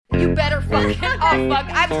You better fucking... Oh, fuck.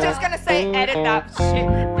 I was just gonna say edit that shit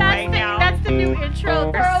now. That's the new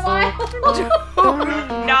intro for a while. Do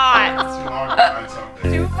not.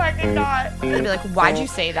 Do fucking not. I'm gonna be like, why'd you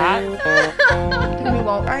say that? We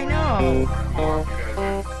won't. I know.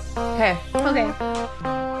 Okay.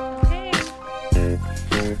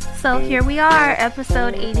 So here we are,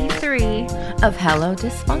 episode 83 of Hello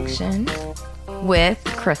Dysfunction with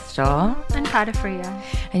Crystal and Patafria.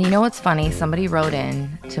 And you know what's funny? Somebody wrote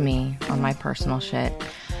in to me on my personal shit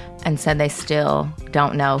and said they still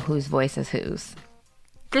don't know whose voice is whose.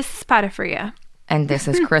 This is Patafria. And this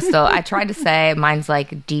is Crystal. I tried to say mine's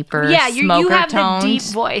like deeper, yeah, smoker you have toned. the deep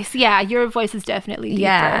voice. Yeah, your voice is definitely deeper.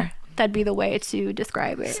 Yeah. That'd be the way to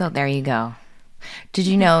describe it. So there you go. Did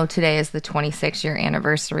you know today is the 26-year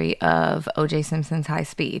anniversary of O.J. Simpson's High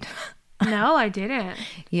Speed? No, I didn't.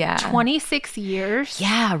 Yeah. 26 years?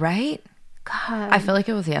 Yeah, right? God. I feel like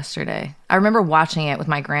it was yesterday. I remember watching it with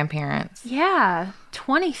my grandparents. Yeah,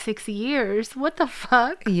 26 years. What the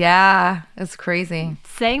fuck? Yeah, it's crazy.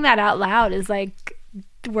 Saying that out loud is like,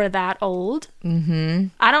 we're that old. Mm-hmm.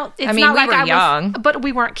 It's I mean, not we like were young. but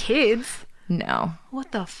we weren't kids. No.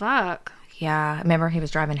 What the fuck? Yeah, I remember he was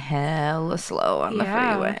driving hella slow on the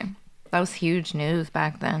freeway. That was huge news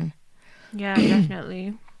back then. Yeah,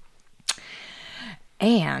 definitely.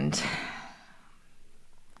 And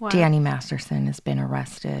What? Danny Masterson has been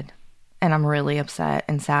arrested. And I'm really upset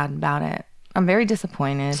and sad about it. I'm very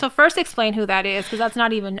disappointed. So first explain who that is, because that's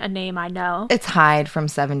not even a name I know. It's Hyde from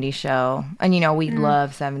 70 Show. And, you know, we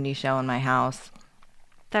love 70 Show in my house.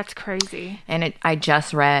 That's crazy. And I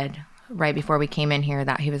just read right before we came in here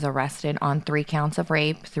that he was arrested on 3 counts of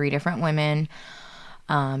rape, 3 different women,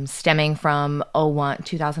 stemming from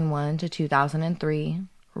 2001 to 2003,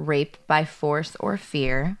 rape by force or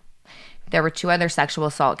fear. There were 2 other sexual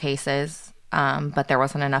assault cases, but there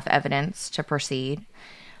wasn't enough evidence to proceed.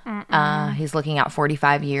 He's looking at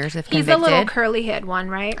 45 years if convicted. He's the little curly head one,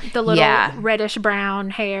 right? The little reddish brown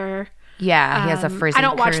hair. Yeah, he has a frizzy I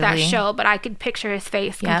don't watch curly. that show, but I could picture his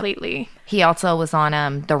face completely. He also was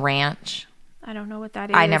on The Ranch. I don't know what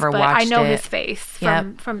that is. I never but watched I know it. his face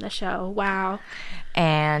from the show. Wow.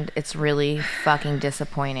 And it's really fucking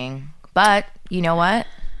disappointing. But you know what?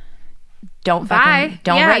 Don't rape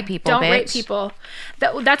people, Don't bitch. rape people.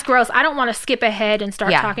 That's gross. I don't want to skip ahead and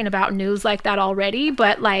start talking about news like that already,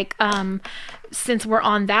 but like since we're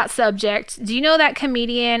on that subject, do you know that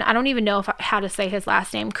comedian? I don't even know how to say his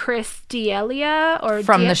last name. Crest or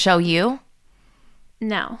from the show You?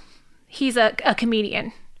 No, he's a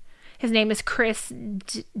comedian. His name is Chris.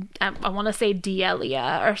 I want to say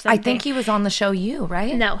D'Elia or something. I think he was on the show You,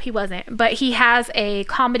 right? No, he wasn't. But he has a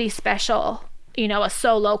comedy special. You know, a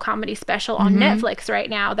solo comedy special on Netflix right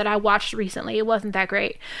now that I watched recently. It wasn't that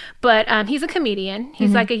great. But he's a comedian.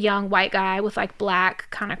 He's like a young white guy with like black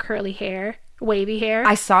kind of curly hair, wavy hair.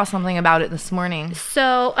 I saw something about it this morning.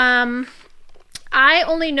 So I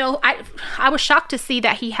only know, I was shocked to see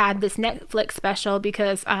that he had this Netflix special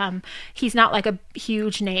because he's not like a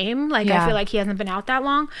huge name. Like I feel like he hasn't been out that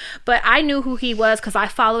long. But I knew who he was because I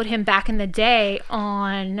followed him back in the day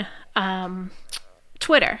on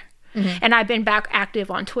Twitter. Mm-hmm. And I've been back active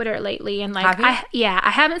on Twitter lately, and like I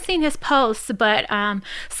haven't seen his posts, but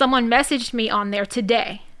someone messaged me on there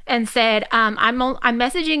today and said I'm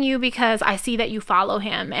messaging you because I see that you follow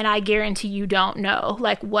him, and I guarantee you don't know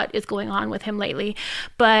like what is going on with him lately,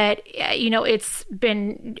 but you know, it's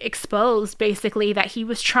been exposed basically that he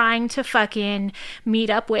was trying to fucking meet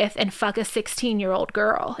up with and fuck a 16-year-old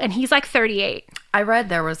girl, and he's like 38. I read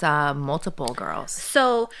there was multiple girls.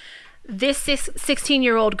 So this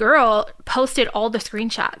 16-year-old girl posted all the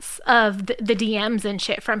screenshots of the DMs and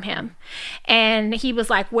shit from him. And he was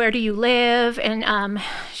like, where do you live? And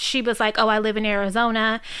she was like, oh, I live in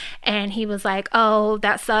Arizona. And he was like, oh,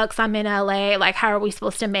 that sucks. I'm in LA. Like, how are we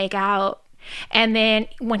supposed to make out? And then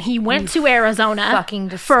when he went to Arizona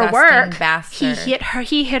for work, bastard.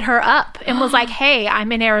 he hit her up and was like, hey,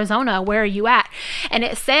 I'm in Arizona. Where are you at? And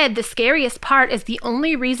it said the scariest part is the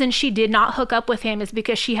only reason she did not hook up with him is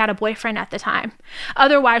because she had a boyfriend at the time.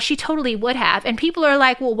 Otherwise, she totally would have. And people are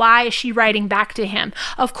like, well, why is she writing back to him?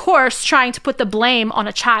 Of course, trying to put the blame on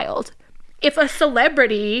a child. If a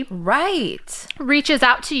celebrity reaches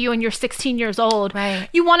out to you and you're 16 years old,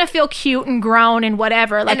 you want to feel cute and grown and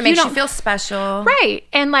whatever. Like, and it makes you feel special. Right.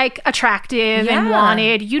 And like attractive and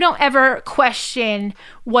wanted. You don't ever question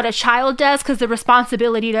what a child does because the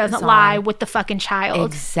responsibility doesn't lie with the fucking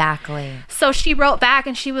child. Exactly. So she wrote back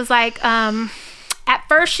and she was like, at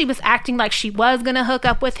first she was acting like she was going to hook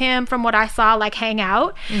up with him from what I saw, like hang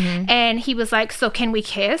out. Mm-hmm. And he was like, so can we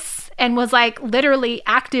kiss? And was like literally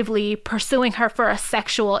actively pursuing her for a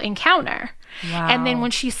sexual encounter. Wow. And then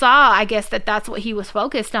when she saw, I guess that's what he was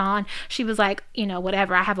focused on, she was like, you know,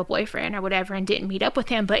 whatever, I have a boyfriend or whatever, and didn't meet up with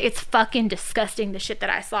him. But it's fucking disgusting, the shit that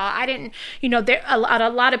I saw. I didn't, you know, there a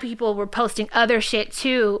lot of people were posting other shit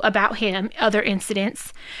too about him, other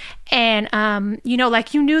incidents. And, you know,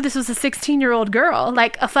 like, you knew this was a 16-year-old girl,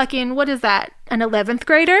 like a fucking, what is that, an 11th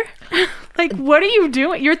grader? Like, what are you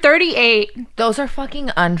doing? You're 38. Those are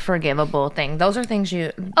fucking unforgivable things. Those are things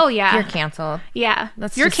you're canceled. Yeah.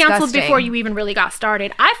 You're disgusting. canceled before you even really got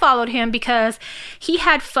started. I followed him because he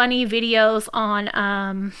had funny videos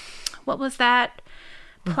on, what was that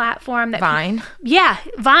platform that Vine?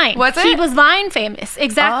 Vine. Was it? He was Vine famous.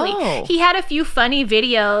 Exactly. Oh. He had a few funny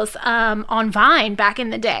videos on Vine back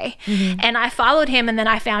in the day. Mm-hmm. And I followed him, and then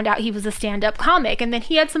I found out he was a stand-up comic, and then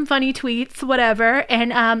he had some funny tweets, whatever.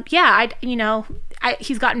 And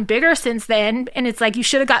he's gotten bigger since then, and it's like, you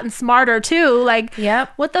should have gotten smarter too. Like,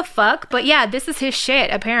 yep. What the fuck? But yeah, this is his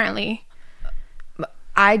shit apparently.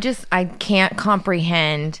 I can't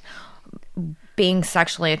comprehend being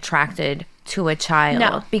sexually attracted to a child.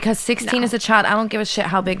 No. Because 16 is a child. I don't give a shit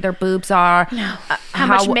how big their boobs are. No. How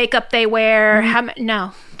much makeup they wear.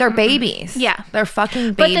 No. They're babies. Yeah. They're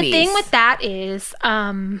fucking babies. But the thing with that is,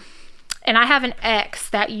 and I have an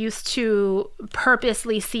ex that used to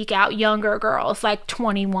purposely seek out younger girls, like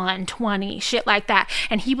 21, 20, shit like that.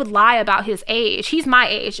 And he would lie about his age. He's my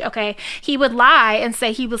age, okay? He would lie and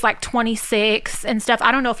say he was like 26 and stuff.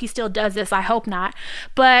 I don't know if he still does this. I hope not.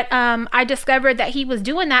 But I discovered that he was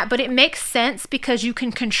doing that. But it makes sense because you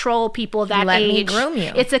can control people that Let age. me groom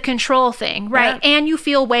you. It's a control thing, right? Yeah. And you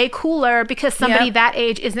feel way cooler because somebody that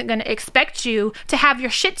age isn't going to expect you to have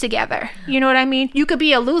your shit together. You know what I mean? You could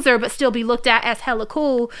be a loser but still be looked at as hella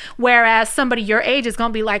cool, whereas somebody your age is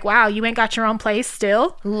gonna be like, wow, you ain't got your own place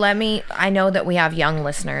still. I know that we have young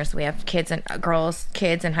listeners. We have kids and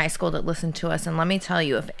kids in high school that listen to us, and let me tell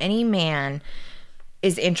you, if any man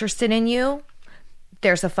is interested in you,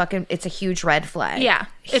 it's a huge red flag. Yeah.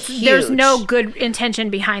 Huge. There's no good intention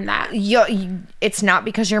behind that. It's not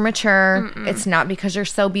because you're mature. Mm-mm. It's not because you're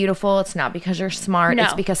so beautiful. It's not because you're smart. No.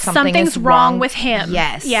 It's because something's wrong with him.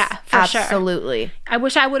 Yes. Yeah, for sure. Absolutely. I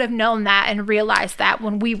wish I would have known that and realized that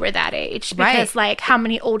when we were that age. Because, like, how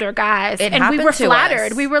many older guys... and we were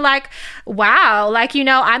flattered. We were like, wow, like, you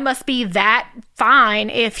know, I must be that fine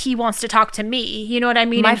if he wants to talk to me. You know what I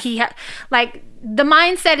mean? And he the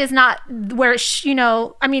mindset is not where,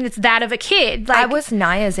 it's that of a kid. Like, I was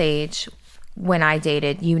Naya's age when I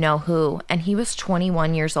dated you know who, and he was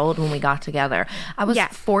 21 years old when we got together. I was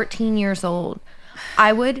 14 years old.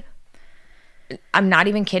 I'm not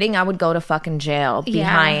even kidding. I would go to fucking jail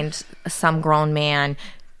behind some grown man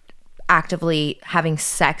actively having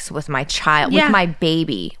sex with my child, with my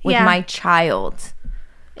baby, with my child.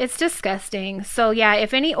 It's disgusting. So yeah,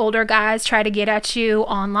 if any older guys try to get at you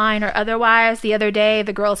online or otherwise, the other day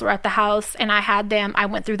the girls were at the house and I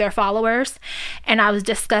went through their followers, and I was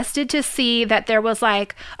disgusted to see that there was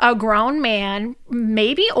like a grown man,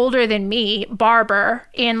 maybe older than me, barber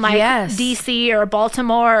in DC or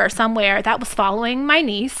Baltimore or somewhere, that was following my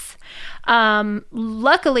niece.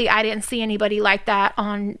 Luckily I didn't see anybody like that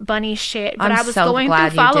on Bunny's shit, but I was going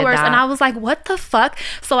through followers and I was like, what the fuck?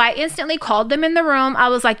 So I instantly called them in the room. I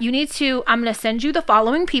was like, I'm going to send you the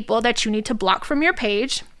following people that you need to block from your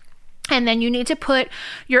page, and then you need to put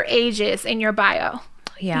your ages in your bio.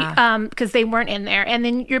 Yeah. Because they weren't in there. And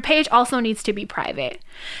then your page also needs to be private.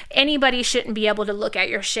 Anybody shouldn't be able to look at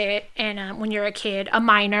your shit. And when you're a kid, a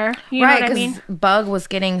minor, you know what I mean? Bug was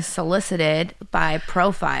getting solicited by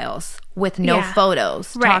profiles with no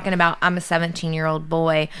photos, talking about, I'm a 17-year-old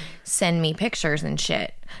boy, send me pictures and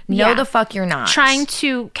shit. No, the fuck you're not. Trying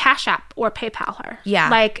to Cash App or PayPal her. Yeah.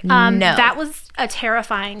 Like, no. That was a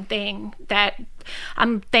terrifying thing that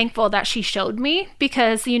I'm thankful that she showed me,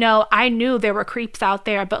 because, I knew there were creeps out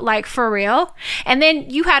there, but like, for real. And then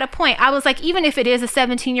you had a point. I was like, even if it is a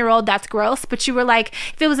 17-year-old, that's gross. But you were like,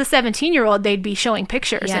 if it was a 17-year-old, they'd be showing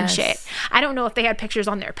pictures and shit. I don't know if they had pictures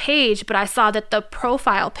on their page, but I saw that the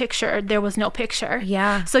profile picture, there was no picture.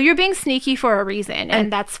 Yeah. So you're being sneaky for a reason.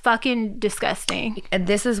 And that's fucking disgusting. And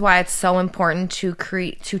this is why it's so important to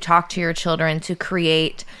talk to your children, to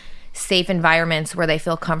create safe environments where they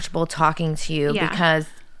feel comfortable talking to you, because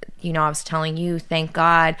I was telling you, thank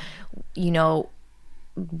God,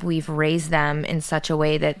 we've raised them in such a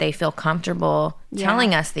way that they feel comfortable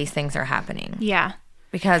telling us these things are happening. Yeah.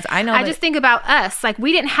 Because I know I just think about us. Like,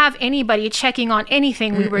 we didn't have anybody checking on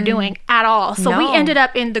anything we were doing at all. So we ended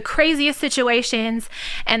up in the craziest situations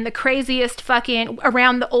and the craziest fucking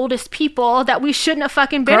around the oldest people that we shouldn't have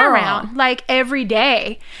fucking been around. Like, every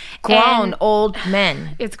day. Grown old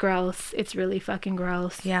men. It's gross. It's really fucking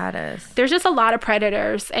gross. Yeah, it is. There's just a lot of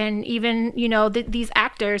predators, and even, you know, these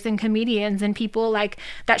actors and comedians and people like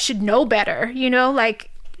that should know better, you know, like,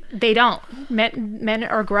 they don't. Men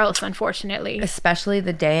are gross, unfortunately. Especially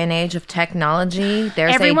the day and age of technology.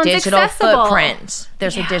 There's Everyone's a digital accessible. footprint.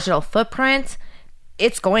 There's a digital footprint.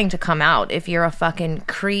 It's going to come out if you're a fucking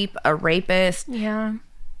creep, a rapist. Yeah.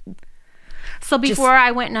 So before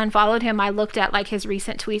I went and unfollowed him, I looked at like his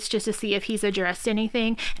recent tweets just to see if he's addressed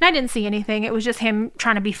anything. And I didn't see anything. It was just him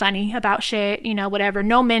trying to be funny about shit, you know, whatever.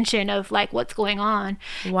 No mention of like what's going on.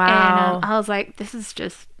 Wow. And I was like, this is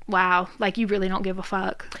just... wow, like, you really don't give a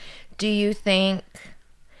fuck. Do you think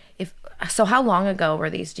so how long ago were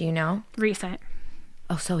these, do you know? Recent.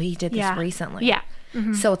 Oh, so he did this recently. Yeah.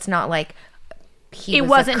 Mm-hmm. So it's not like it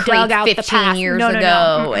wasn't dug out 15 the past years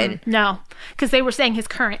ago. And no, because they were saying his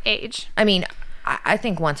current age. I mean, I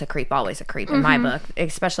think once a creep, always a creep in my book,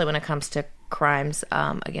 especially when it comes to crimes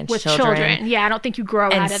against with children. Yeah, I don't think you grow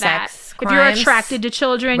and out of that. crimes, if you're attracted to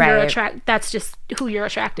children, right. that's just who you're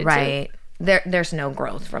attracted to. Right. There's no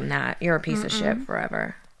growth from that. You're a piece of shit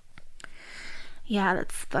forever. Yeah,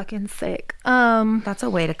 that's fucking sick. That's a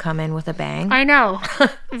way to come in with a bang. I know.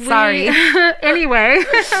 Sorry. Anyway,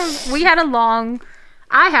 I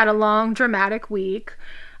had a long dramatic week.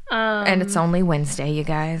 And it's only Wednesday, you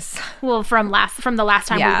guys. Well, from the last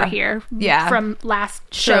time we were here. Yeah. From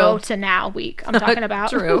last show to now week, I'm talking about.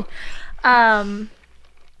 True.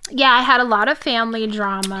 Yeah, I had a lot of family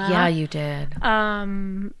drama. Yeah, you did.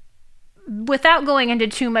 Without going into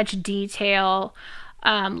too much detail,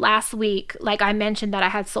 last week, like I mentioned that I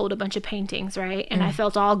had sold a bunch of paintings, right? And I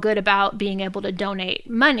felt all good about being able to donate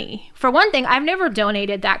money. For one thing, I've never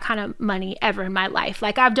donated that kind of money ever in my life.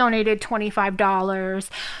 Like, I've donated $25,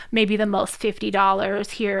 maybe the most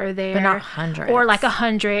 $50 here or there. But not hundreds. Or like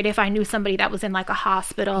 100 if I knew somebody that was in like a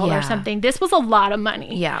hospital or something. This was a lot of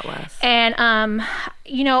money. Yeah, it was. And,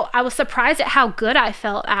 you know, I was surprised at how good I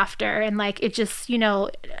felt after. And like, it just, you know,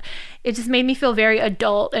 it just made me feel very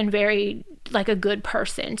adult and very like a good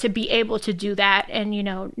person to be able to do that and, you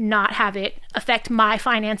know, not have it affect my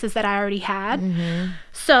finances that I already had. Mm-hmm.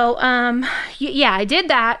 So, yeah, I did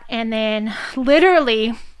that. And then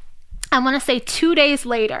literally, I want to say 2 days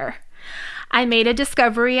later, I made a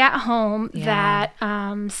discovery at home that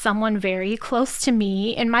someone very close to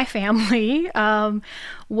me in my family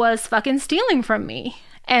was fucking stealing from me.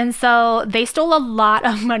 And so they stole a lot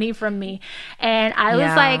of money from me. And I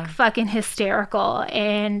was like fucking hysterical.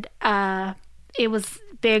 And it was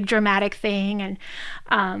big dramatic thing. And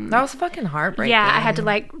that was fucking heartbreaking. Yeah, I had to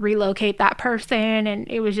like relocate that person. And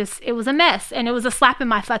it was a mess. And it was a slap in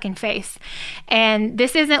my fucking face. And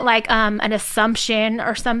this isn't like an assumption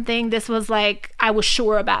or something. This was like, I was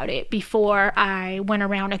sure about it before I went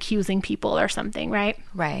around accusing people or something, right?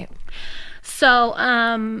 Right. So,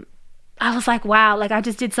 I was like, wow, like I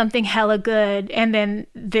just did something hella good. And then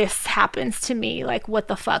this happens to me. Like, what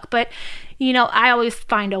the fuck? But, you know, I always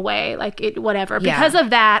find a way, like whatever. Yeah. Because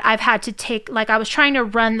of that, I've had to take, like, I was trying to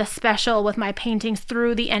run the special with my paintings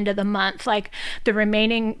through the end of the month. Like, the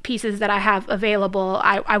remaining pieces that I have available,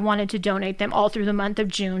 I wanted to donate them all through the month of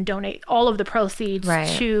June, donate all of the proceeds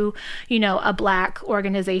to, you know, a Black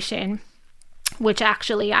organization, which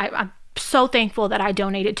actually I'm so thankful that I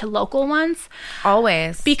donated to local ones.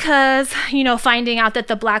 Always. Because, you know, finding out that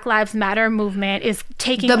the Black Lives Matter movement is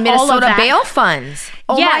taking the all Minnesota of that. bail funds.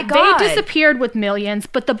 Oh yeah, my God. They disappeared with millions,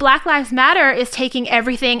 but the Black Lives Matter is taking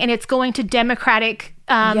everything and it's going to Democratic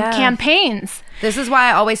campaigns. This is why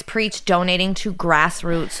I always preach donating to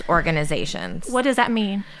grassroots organizations. What does that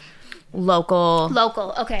mean? Local.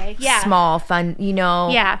 Okay. Yeah. Small, fun, you know.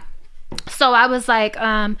 Yeah. So I was like,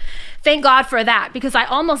 thank God for that, because I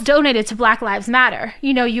almost donated to Black Lives Matter.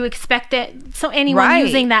 You know, you expect that, so anyone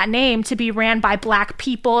using that name to be ran by Black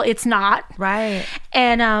people, it's not. Right.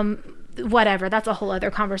 And whatever, that's a whole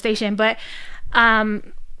other conversation. But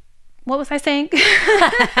what was I saying?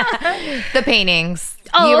 The paintings.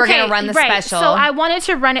 Oh, you were going to run the special. So I wanted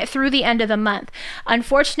to run it through the end of the month.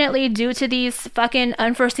 Unfortunately, due to these fucking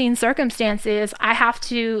unforeseen circumstances, I have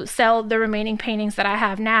to sell the remaining paintings that I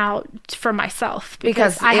have now for myself.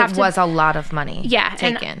 Because it was a lot of money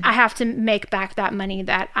taken. And I have to make back that money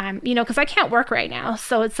that I'm, you know, because I can't work right now.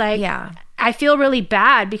 So it's like, I feel really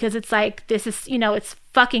bad because it's like, this is, you know, it's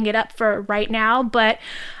fucking it up for right now. But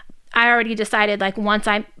I already decided, like, once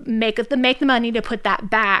I make the money to put that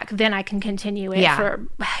back, then I can continue it for,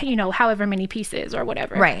 you know, however many pieces or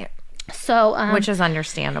whatever. Right. So, which is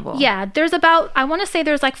understandable. Yeah, there's about, I want to say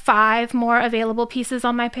there's like 5 more available pieces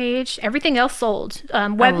on my page. Everything else sold.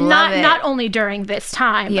 Not only during this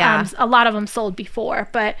time. Yeah. A lot of them sold before,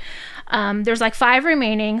 but there's like 5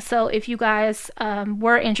 remaining. So if you guys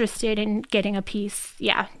were interested in getting a piece,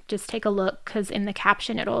 yeah, just take a look, because in the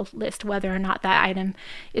caption it'll list whether or not that item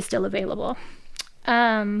is still available.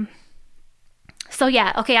 So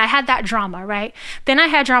yeah, okay, I had that drama, right? Then I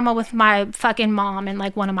had drama with my fucking mom and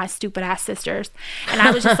like one of my stupid ass sisters. And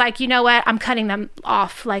I was just like, you know what? I'm cutting them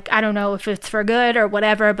off. Like, I don't know if it's for good or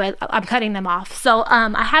whatever, but I'm cutting them off. So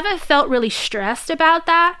I haven't felt really stressed about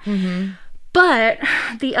that. Mm-hmm. But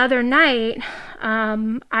the other night,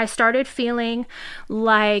 I started feeling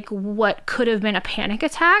like what could have been a panic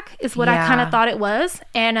attack is what I kind of thought it was.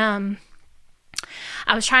 And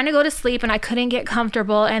I was trying to go to sleep and I couldn't get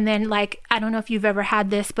comfortable. And then, like, I don't know if you've ever had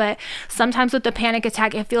this, but sometimes with the panic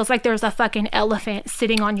attack, it feels like there's a fucking elephant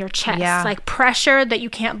sitting on your chest. Yeah. Like pressure that you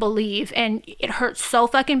can't believe. And it hurts so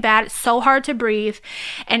fucking bad. It's so hard to breathe.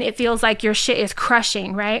 And it feels like your shit is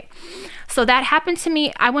crushing, right? So that happened to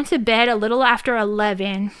me. I went to bed a little after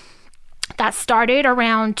 11. That started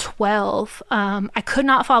around 12. I could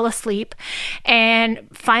not fall asleep. And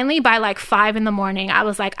finally, by like 5 in the morning, I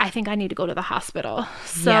was like, I think I need to go to the hospital.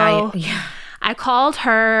 So I called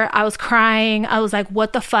her. I was crying. I was like,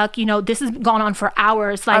 what the fuck? You know, this has gone on for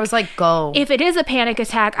hours. Like, I was like, go. If it is a panic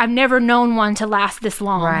attack, I've never known one to last this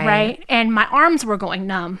long, right? And my arms were going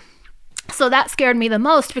numb. So that scared me the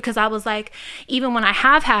most, because I was like, even when I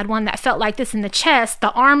have had one that felt like this in the chest,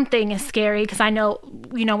 the arm thing is scary, because I know,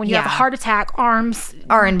 you know, when you have a heart attack, arms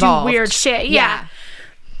are involved. Do weird shit. Yeah.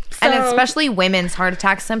 So, and especially women's heart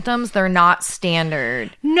attack symptoms, they're not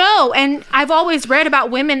standard. No. And I've always read about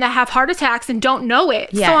women that have heart attacks and don't know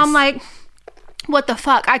it. Yes. So I'm like, what the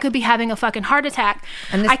fuck? I could be having a fucking heart attack.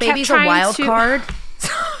 And this baby's a wild card.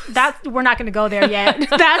 We're not going to go there yet.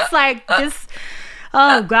 That's like this...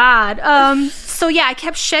 Oh, God. So, yeah, I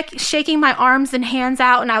kept shaking my arms and hands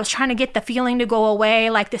out, and I was trying to get the feeling to go away,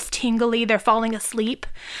 like this tingly, they're falling asleep,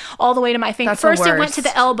 all the way to my fingers. First, it went to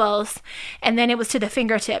the elbows, and then it was to the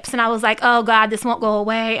fingertips. And I was like, oh, God, this won't go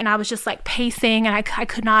away. And I was just, like, pacing, and I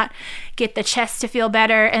could not get the chest to feel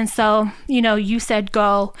better. And so, you know, you said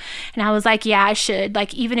go. And I was like, yeah, I should.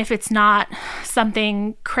 Like, even if it's not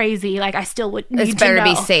something crazy, like, I still would need to know. It's better to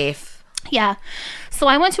be safe. Yeah. So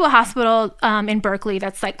I went to a hospital in Berkeley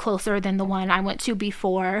that's like closer than the one I went to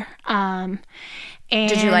before. And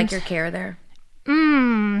did you like your care there?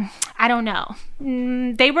 I don't know.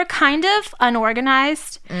 They were kind of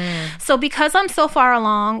unorganized. So because I'm so far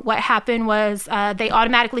along, what happened was they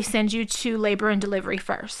automatically send you to labor and delivery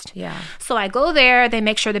first. Yeah. So I go there. They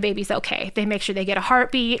make sure the baby's okay. They make sure they get a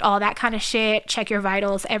heartbeat, all that kind of shit. Check your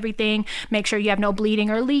vitals, everything. Make sure you have no bleeding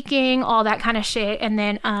or leaking, all that kind of shit. And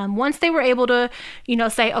then once they were able to, you know,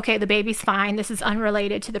 say, okay, the baby's fine, this is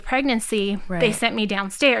unrelated to the pregnancy, they sent me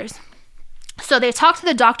downstairs. So they talked to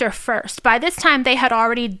the doctor first. By this time, they had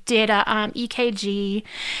already did a EKG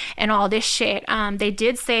and all this shit. They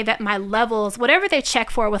did say that my levels, whatever they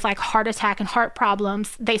check for with like heart attack and heart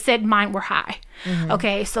problems, they said mine were high. Mm-hmm.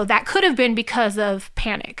 Okay, so that could have been because of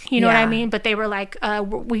panic. You know what I mean? But they were like,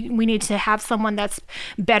 we need to have someone that's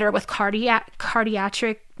better with cardiac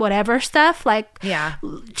whatever stuff, like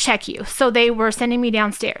check you. So they were sending me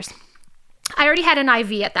downstairs. I already had an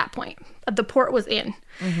IV at that point. The port was in.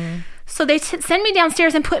 Mm-hmm. So they send me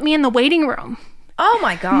downstairs and put me in the waiting room. Oh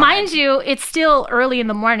my God. Mind you, it's still early in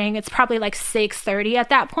the morning. It's probably like 6:30 at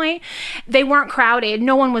that point. They weren't crowded.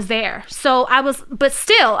 No one was there. So but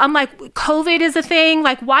still, I'm like, COVID is a thing.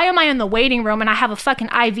 Like, why am I in the waiting room and I have a fucking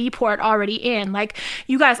IV port already in? Like,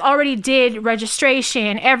 you guys already did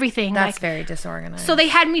registration, everything. That's like, very disorganized. So they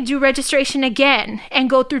had me do registration again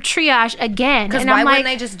and go through triage again. Because why wouldn't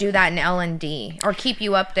they just do that in L&D or keep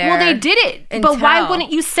you up there? Well, they did it. But why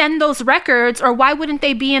wouldn't you send those records, or why wouldn't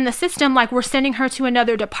they be in the system like we're sending her to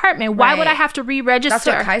another department? Why would I have to re-register? That's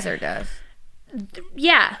what Kaiser does.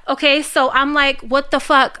 Yeah. Okay. So I'm like, what the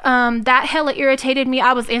fuck? That hella irritated me.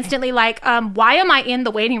 I was instantly like, why am I in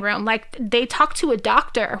the waiting room? Like, they talked to a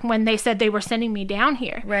doctor when they said they were sending me down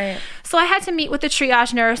here. Right. So I had to meet with the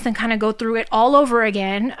triage nurse and kind of go through it all over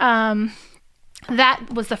again.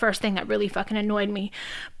 That was the first thing that really fucking annoyed me.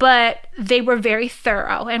 But they were very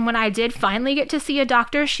thorough. And when I did finally get to see a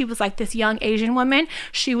doctor, she was like this young Asian woman.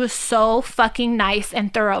 She was so fucking nice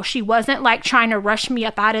and thorough. She wasn't like trying to rush me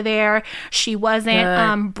up out of there. She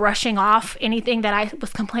wasn't brushing off anything that I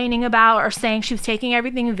was complaining about or saying. She was taking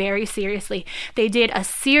everything very seriously. They did a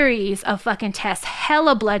series of fucking tests,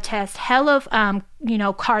 hella blood tests, hella,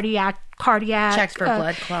 cardiac checks for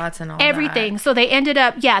blood clots and all everything. That. So they ended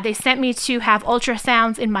up, they sent me to have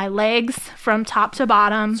ultrasounds in my legs from top to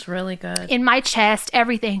bottom. It's really good. In my chest,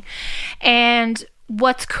 everything. And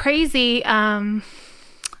what's crazy,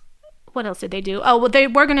 what else did they do? Oh, well, they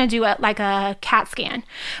were going to do a CAT scan,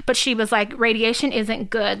 but she was like, radiation isn't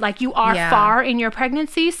good. Like, you are far in your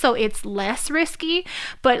pregnancy, so it's less risky,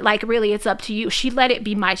 but like, really, it's up to you. She let it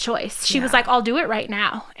be my choice. She was like, I'll do it right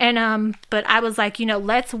now. And, but I was like,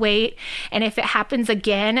 let's wait. And if it happens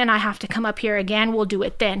again and I have to come up here again, we'll do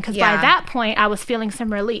it then. Cause by that point I was feeling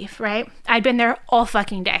some relief, right? I'd been there all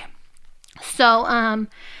fucking day. So,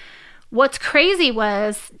 what's crazy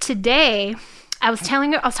was today, I was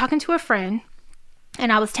talking to a friend,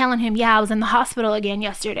 and I was telling him, I was in the hospital again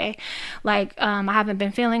yesterday. Like, I haven't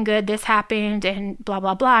been feeling good. This happened and blah,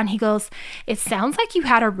 blah, blah. And he goes, it sounds like you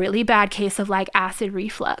had a really bad case of like acid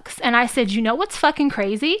reflux. And I said, you know what's fucking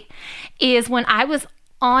crazy is when I was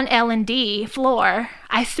on L&D floor,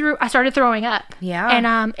 I started throwing up. Yeah.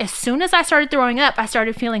 And as soon as I started throwing up, I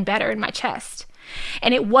started feeling better in my chest.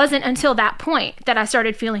 And it wasn't until that point that I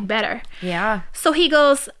started feeling better. Yeah. So he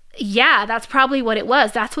goes, yeah, that's probably what it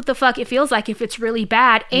was. That's what the fuck it feels like if it's really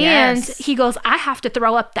bad. And he goes, I have to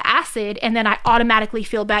throw up the acid and then I automatically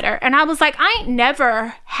feel better. And I was like, I ain't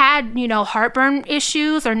never had, heartburn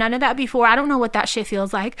issues or none of that before. I don't know what that shit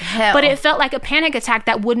feels like. Hell. But it felt like a panic attack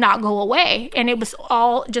that would not go away. And it was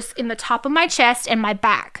all just in the top of my chest and my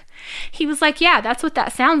back. He was like, yeah, that's what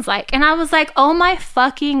that sounds like. And I was like, oh my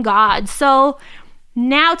fucking God. So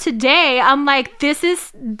now today I'm like, this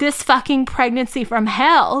is this fucking pregnancy from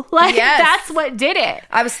hell. Like, that's what did it.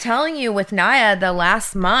 I was telling you with Naya the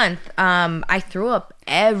last month, I threw up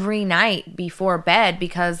every night before bed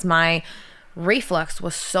because my reflux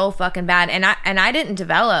was so fucking bad, and I didn't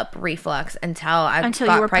develop reflux until I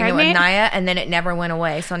got pregnant with Naya, and then it never went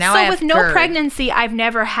away. So now I have with no pregnancy, I've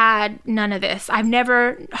never had none of this. I've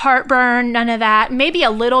never heartburn, none of that. Maybe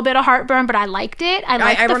a little bit of heartburn, but I liked it.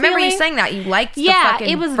 I remember feeling. You saying that you liked the fucking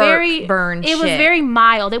it was burn. It was very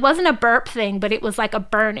mild. It wasn't a burp thing, but it was like a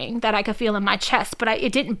burning that I could feel in my chest. But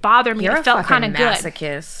it didn't bother me. It felt kind of good.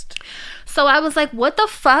 Masochist. So I was like, what the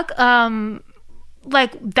fuck?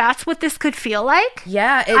 Like, that's what this could feel like?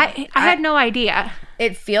 Yeah. I had no idea.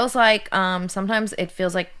 It feels like, sometimes it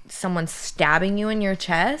feels like someone's stabbing you in your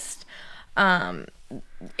chest.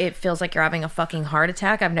 It feels like you're having a fucking heart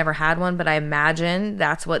attack. I've never had one, but I imagine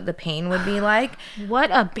that's what the pain would be like.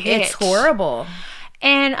 What a bitch. It's horrible.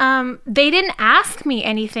 And they didn't ask me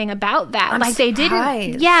anything about that. I'm like, surprised.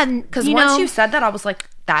 They didn't. Yeah. Because once you said that, I was like,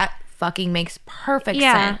 that fucking makes perfect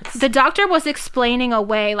sense. The doctor was explaining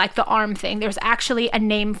away like the arm thing. There's actually a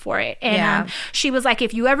name for it. And she was like,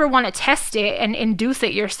 if you ever want to test it and induce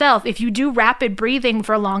it yourself, if you do rapid breathing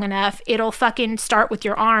for long enough, it'll fucking start with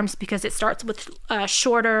your arms, because it starts with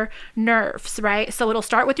shorter nerves, right? So it'll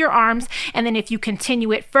start with your arms, and then if you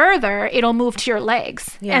continue it further, it'll move to your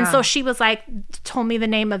legs. And so she was like, told me the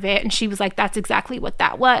name of it, and she was like, that's exactly what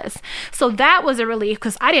that was. So that was a relief,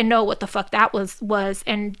 because I didn't know what the fuck that was,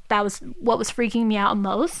 and that was what was freaking me out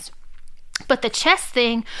most. But the chest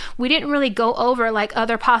thing, we didn't really go over like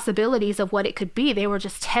other possibilities of what it could be. They were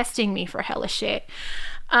just testing me for hella shit.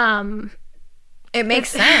 It makes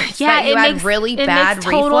sense. Yeah, it makes really bad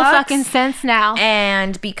reflux. Total fucking sense now.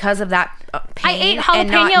 And because of that pain, I ate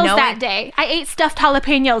jalapenos that day. I ate stuffed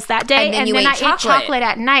jalapenos that day, and then I ate chocolate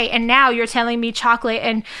at night. And now you're telling me chocolate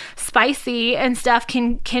and spicy and stuff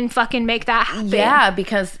can fucking make that happen. Yeah,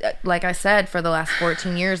 because like I said, for the last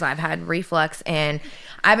 14 years, I've had reflux, and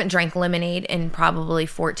I haven't drank lemonade in probably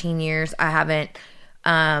 14 years. I haven't.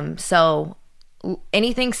 So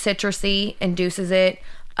anything citrusy induces it.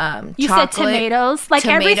 You chocolate, said tomatoes.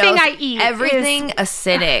 Everything I eat, everything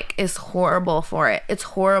acidic is horrible for it. It's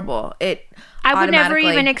horrible. I would never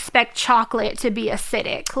even expect chocolate to be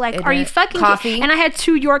acidic. Like, are you fucking coffee? And I had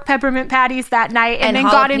 2 York peppermint patties that night, and then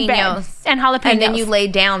got in bed and jalapenos, and then you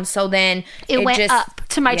laid down. So then it went just up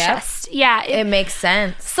to my chest. Yeah, it makes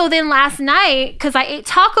sense. So then last night, because I ate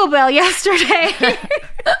Taco Bell yesterday,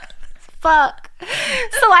 fuck. So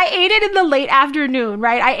I ate it in the late afternoon,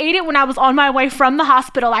 right? I ate it when I was on my way from the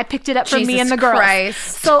hospital. I picked it up for me and the girls.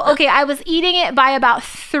 Christ. So, okay, I was eating it by about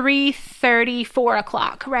 3:30, 4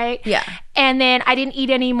 o'clock, right? Yeah. And then I didn't eat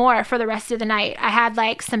any more for the rest of the night. I had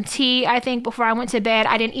like some tea, I think, before I went to bed.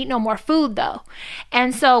 I didn't eat no more food though.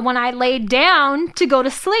 And so when I laid down to go to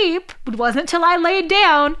sleep, it wasn't till I laid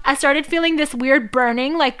down, I started feeling this weird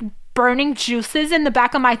burning, like burning juices in the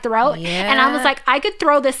back of my throat. Yeah. And I was like, I could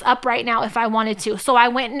throw this up right now if I wanted to. So I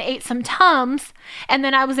went and ate some Tums, and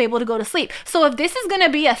then I was able to go to sleep. So if this is going to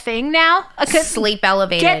be a thing now, sleep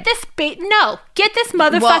elevated. Get this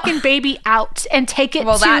motherfucking baby out and take it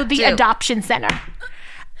to the adoption center.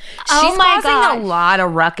 She's causing a lot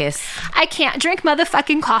of ruckus. I can't drink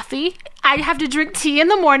motherfucking coffee. I have to drink tea in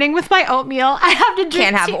the morning with my oatmeal. I have to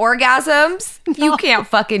drink Can't have orgasms. No. You can't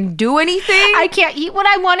fucking do anything. I can't eat what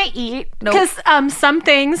I want to eat because some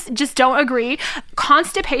things just don't agree.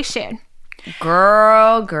 Constipation.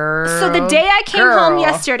 Girl. So the day I came home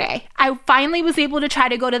yesterday, I finally was able to try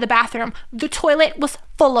to go to the bathroom. The toilet was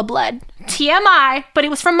full of blood. TMI, but it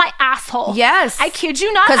was from my asshole. Yes. I kid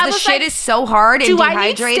you not. Because the shit is so hard and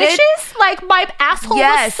dehydrated. Do I need stitches? Like, my asshole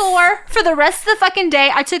was sore for the rest of the fucking day.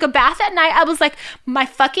 I took a bath at night. I was like, my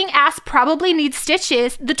fucking ass probably needs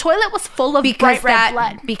stitches. The toilet was full of bright red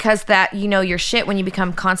blood. Because your shit, when you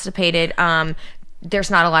become constipated,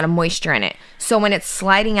 there's not a lot of moisture in it. So when it's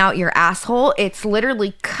sliding out your asshole, it's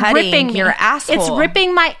literally cutting your asshole. It's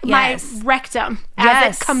ripping my rectum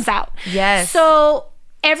as it comes out. Yes. So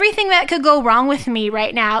everything that could go wrong with me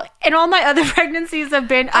right now, and all my other pregnancies have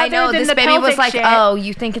been I know, this baby was like, shit. oh,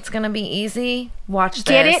 you think it's going to be easy? Watch this.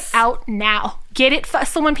 Get it out now. Get it.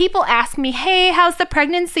 So when people ask me, hey, how's the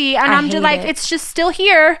pregnancy? And I'm just like, it's just still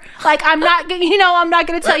here. Like, I'm not going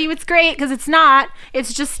to tell you it's great because it's not.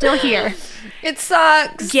 It's just still here. It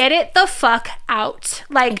sucks. Get it the fuck out.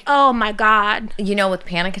 Like, oh my God. With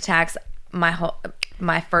panic attacks,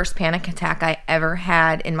 my first panic attack I ever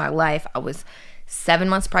had in my life, I was 7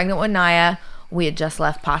 months pregnant with Naya. We had just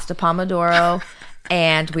left Pasta Pomodoro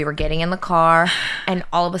and we were getting in the car, and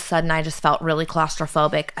all of a sudden I just felt really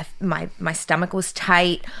claustrophobic. My stomach was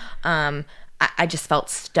tight. I just felt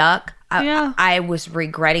stuck. I was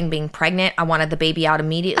regretting being pregnant. I wanted the baby out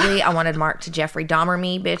immediately. I wanted Mark to Jeffrey Dahmer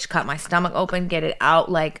me, bitch, cut my stomach open, get it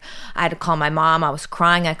out. Like, I had to call my mom. I was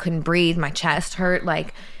crying. I couldn't breathe. My chest hurt.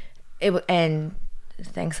 Like, and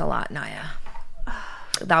thanks a lot, Naya.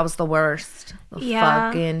 That was the worst.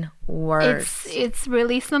 Fucking worst. It's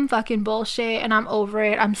really some fucking bullshit, and I'm over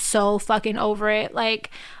it. I'm so fucking over it.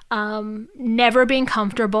 Like, never being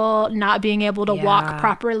comfortable, not being able to walk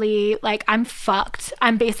properly. Like, I'm fucked.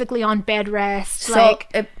 I'm basically on bed rest. So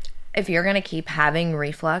like, if you're gonna keep having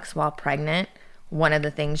reflux while pregnant, one of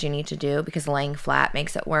the things you need to do, because laying flat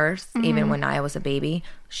makes it worse. Even when Naya was a baby,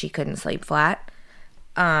 she couldn't sleep flat.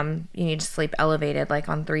 You need to sleep elevated, like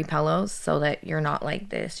on 3 pillows, so that you're not like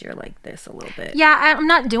this, you're like this a little bit. Yeah, I'm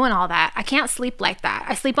not doing all that. I can't sleep like that.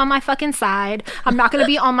 I sleep on my fucking side. I'm not going to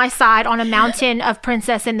be on my side on a mountain of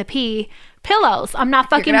Princess and the Pea pillows. I'm not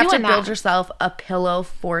fucking doing that. You're going to have to build yourself a pillow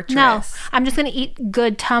fortress. No, I'm just going to eat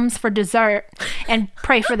good Tums for dessert and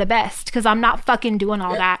pray for the best, because I'm not fucking doing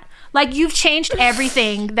all that. Like, you've changed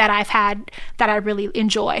everything that I've had that I really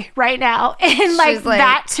enjoy right now. And like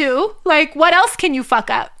that too. Like, what else can you fuck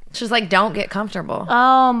up? She's like, don't get comfortable.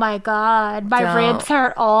 Oh my God. My ribs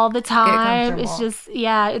hurt all the time. It's just,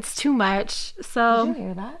 it's too much. So. Did you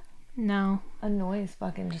hear that? No. A noise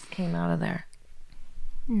fucking just came out of there.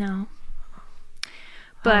 No.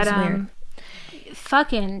 But,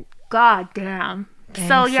 fucking goddamn.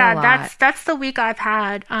 So yeah, that's the week I've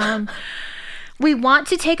had. We want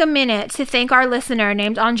to take a minute to thank our listener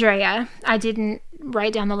named Andrea. I didn't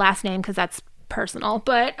write down the last name because that's personal,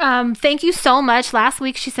 but thank you so much. Last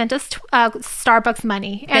week she sent us Starbucks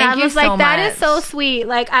money, and I was like, that is so sweet.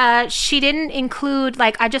 Like, she didn't include,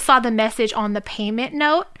 like, I just saw the message on the payment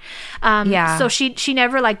note. So she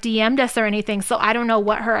never like DM'd us or anything, so I don't know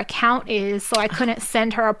what her account is, so I couldn't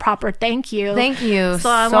send her a proper thank you. So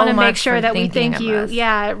I want to make sure that we thank you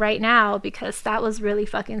right now, because that was really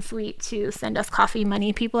fucking sweet to send us coffee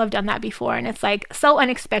money. People have done that before, and it's like so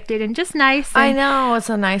unexpected and just nice. And, I know, it's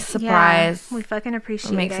a nice surprise. We fucking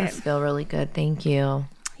appreciate it. It makes us feel really good. Thank you.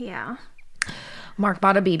 Yeah. Mark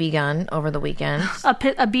bought a BB gun over the weekend. A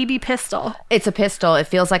BB pistol. It's a pistol. It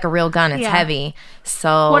feels like a real gun. It's heavy.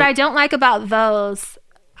 So what I don't like about those,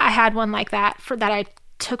 I had one like that that I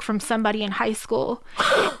took from somebody in high school,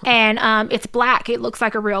 and it's black. It looks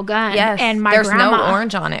like a real gun. Yes, and there's no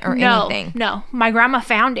orange on it or anything. No, my grandma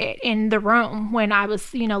found it in the room when I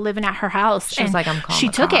was, living at her house. She was like, I'm calling She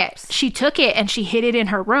the took cops. it. She took it and she hid it in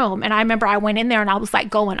her room. And I remember I went in there and I was like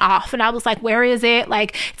going off. And I was like, where is it?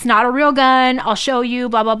 Like, it's not a real gun. I'll show you,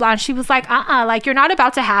 blah, blah, blah. And she was like, like, you're not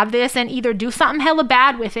about to have this and either do something hella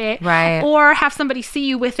bad with it. Right. Or have somebody see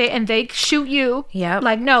you with it and they shoot you. Yep.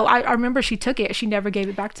 Like, no, I remember she took it. She never gave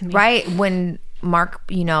it back to me. Right. When Mark,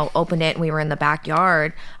 opened it and we were in the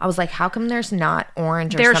backyard, I was like, how come there's not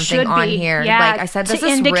orange or There something should on be. here? Yeah, Like I said, this to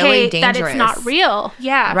is indicate really dangerous. that it's not real.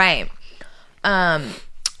 Yeah. Right.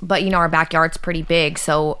 But our backyard's pretty big,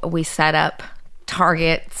 so we set up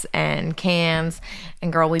targets and cans,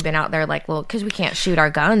 and girl, we've been out there like because we can't shoot our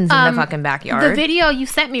guns in the fucking backyard. The video you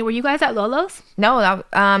sent me, were you guys at Lolo's? No,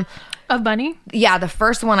 that, Of Bunny? yeah, the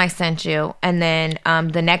first one I sent you, and then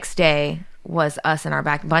the next day was us in our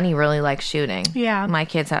back. Bunny really likes shooting. Yeah. My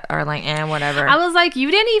kids are like, whatever. I was like, you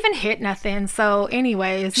didn't even hit nothing. So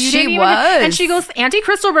anyways, you She didn't even was. and she goes, Auntie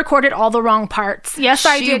Crystal recorded all the wrong parts. Yes,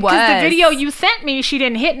 I She did. Because was. the video you sent me, she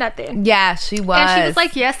didn't hit nothing. Yeah, she was. And she was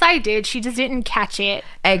like, yes, I did. She just didn't catch it.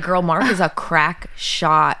 hey, girl, Mark is a crack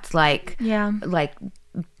shot. Like, Yeah. like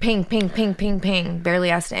ping, ping, ping, ping, ping. Barely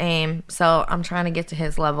has to aim. So I'm trying to get to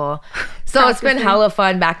his level. So it's been hella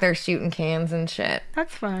fun back there shooting cans and shit.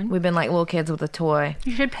 That's fun. We've been like little kids with a toy.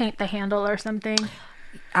 You should paint the handle or something.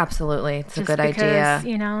 Absolutely. It's a Just good because, idea.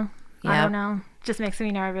 I Yep. don't know. Just makes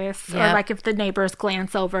me nervous. Or Yep. like if the neighbors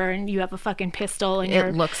glance over and you have a fucking pistol and you're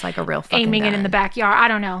It looks like a real fucking aiming gun. it in the backyard. I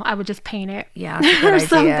don't know. I would just paint it. Yeah, it's a good or idea.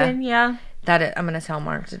 something. Yeah. I'm going to tell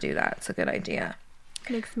Mark to do that. It's a good idea.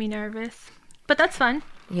 Makes me nervous. But that's fun.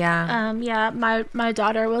 Yeah. Yeah, my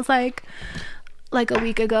daughter was like a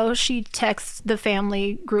week ago, she texted the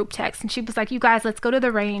family group text and she was like, you guys, let's go to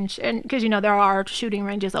the range. And because there are shooting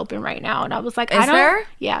ranges open right now. And I was like, Is there?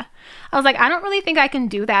 Yeah. I was like, I don't really think I can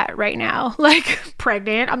do that right now. Like,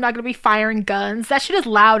 pregnant, I'm not gonna be firing guns. That shit is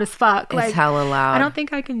loud as fuck. It's Like, hella loud. I don't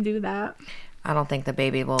think I can do that. I don't think the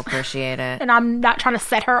baby will appreciate it. And I'm not trying to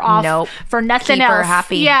set her off Nope. for nothing Keep else. her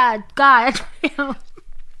happy. Yeah, God.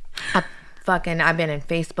 I've been in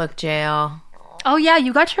Facebook jail. Oh yeah,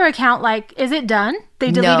 you got your account, like, is it done?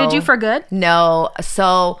 They deleted No. you for good? No.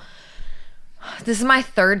 So this is my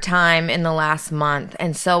third time in the last month.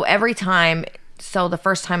 And so every time, the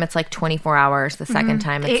first time it's like 24 hours. The second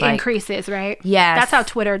time it's It like... increases, right? Yes. That's how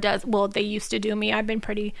Twitter does. Well, they used to do me. I've been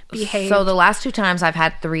pretty behaved. So the last two times I've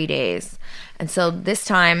had 3 days. And so this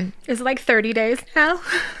time... Is it like 30 days now?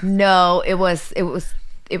 No, it was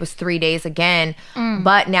 3 days again.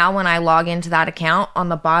 But now when I log into that account, on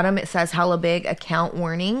the bottom it says hella big account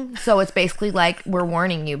warning. So it's basically like, we're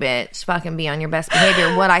warning you, bitch. Fucking be on your best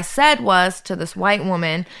behavior. What I said was to this white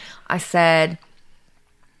woman, I said,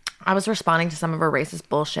 I was responding to some of her racist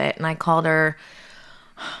bullshit, and I called her,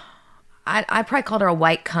 I probably called her a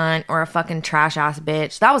white cunt or a fucking trash ass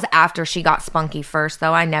bitch. That was after she got spunky first,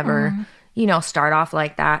 though. I never, start off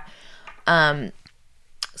like that.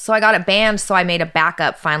 So I got it banned, so I made a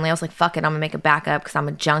backup finally. I was like, fuck it, I'm gonna make a backup because I'm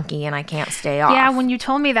a junkie and I can't stay off. Yeah, when you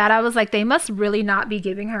told me that, I was like, they must really not be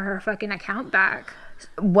giving her fucking account back.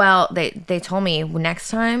 Well, they told me next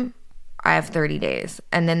time I have 30 days.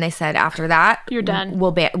 And then they said after that, You're done.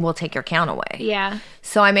 We'll take your account away. Yeah.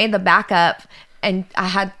 So I made the backup, and I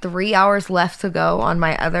had 3 hours left to go on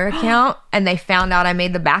my other account, and they found out I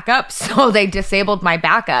made the backup, so they disabled my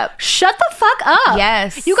backup. Shut the fuck up.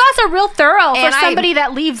 Yes. You guys are real thorough And for somebody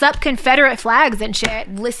that leaves up Confederate flags and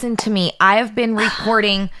shit. Listen to me. I have been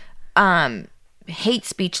reporting hate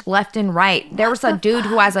speech left and right. There was a dude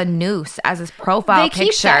who has a noose as his profile They picture.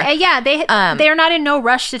 keep that. Yeah, they're not in no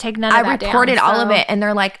rush to take none of I that reported down, all so- of it, and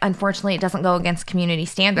they're like, unfortunately, it doesn't go against community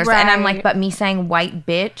standards. And I'm like, Right. but me saying white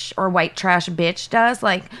bitch or white trash bitch does?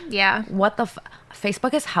 Like, Yeah. what the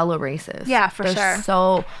Facebook is hella racist. Yeah, for There's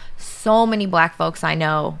sure. so many black folks I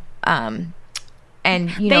know. And,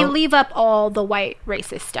 They leave up all the white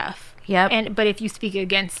racist stuff. Yep. But if you speak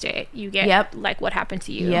against it, you get Yep. like what happened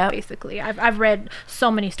to you. Yep. Basically, I've read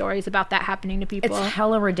so many stories about that happening to people. it's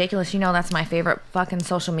hella ridiculous. That's my favorite fucking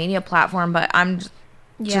social media platform, but I'm just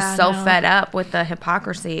Yeah, so no. fed up with the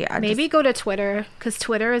hypocrisy. Maybe go to Twitter, because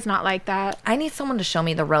Twitter is not like that. I need someone to show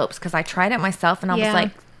me the ropes, because I tried it myself and I Yeah. was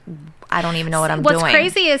like, I don't even know what I'm What's doing.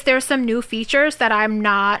 crazy is there's some new features that I'm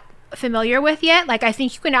not familiar with yet. Like, I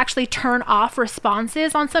think you can actually turn off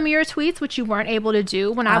responses on some of your tweets, which you weren't able to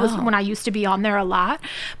do when I used to be on there a lot.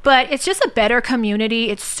 But it's just a better community.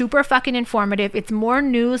 It's super fucking informative. It's more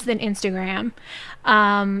news than Instagram.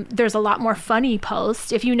 There's a lot more funny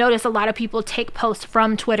posts. If you notice, a lot of people take posts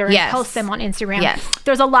from Twitter and post them on Instagram. Yes.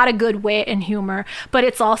 There's a lot of good wit and humor, but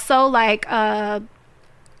it's also like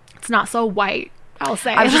it's not so white, I'll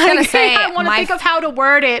say. I was just going to say, I want to think of how to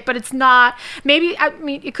word it, but it's not. Maybe, I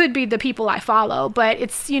mean, it could be the people I follow, but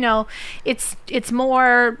it's, you know, it's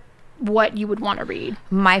more what you would want to read.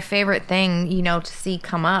 My favorite thing, you know, to see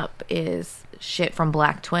come up is shit from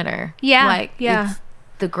Black Twitter. Yeah. Like, yeah. It's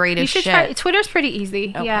the greatest shit. Try. Twitter's pretty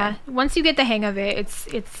easy. Okay. Yeah. Once you get the hang of it,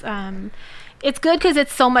 it's good because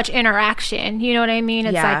it's so much interaction. You know what I mean?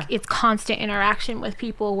 It's like it's constant interaction with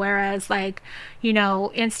people. Whereas, like, you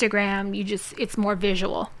know, Instagram, it's more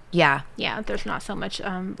visual. Yeah. Yeah. There's not so much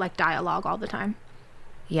like dialogue all the time.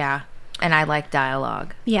 Yeah. And I like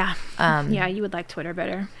dialogue. Yeah. Yeah. You would like Twitter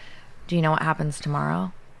better. Do you know what happens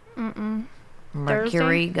tomorrow?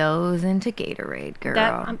 Mercury goes into Gatorade,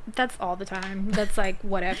 girl. That's all the time. That's like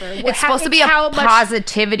whatever. It's supposed to be a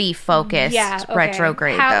positivity focused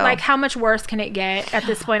retrograde, though. Like, how much worse can it get at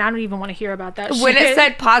this point? I don't even want to hear about that When shit. it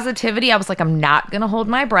said positivity, I was like, I'm not going to hold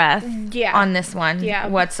my breath on this one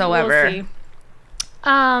whatsoever.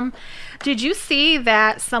 We'll see. Did you see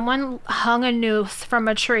that someone hung a noose from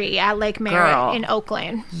a tree at Lake Merritt in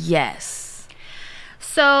Oakland? Yes.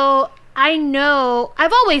 So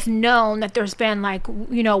I've always known that there's been, like,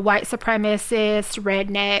 you know, white supremacists,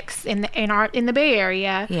 rednecks in the Bay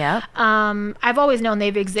Area. Yeah. I've always known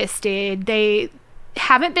they've existed. They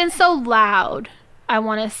haven't been so loud, I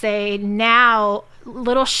want to say. Now,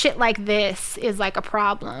 little shit like this is like a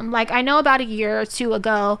problem. Like, I know about a year or two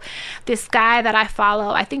ago, this guy that I follow,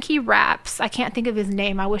 I think he raps. I can't think of his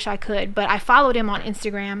name. I wish I could, but I followed him on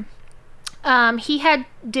Instagram. He had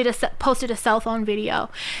posted a cell phone video.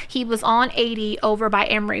 He was on 80 over by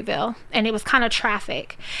Emeryville, and it was kind of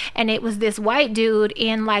traffic, and it was this white dude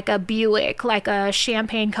in like a Buick, like a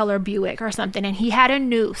champagne color Buick or something, and he had a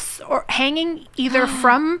noose or hanging either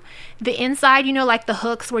from the inside, you know, like the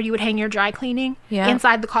hooks where you would hang your dry cleaning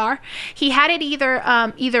inside the car. He had it either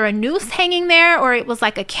a noose hanging there, or it was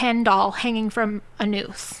like a Ken doll hanging from a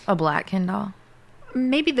noose. A black Ken doll?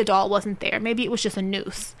 Maybe the doll wasn't there. Maybe it was just a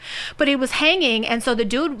noose. But it was hanging, and so the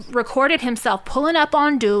dude recorded himself pulling up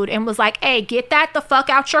on dude and was like, hey, get that the fuck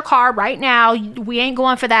out your car right now. We ain't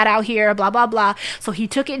going for that out here, blah, blah, blah. So he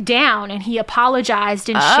took it down, and he apologized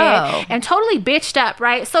and shit, and totally bitched up,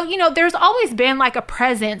 right? So, you know, there's always been like a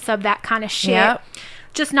presence of that kind of shit,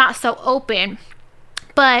 just not so open.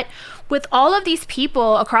 But with all of these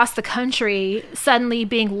people across the country suddenly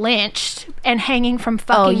being lynched and hanging from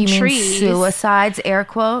fucking trees. Mean suicides, air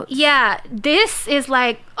quotes? Yeah, this is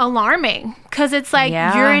like alarming because it's like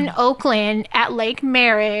you're in Oakland at Lake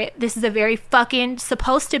Merritt. This is a very fucking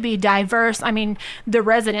supposed to be diverse. I mean, the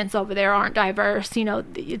residents over there aren't diverse. You know,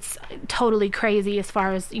 it's totally crazy as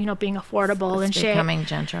far as, you know, being affordable and shit. It's becoming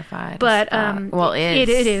gentrified. But well, it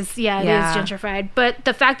is. It is gentrified. But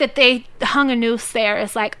the fact that they hung a noose there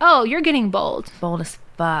is like, oh, you're getting bold as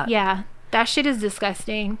fuck. Yeah, that shit is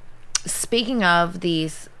disgusting. Speaking of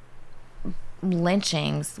these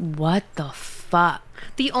lynchings, what the fuck?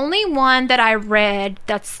 The only one that I read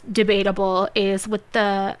that's debatable is with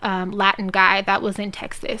the Latin guy that was in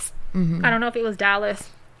Texas. I don't know if it was Dallas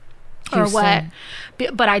or what,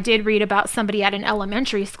 but I did read about somebody at an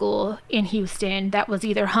elementary school in Houston that was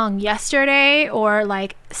either hung yesterday or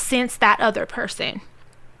like since that other person.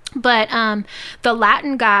 But the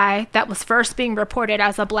Latin guy that was first being reported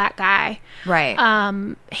as a black guy, right?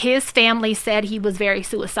 His family said he was very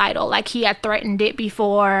suicidal, like he had threatened it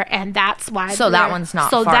before, and that's why. So that one's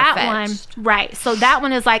not. So that one, right? So that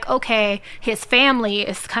one is like, okay, his family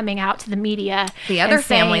is coming out to the media. The other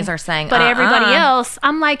families are saying, but everybody else,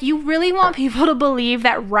 I'm like, you really want people to believe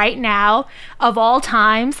that right now, of all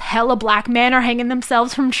times, hella black men are hanging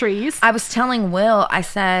themselves from trees? I was telling Will, I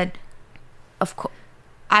said, of course.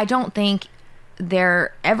 I don't think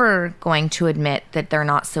they're ever going to admit that they're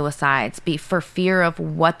not suicides for fear of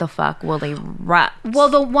what the fuck will erupt. Well,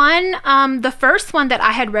 the first one that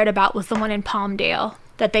I had read about was the one in Palmdale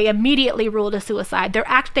that they immediately ruled a suicide.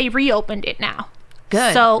 They reopened it now.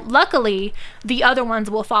 Good. So luckily, the other ones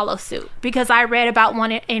will follow suit because I read about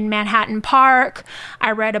one in Manhattan Park.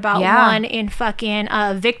 I read about one in fucking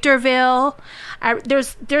Victorville.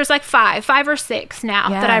 There's like five or six now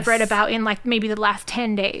that I've read about in like maybe the last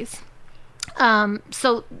 10 days.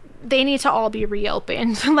 So they need to all be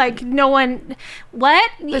reopened. Like, no one,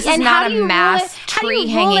 what? This is not a mass tree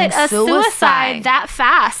hanging suicide that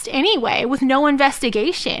fast anyway, with no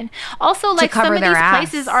investigation. Also, like, some of these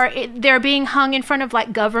places they're being hung in front of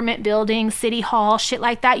like government buildings, city hall, shit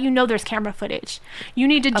like that. You know, there's camera footage. You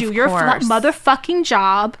need to do your motherfucking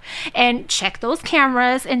job and check those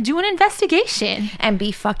cameras and do an investigation and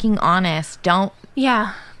be fucking honest. Don't.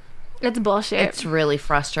 Yeah, it's bullshit. It's really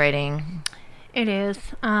frustrating. It is.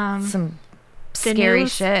 Some scary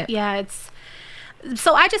shit. Yeah,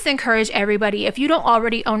 so I just encourage everybody, if you don't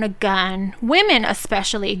already own a gun, women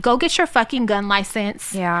especially, go get your fucking gun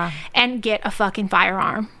license. Yeah. And get a fucking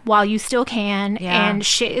firearm while you still can. Yeah. And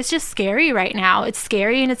shit, it's just scary right now. It's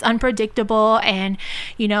scary and it's unpredictable. And,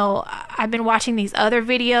 you know, I've been watching these other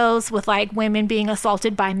videos with like women being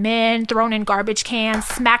assaulted by men, thrown in garbage cans,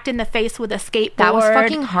 smacked in the face with a skateboard. That was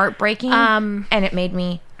fucking heartbreaking. And it made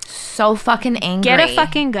me so fucking angry. Get a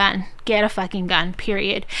fucking gun,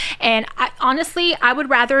 period. And I would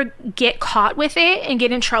rather get caught with it and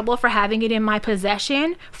get in trouble for having it in my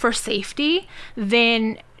possession for safety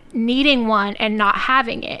than needing one and not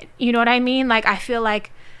having it. You know what I mean? Like, I feel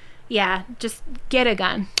like, yeah, just get a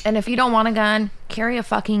gun. And if you don't want a gun, carry a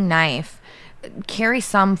fucking knife. Carry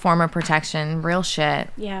some form of protection. Real shit.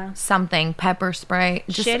 Yeah. Something. Pepper spray.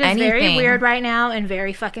 Just shit is anything. Very weird right now and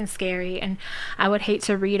very fucking scary. And I would hate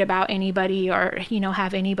to read about anybody or, you know,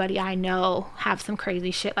 have anybody I know have some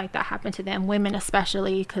crazy shit like that happen to them. Women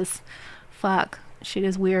especially, because fuck, shit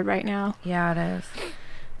is weird right now. Yeah, it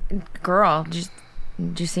is. Girl,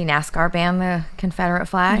 did you see NASCAR ban the Confederate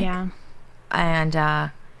flag? Yeah.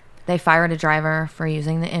 And they fired a driver for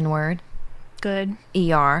using the N-word. Good.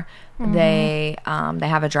 ER. Mm-hmm. They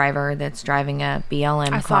have a driver that's driving a BLM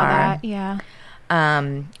car. I saw that, yeah.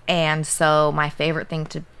 And so my favorite thing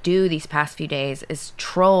to do these past few days is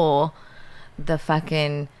troll the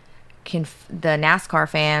fucking the NASCAR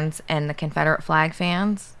fans and the Confederate flag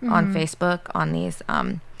fans on Facebook on these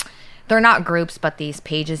they're not groups but these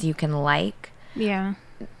pages you can like. Yeah.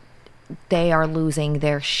 They are losing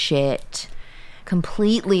their shit.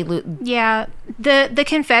 Completely yeah, the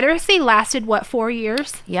Confederacy lasted 4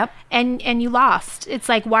 years? Yep. And you lost. It's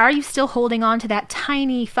like, why are you still holding on to that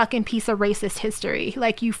tiny fucking piece of racist history?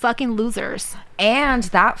 Like, you fucking losers. And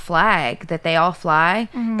that flag that they all fly,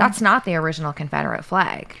 that's not the original Confederate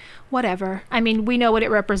flag. Whatever. I mean, we know what it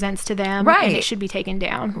represents to them. Right. And it should be taken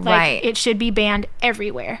down. Like, right. It should be banned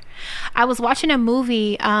everywhere. I was watching a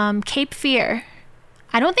movie, Cape Fear.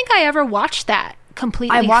 I don't think I ever watched that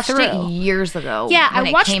completely. I watched it years ago. Yeah, when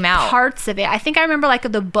I watched it came out. Parts of it. I think I remember like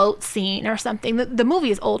the boat scene or something. The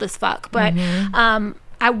movie is old as fuck, but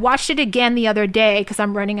I watched it again the other day because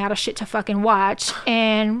I'm running out of shit to fucking watch.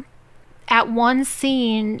 And at one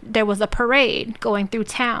scene, there was a parade going through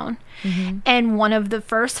town, and one of the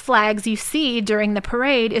first flags you see during the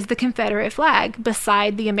parade is the Confederate flag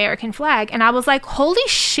beside the American flag. And I was like, holy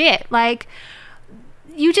shit! Like,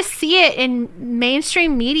 you just see it in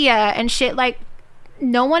mainstream media and shit. Like,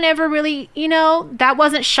 no one ever really, you know, that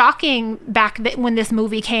wasn't shocking back when this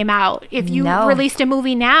movie came out. If you released a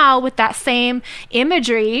movie now with that same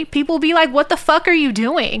imagery, people would be like, what the fuck are you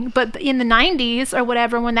doing? But in the 90s or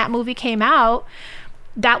whatever, when that movie came out,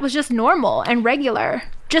 that was just normal and regular.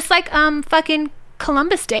 Just like fucking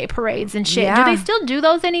Columbus Day parades and shit. Yeah. Do they still do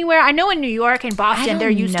those anywhere? I know in New York and Boston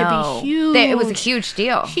there used to be huge. It was a huge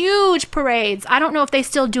deal. Huge parades. I don't know if they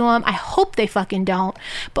still do them. I hope they fucking don't.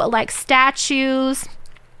 But like statues,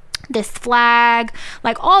 this flag,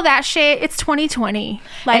 like all that shit, it's 2020.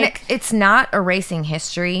 Like, and it's not erasing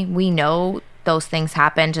history. We know those things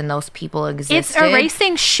happened and those people existed. It's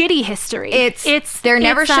erasing shitty history. There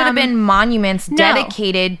never should have been monuments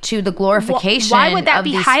dedicated to the glorification why would that of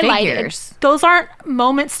be these highlighted? Figures. Those aren't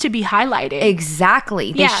moments to be highlighted.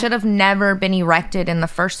 Exactly. They should have never been erected in the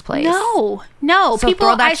first place. No. So people,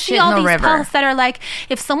 throw that I shit see all in the these river. posts that are like,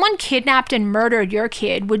 if someone kidnapped and murdered your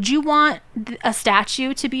kid, would you want a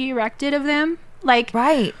statue to be erected of them? Like,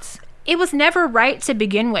 right. It was never right to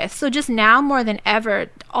begin with. So just now more than ever,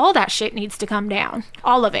 all that shit needs to come down.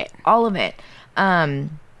 All of it. All of it. You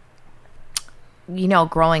know,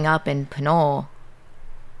 growing up in Pinole,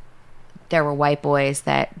 there were white boys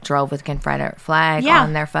that drove with Confederate flag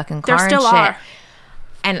on their fucking car there still and shit. Are.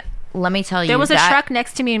 And let me tell you, there was a truck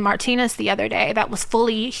next to me in Martinez the other day that was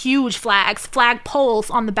fully huge flags, flag poles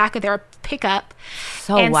on the back of their pickup.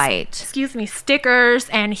 So and, white. Stickers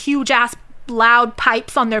and huge ass loud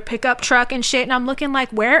pipes on their pickup truck and shit. And I'm looking like,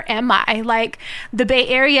 where am I? Like, the Bay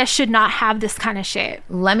Area should not have this kind of shit.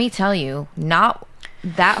 Let me tell you, not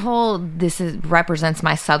that whole represents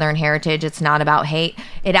my Southern heritage. It's not about hate.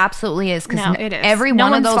 It absolutely is. No, it is. Every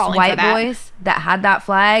one of those white boys that had that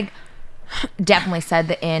flag definitely said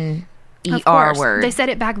the N-E-R word. They said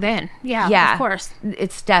it back then. Yeah, of course.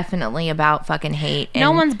 It's definitely about fucking hate.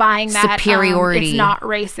 No one's buying that. Superiority. It's not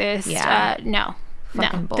racist. Yeah. No.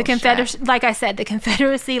 Fucking bullshit. The Confederacy, like I said, the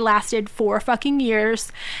Confederacy lasted 4 fucking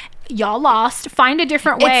years. Y'all lost. Find a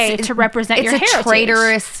different way to represent your heritage. It's a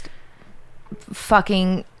traitorous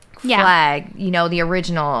fucking flag. You know, the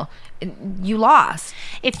original. You lost.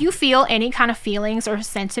 If you feel any kind of feelings or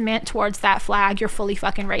sentiment towards that flag, you're fully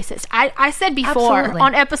fucking racist. I said before, absolutely,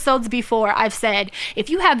 on episodes before, I've said, if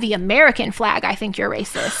you have the American flag, I think you're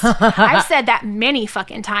racist. I've said that many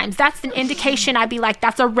fucking times. That's an indication. I'd be like,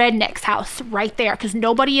 that's a redneck's house right there, because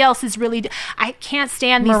nobody else is really... I can't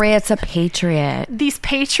stand these... Maria, it's a patriot. These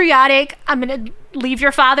patriotic... I'm going to leave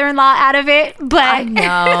your father-in-law out of it, but... I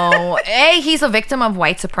know. Hey, he's a victim of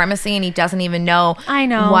white supremacy, and he doesn't even know... I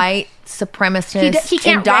know. White supremacist he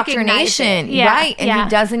can't indoctrination. Yeah, right? And he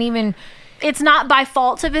doesn't even... It's not by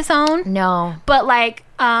fault of his own. No. But, like,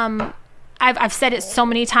 I've said it so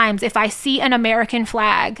many times. If I see an American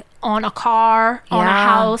flag on a car, on a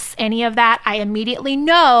house, any of that, I immediately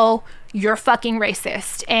know you're fucking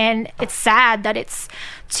racist. And it's sad that it's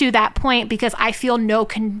to that point, because I feel no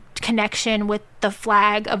connection with the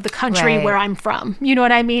flag of the country where I'm from. You know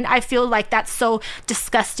what I mean? I feel like that's so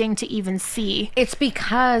disgusting to even see. It's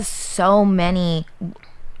because so many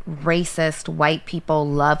racist white people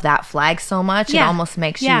love that flag so much. It almost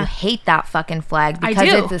makes you hate that fucking flag, because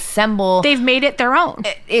it's a symbol. They've made it their own.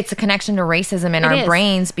 It's a connection to racism in our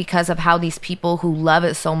brains because of how these people who love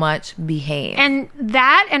it so much behave. And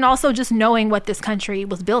that, and also just knowing what this country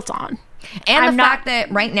was built on. And the fact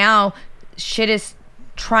that right now shit is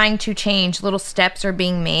trying to change, little steps are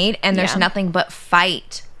being made, and there's nothing but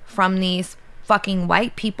fight from these fucking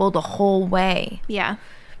white people the whole way. Yeah.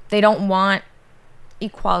 They don't want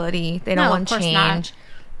equality. They don't want change. Not.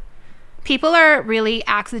 People are really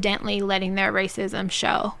accidentally letting their racism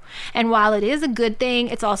show. And while it is a good thing,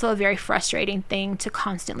 it's also a very frustrating thing to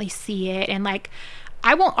constantly see it. And like,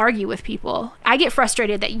 I won't argue with people. I get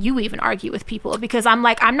frustrated that you even argue with people, because I'm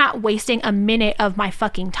like, I'm not wasting a minute of my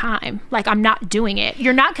fucking time. Like, I'm not doing it.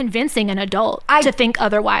 You're not convincing an adult to think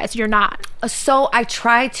otherwise. You're not. So I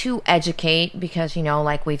try to educate, because, you know,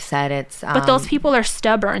 like we've said, it's... But those people are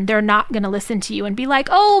stubborn. They're not going to listen to you and be like,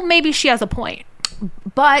 oh, maybe she has a point.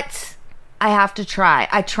 But I have to try.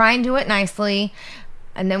 I try and do it nicely.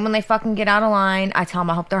 And then when they fucking get out of line, I tell them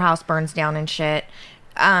I hope their house burns down and shit.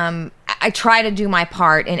 I try to do my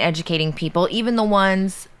part in educating people, even the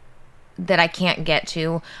ones that I can't get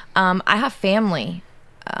to. I have family,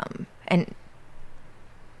 and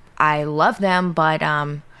I love them, but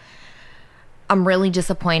I'm really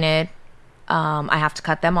disappointed. I have to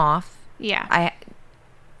cut them off. Yeah,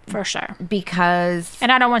 for sure. Because...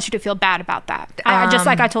 And I don't want you to feel bad about that. Just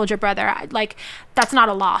like I told your brother, that's not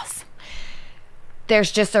a loss.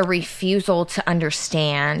 There's just a refusal to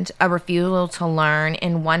understand, a refusal to learn.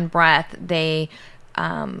 In one breath, they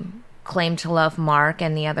claim to love Mark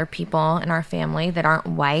and the other people in our family that aren't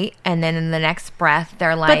white. And then in the next breath,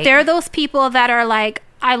 they're like... But they're those people that are like,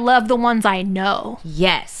 I love the ones I know.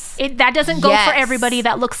 Yes. That doesn't go for everybody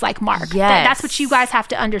that looks like Mark. Yes. That's what you guys have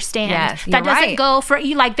to understand. Yes, that doesn't go for...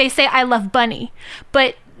 Like, they say, I love Bunny.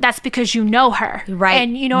 But... that's because you know her. Right.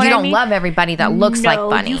 And you know what I mean? You don't love everybody that looks like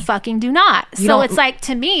Bunny. No, you fucking do not. So it's like,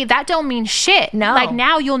 to me, that don't mean shit. No. Like,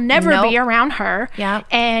 now you'll never be around her. Yeah.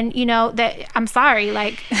 And, you know, that... I'm sorry,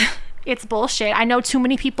 like... It's bullshit. I know too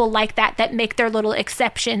many people like that make their little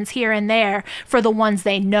exceptions here and there for the ones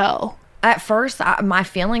they know. At first, my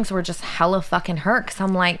feelings were just hella fucking hurt, because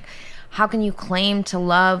I'm like, how can you claim to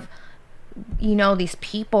love, you know, these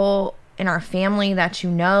people in our family that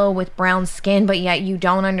you know with brown skin, but yet you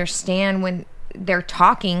don't understand when they're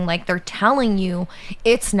talking, like they're telling you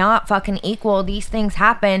it's not fucking equal. These things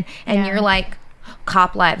happen, and you're like,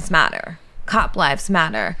 cop lives matter. Cop lives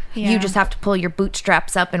matter. You just have to pull your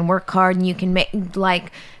bootstraps up and work hard, and you can make,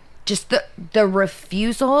 like, just the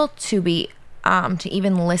refusal to be to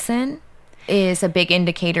even listen is a big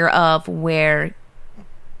indicator of where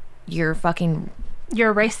you're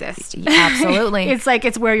racist. Absolutely.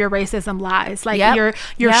 It's where your racism lies. Like,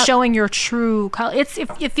 you're showing your true color. It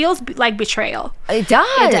feels like betrayal. It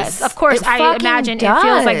does. Of course, I imagine it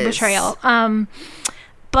feels like betrayal.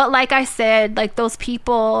 But like I said, like, those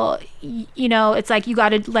people, you know, it's like you got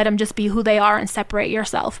to let them just be who they are and separate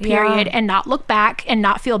yourself, period, and not look back and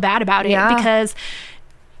not feel bad about it, because,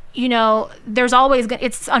 you know, there's always,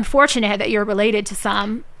 it's unfortunate that you're related to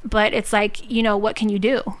some, but it's like, you know, what can you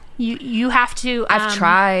do? You have to. I've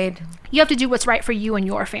tried. You have to do what's right for you and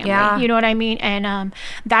your family. Yeah. You know what I mean? And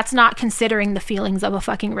that's not considering the feelings of a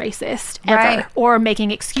fucking racist ever. Right. Or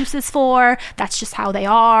making excuses for, that's just how they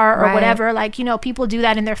are, or whatever. Like, you know, people do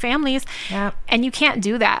that in their families. Yep. And you can't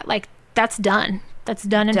do that. Like, that's done. That's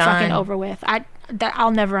done and fucking over with.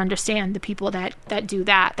 I'll never understand the people that do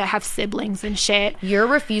that have siblings and shit. Your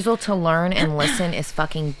refusal to learn and listen is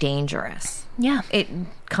fucking dangerous. Yeah. It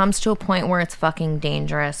comes to a point where it's fucking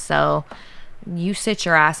dangerous. So you sit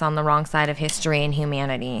your ass on the wrong side of history and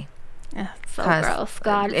humanity. So gross.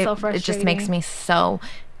 God, it's so frustrating. It just makes me so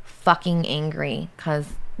fucking angry because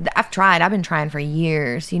I've been trying for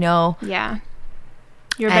years, you know? Yeah.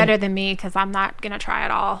 You're better than me because I'm not going to try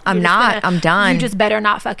at all. I'm done. You just better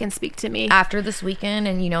not fucking speak to me. After this weekend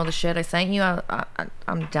and, you know, the shit I sent you,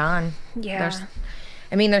 I'm done. Yeah.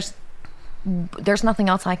 There's nothing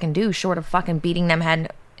else I can do short of fucking beating them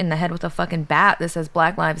in the head with a fucking bat that says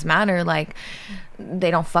Black Lives Matter. Like,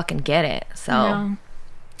 they don't fucking get it. So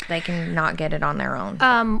they can not get it on their own.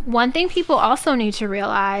 One thing people also need to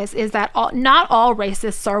realize is that not all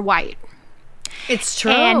racists are white. It's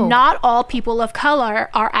true. And not all people of color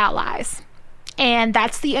are allies. And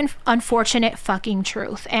that's the unfortunate fucking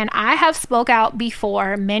truth. And I have spoke out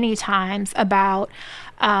before many times about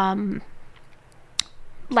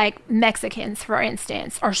like Mexicans, for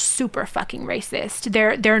instance, are super fucking racist.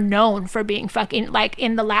 They're known for being fucking, like,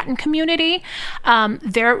 in the Latin community,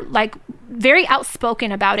 they're like very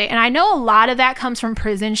outspoken about it. And I know a lot of that comes from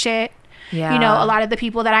prison shit. Yeah. You know, a lot of the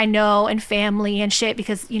people that I know and family and shit,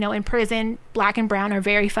 because, you know, in prison, black and brown are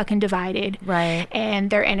very fucking divided. Right. And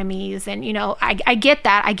they're enemies. And, you know, I get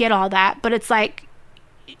that. I get all that. But it's like,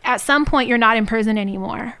 at some point, you're not in prison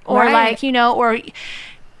anymore. Or like, you know, or...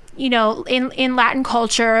 You know, in Latin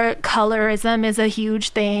culture, colorism is a huge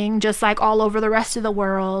thing, just like all over the rest of the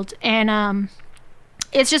world. And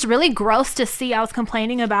it's just really gross to see. I was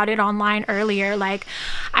complaining about it online earlier. Like,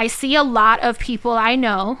 I see a lot of people I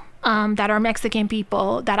know that are Mexican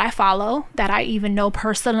people that I follow, that I even know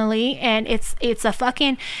personally. And it's a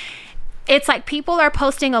fucking... It's like people are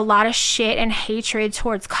posting a lot of shit and hatred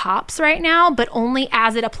towards cops right now, but only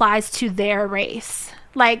as it applies to their race.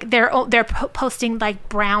 Like, they're posting like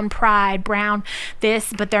brown pride, brown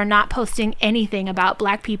this, but they're not posting anything about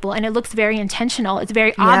black people. And it looks very intentional. It's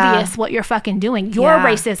very obvious what you're fucking doing. Your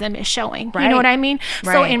racism is showing. Right. You know what I mean?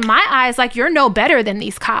 Right. So in my eyes, like, you're no better than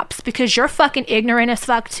these cops because you're fucking ignorant as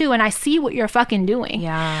fuck too. And I see what you're fucking doing.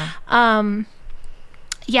 Yeah.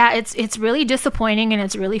 Yeah, it's really disappointing and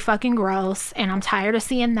it's really fucking gross. And I'm tired of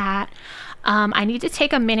seeing that. I need to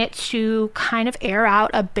take a minute to kind of air out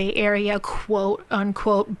a Bay Area quote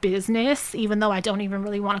unquote business, even though I don't even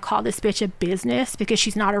really want to call this bitch a business because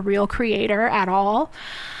she's not a real creator at all.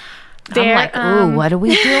 I'm like, ooh, what are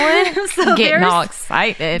we doing? So getting all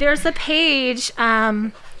excited. There's a page.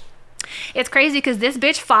 It's crazy because this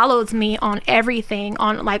bitch follows me on everything,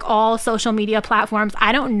 on like all social media platforms.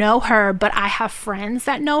 I don't know her, but I have friends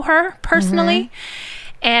that know her personally. Mm-hmm.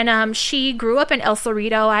 And she grew up in El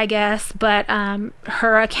Cerrito, I guess, but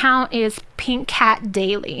her account is Pink Cat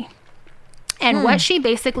Daily. And what she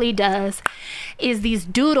basically does is these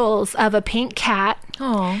doodles of a pink cat,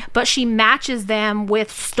 but she matches them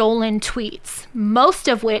with stolen tweets, most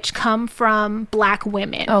of which come from black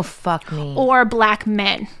women. Oh, fuck me. Or black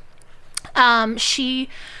men. She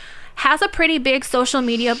has a pretty big social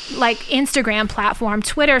media, like Instagram platform.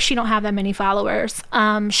 Twitter, she don't have that many followers.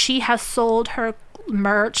 She has sold her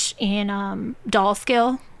merch in Doll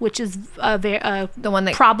Skill, which is the one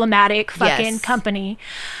that problematic fucking company.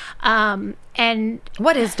 And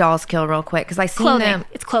what is Dolls Kill, real quick? Because I seen them.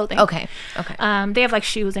 It's clothing. Okay. They have like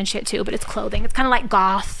shoes and shit too, but it's clothing. It's kind of like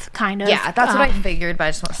goth, kind of. Yeah, that's what I figured, but I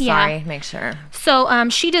just want to make sure. So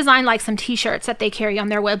she designed like some T-shirts that they carry on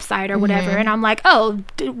their website or whatever, and I'm like, oh,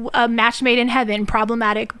 a match made in heaven,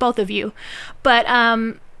 problematic, both of you. But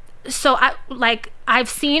so I've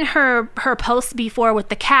seen her posts before with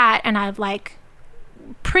the cat, and I've like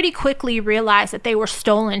pretty quickly realized that they were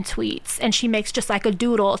stolen tweets, and she makes just like a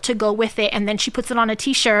doodle to go with it, and then she puts it on a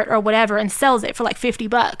t-shirt or whatever and sells it for like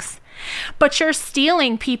 $50. But you're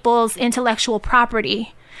stealing people's intellectual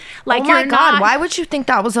property. Like, oh my God, why would you think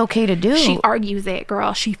that was okay to do? She argues it,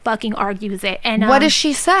 girl. She fucking argues it. And what does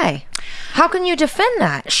she say? How can you defend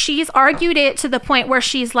that? She's argued it to the point where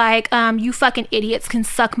she's like, you fucking idiots can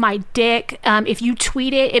suck my dick. If you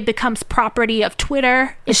tweet it, it becomes property of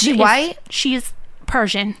Twitter. Is she white? She's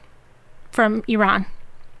Persian from Iran.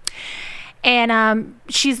 And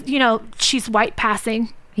she's white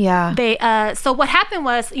passing. Yeah. So what happened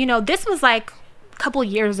was, this was like couple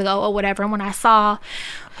years ago or whatever, when I saw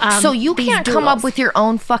so you can't come up with your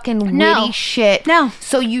own fucking witty shit. No.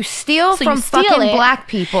 So you steal from fucking black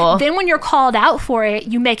people. Then when you're called out for it,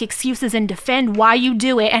 you make excuses and defend why you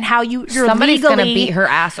do it and how you're somebody's gonna beat her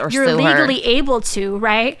ass or you're sue legally her. able to,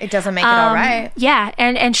 right? It doesn't make it all right. Yeah,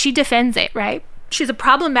 and she defends it, right? She's a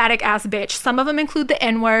problematic ass bitch. Some of them include the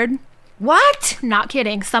N-word. What? Not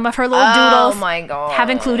kidding. Some of her little doodles my God. have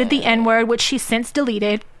included the N-word, which she's since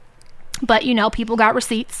deleted. But, you know, people got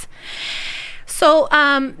receipts. So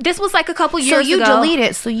this was like a couple years ago. So you delete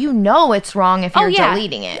it, so you know it's wrong if you're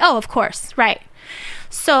deleting it. Oh, of course. Right.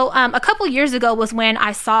 So a couple years ago was when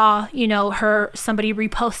I saw, you know, somebody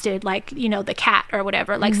reposted like, you know, the cat or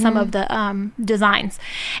whatever, like some of the designs.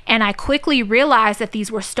 And I quickly realized that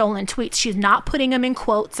these were stolen tweets. She's not putting them in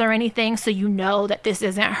quotes or anything. So you know that this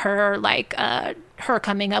isn't her, like her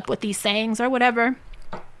coming up with these sayings or whatever.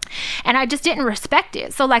 And I just didn't respect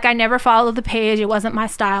it. So like I never followed the page. It wasn't my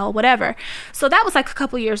style, whatever. So that was like a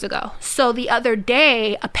couple years ago. So the other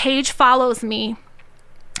day, a page follows me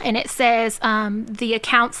and it says the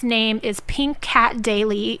account's name is Pink Cat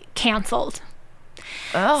Daily canceled.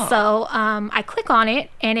 Oh. So I click on it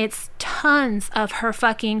and it's tons of her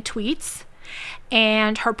fucking tweets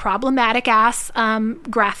and her problematic ass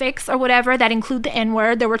graphics or whatever that include the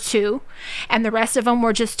N-word. There were 2. And the rest of them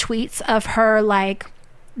were just tweets of her like,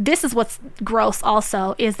 this is what's gross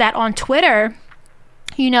also, is that on Twitter,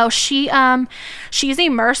 you know, she's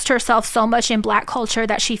immersed herself so much in black culture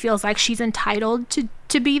that she feels like she's entitled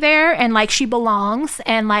to be there and like she belongs,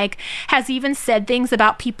 and like has even said things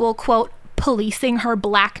about people, quote, policing her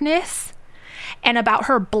blackness and about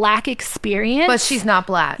her black experience. But she's not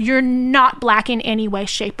black. You're not black in any way,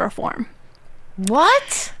 shape, or form.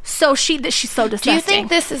 What? So she's so disgusting. Do you think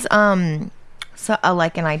this is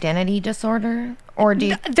like an identity disorder? Or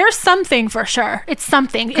there's something for sure. It's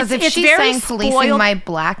something. Because if it's she's very saying policing my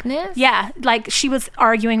blackness? Yeah. Like she was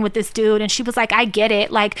arguing with this dude and she was like, I get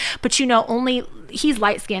it. Like, but you know, only he's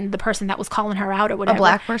light-skinned, the person that was calling her out or whatever. A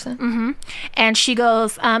black person? Mm-hmm. And she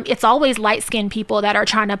goes, it's always light-skinned people that are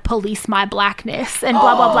trying to police my blackness and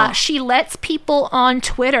blah, blah, blah. She lets people on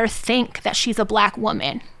Twitter think that she's a black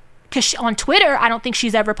woman. Because on Twitter, I don't think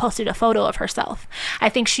she's ever posted a photo of herself. I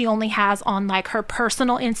think she only has on like her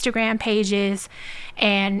personal Instagram pages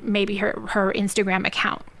and maybe her Instagram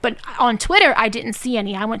account. But on Twitter, I didn't see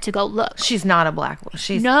any. I went to go look. She's not a black woman.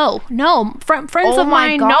 She's no. Friends of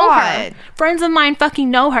mine know her. Friends of mine fucking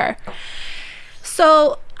know her.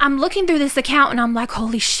 So I'm looking through this account and I'm like,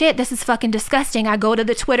 holy shit, this is fucking disgusting. I go to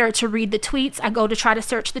the Twitter to read the tweets. I go to try to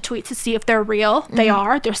search the tweets to see if they're real. They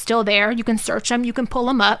are. They're still there. You can search them. You can pull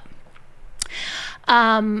them up.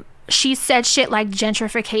 She said shit like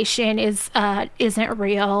gentrification isn't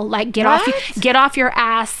real. Like get off your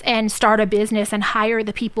ass and start a business and hire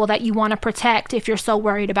the people that you want to protect if you're so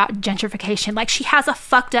worried about gentrification. Like she has a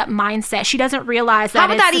fucked up mindset. She doesn't realize that. How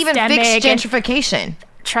would that even fix gentrification?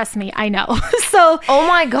 Trust me, I know. So, oh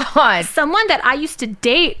my God. Someone that I used to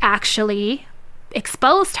date actually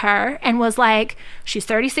exposed her and was like, she's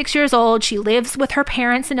 36 years old. She lives with her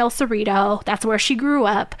parents in El Cerrito. That's where she grew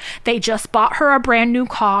up. They just bought her a brand new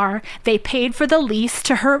car. They paid for the lease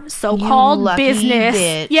to her so-called business.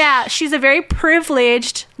 Bitch. Yeah, she's a very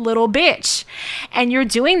privileged little bitch. And you're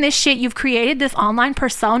doing this shit. You've created this online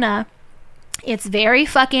persona. It's very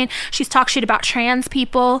fucking. She's talked shit about trans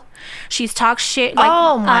people. She's talked shit. Like,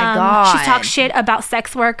 oh my God. She's talked shit about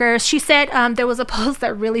sex workers. She said there was a post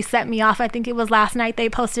that really set me off. I think it was last night they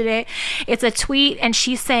posted it. It's a tweet and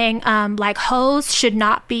she's saying like hoes should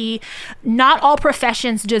not all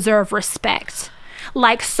professions deserve respect.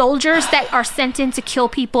 Like soldiers that are sent in to kill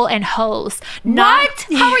people and hoes. What?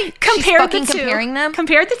 How are you compared the two? Comparing them?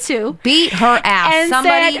 Compared the two. Beat her ass. And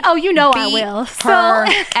somebody said, oh, you know I will. Her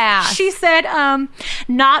ass. She said,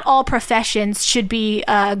 not all professions should be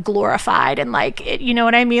glorified and like, you know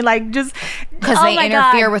what I mean? Like just because they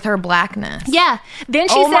interfere with her blackness. Yeah. Then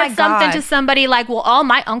she said something to somebody like, well, all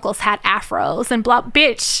my uncles had afros and blah,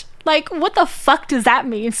 bitch. Like, what the fuck does that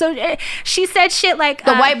mean? So she said shit like...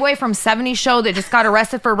 The white boy from 70s show that just got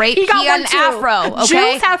arrested for rape, he got an afro,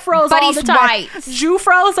 okay? Jews have fros but all he's the time. white. Jew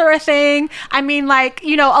fros are a thing. I mean, like,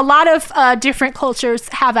 you know, a lot of different cultures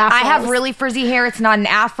have afros. I have really frizzy hair. It's not an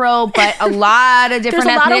afro, but a lot of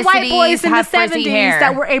different ethnicities have frizzy hair. There's a lot of white boys in the 70s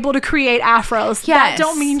that were able to create afros. Yes. That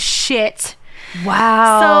don't mean shit.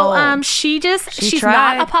 Wow. So she's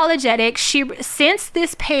not apologetic. Since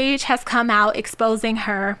this page has come out exposing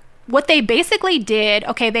her, what they basically did,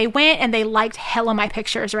 okay, they went and they liked hella my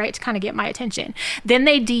pictures, right, to kind of get my attention. Then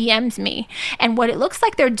they DM'd me. And what it looks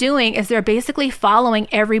like they're doing is they're basically following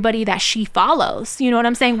everybody that she follows. You know what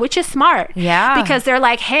I'm saying? Which is smart. Yeah. Because they're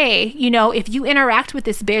like, hey, you know, if you interact with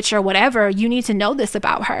this bitch or whatever, you need to know this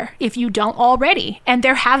about her if you don't already. And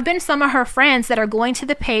there have been some of her friends that are going to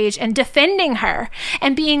the page and defending her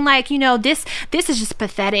and being like, you know, this is just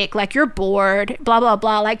pathetic. Like, you're bored, blah, blah,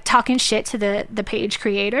 blah, like talking shit to the page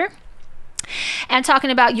creator. And talking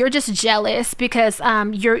about you're just jealous because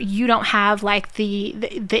you don't have like the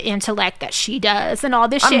intellect that she does and all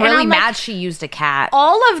this shit. I'm really and mad like, she used a cat.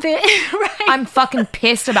 all of this, right? I'm fucking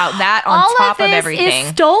pissed about that on all top of of everything. Is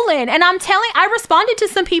stolen. And I responded to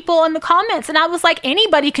some people in the comments and I was like,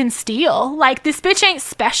 anybody can steal. Like, this bitch ain't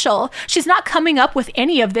special. She's not coming up with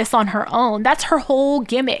any of this on her own. That's her whole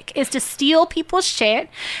gimmick, is to steal people's shit.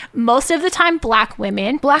 Most of the time, black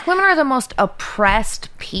women. Black women are the most oppressed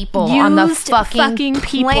people on the fucking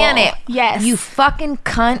planet. Yes. You fucking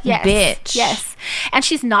cunt bitch. Yes. And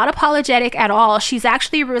she's not apologetic at all. She's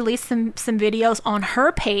actually released some videos on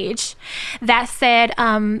her page that said,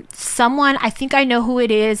 someone, I think I know who it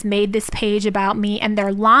is, made this page about me and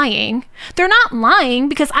they're lying. They're not lying,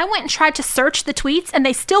 because I went and tried to search the tweets and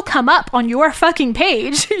they still come up on your fucking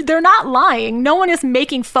page. They're not lying. No one is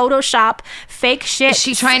making Photoshop fake shit. Is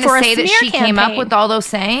she trying to say that she came up with all those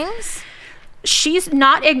sayings? She's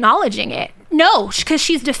not acknowledging it. No, because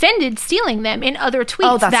she's defended stealing them in other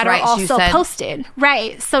tweets that are also posted.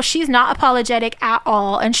 Right. So she's not apologetic at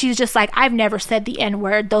all. And she's just like, I've never said the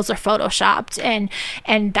N-word. Those are photoshopped.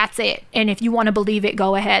 And that's it. And if you want to believe it,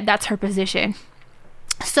 go ahead. That's her position.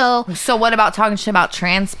 So what about talking shit about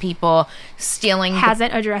trans people stealing?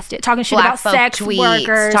 Hasn't addressed it. Talking shit about sex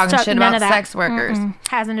workers. Talking shit about sex workers.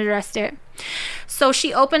 Hasn't addressed it. So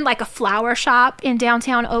she opened like a flower shop in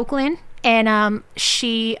downtown Oakland. And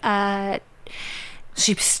she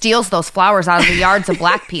steals those flowers out of the yards of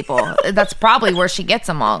black people. That's probably where she gets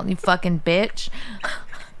them all. You fucking bitch.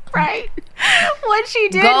 Right. What she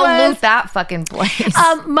did was loot that fucking place.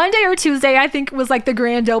 Monday or Tuesday, I think, was like the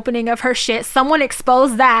grand opening of her shit. Someone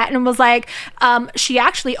exposed that and was like, she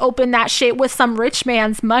actually opened that shit with some rich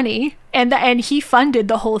man's money. And he funded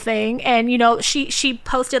the whole thing. And, you know, she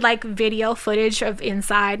posted like video footage of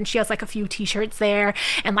inside, and she has like a few t-shirts there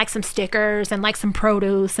and like some stickers and like some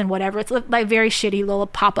produce and whatever. It's like very shitty little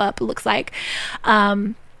pop-up, it looks like.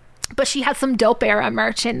 But she had some Dope Era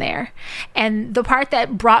merch in there. And the part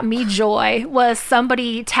that brought me joy was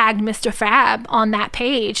somebody tagged Mr. Fab on that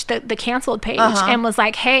page, the canceled page, and was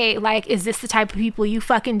like, hey, like, is this the type of people you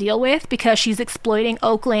fucking deal with? Because she's exploiting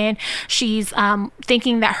Oakland. She's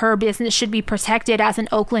thinking that her business should be protected as an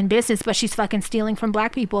Oakland business, but she's fucking stealing from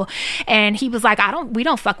black people. And he was like, we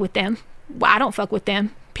don't fuck with them. I don't fuck with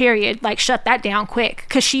them, period. Like, shut that down quick.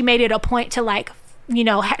 Because she made it a point to, like, you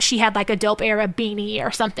know, she had like a Dope Era beanie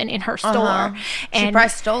or something in her store. And she probably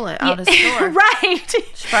stole it out of the store. Right.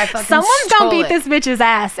 She probably fucking Someone's gonna beat this bitch's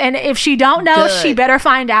ass. And if she don't know, she better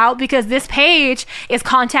find out, because this page is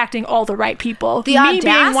contacting all the right people. The audacity.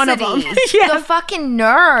 Being one of them. Yes. The fucking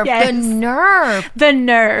nerve. Yes. The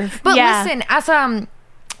nerve. But listen, as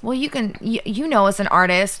well, you know, as an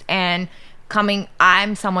artist and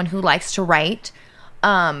I'm someone who likes to write.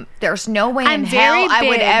 There's no way in hell I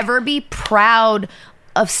would ever be proud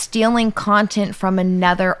of stealing content from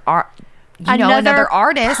another artist,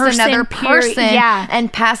 another person,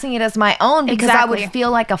 and passing it as my own, because I would feel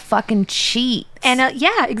like a fucking cheat. And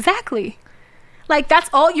yeah, exactly. Like, that's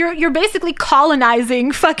all you're basically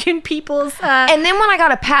colonizing fucking people's. And then when I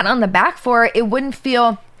got a pat on the back for it, it wouldn't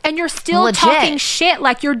feel. And you're still legit. Talking shit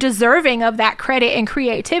like you're deserving of that credit and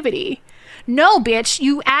creativity. No, bitch,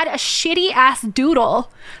 you add a shitty ass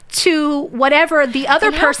doodle to whatever the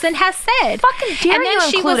other person has said. Fucking dare and then you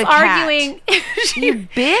she was a arguing. You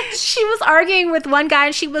bitch. She was arguing with one guy,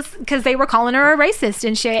 and because they were calling her a racist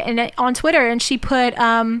and shit, and on Twitter, and she put,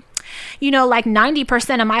 you know, like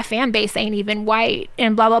 90% of my fan base ain't even white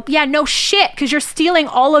and blah, blah. Yeah, no shit, because you're stealing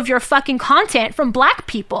all of your fucking content from black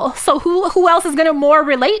people. So who else is going to more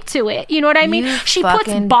relate to it? You know what I mean? She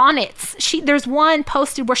puts bonnets. There's one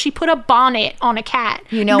posted where she put a bonnet on a cat.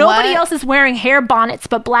 You know Nobody else is wearing hair bonnets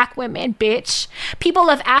but black women, bitch. People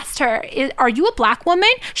have asked her, are you a black woman?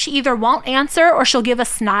 She either won't answer or she'll give a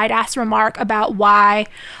snide ass remark about why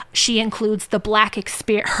she includes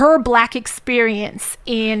her black experience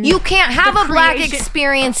in. You can't can't have a black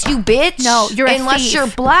experience, you bitch. No, you're a unless thief. you're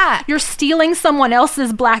black. You're stealing someone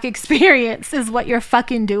else's black experience is what you're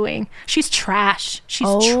fucking doing. She's trash.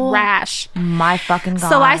 She's trash. My fucking God.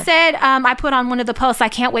 So I said, I put on one of the posts, I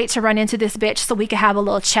can't wait to run into this bitch so we could have a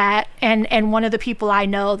little chat. And one of the people I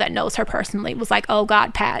know that knows her personally was like, oh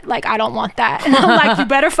God, Pat, like, I don't want that. And I'm like, you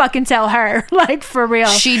better fucking tell her, like, for real.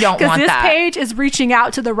 She don't want that. Because this page is reaching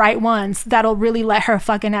out to the right ones that'll really let her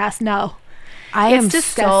fucking ass know. I am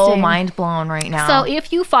so mind blown right now. So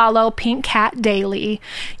if you follow Pink Cat Daily,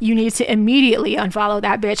 you need to immediately unfollow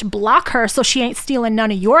that bitch, block her so she ain't stealing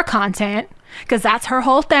none of your content, because that's her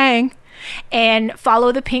whole thing. And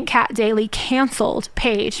follow the Pink Cat Daily canceled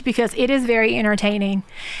page, because it is very entertaining.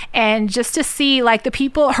 And just to see, like, the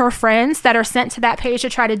people, her friends that are sent to that page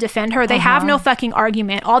to try to defend her, they have no fucking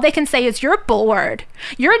argument. All they can say is, you're bored,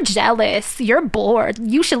 you're jealous, you're bored,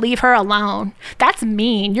 you should leave her alone. That's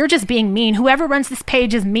mean. You're just being mean. Whoever runs this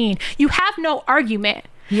page is mean. You have no argument.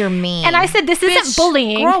 You're mean. And I said, this isn't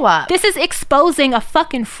bullying. Grow up. This is exposing a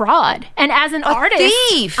fucking fraud. And as an artist,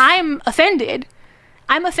 thief. I'm offended.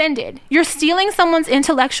 You're stealing someone's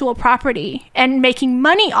intellectual property and making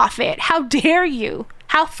money off it. How dare you?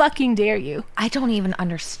 How fucking dare you? I don't even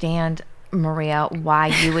understand, Maria, why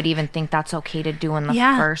you would even think that's okay to do in the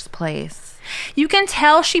first place. You can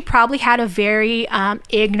tell she probably had a very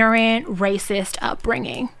ignorant, racist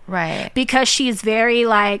upbringing. Right. Because she's very,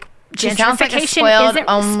 like, she sounds like a spoiled isn't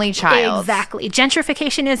only child. Exactly.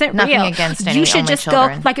 Gentrification isn't Nothing real. Against any you should only just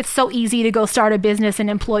children. go, like, it's so easy to go start a business and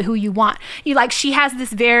employ who you want. You, like, she has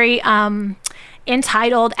this very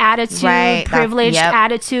entitled attitude, privileged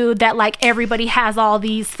attitude that, like, everybody has all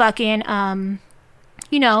these fucking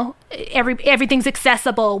you know, everything's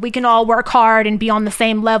accessible. We can all work hard and be on the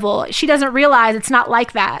same level. She doesn't realize it's not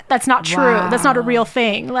like that. That's not true. Wow. That's not a real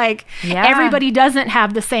thing. Like, everybody doesn't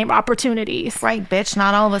have the same opportunities. Right, bitch.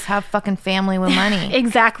 Not all of us have fucking family with money.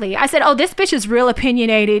 Exactly. I said, oh, this bitch is real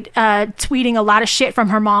opinionated, tweeting a lot of shit from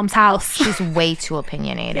her mom's house. She's way too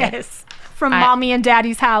opinionated. Yes. From mommy and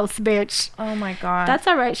daddy's house, bitch. Oh my God. That's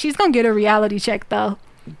all right. She's gonna get a reality check, though.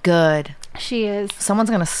 Good. She is. Someone's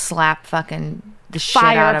gonna slap fucking the shit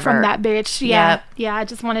out of from her. that bitch. Yeah. Yeah, I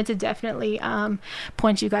just wanted to definitely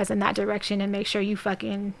point you guys in that direction and make sure you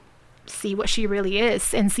fucking see what she really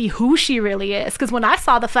is and see who she really is. Because when I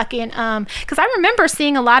saw the fucking because I remember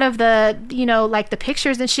seeing a lot of the, you know, like the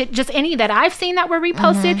pictures and shit, just any that I've seen that were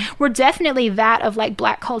reposted were definitely that of, like,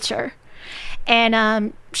 black culture.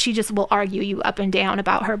 And she just will argue you up and down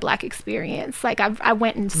about her black experience. Like, I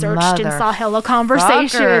went and searched and saw hella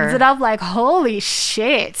conversations, and I'm like, holy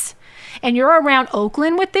shit. And you're around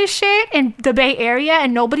Oakland with this shit in the Bay Area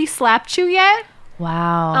and nobody slapped you yet?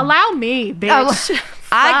 Wow. Allow me, bitch.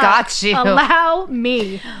 I got you. Allow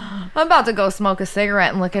me. I'm about to go smoke a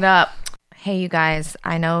cigarette and look it up. Hey, you guys,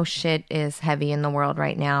 I know shit is heavy in the world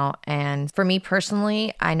right now. And for me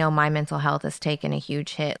personally, I know my mental health has taken a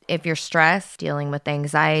huge hit. If you're stressed, dealing with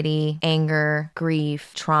anxiety, anger,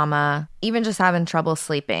 grief, trauma, even just having trouble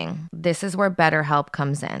sleeping, this is where BetterHelp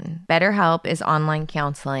comes in. BetterHelp is online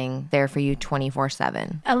counseling there for you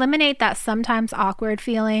 24/7. Eliminate that sometimes awkward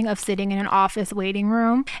feeling of sitting in an office waiting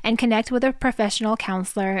room and connect with a professional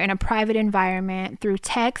counselor in a private environment through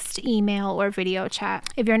text, email, or video chat.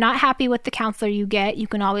 If you're not happy with the counselor you get, you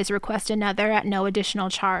can always request another at no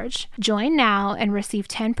additional charge. Join now and receive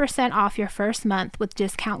 10% off your first month with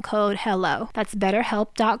discount code HELLO. That's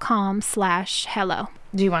betterhelp.com/hello.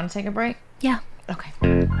 Do you want to take a break? Yeah. Okay.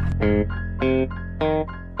 Smash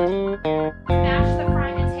the fry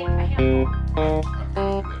and take a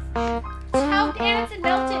handful. How danced and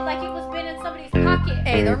melted like it was been in somebody's pocket.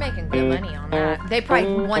 Hey, they're making good money on that. They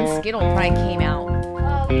probably, one Skittle probably came out.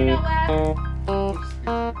 Oh, you know what?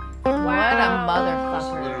 What a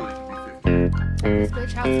motherfucker. This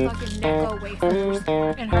bitch has fucking Necco wafers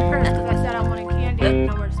in her purse because I said I wanted candy and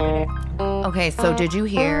nowhere to spit it. Okay, so did you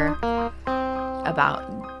hear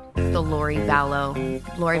about the Lori Vallow?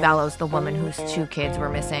 Lori Vallow's the woman whose 2 kids were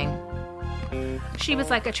missing. She was,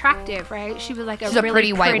 like, attractive, right? She was, like, She's really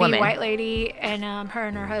pretty white woman. white lady, and her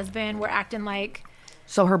and her husband were acting like...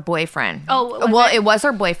 So her boyfriend. Oh, it was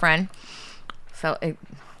her boyfriend. So this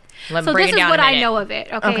is what I know of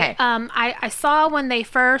it. Okay. I saw when they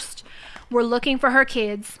first were looking for her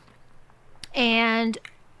kids, and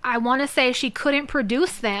I want to say she couldn't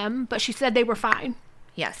produce them, but she said they were fine.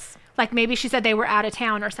 Yes. Like, maybe she said they were out of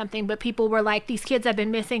town or something, but people were like, these kids have been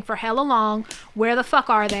missing for hella long. Where the fuck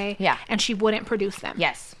are they? Yeah. And she wouldn't produce them.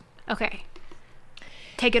 Yes. Okay.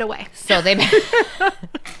 Take it away. So they've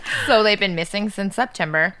been missing since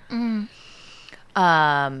September. Mm.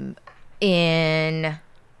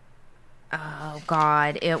 Oh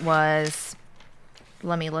God, it was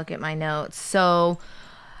let me look at my notes. So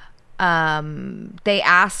they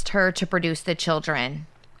asked her to produce the children,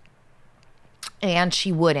 and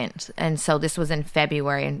she wouldn't. And so this was in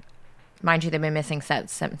February. And mind you, they've been missing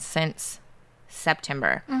since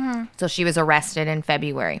September. Mm-hmm. So she was arrested in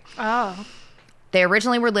February. Oh. They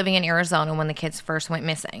originally were living in Arizona when the kids first went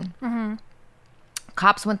missing. Mm-hmm.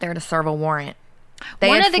 Cops went there to serve a warrant.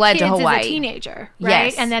 One of the kids is a teenager, right?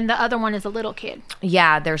 Yes. And then the other one is a little kid.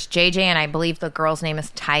 Yeah, there's JJ, and I believe the girl's name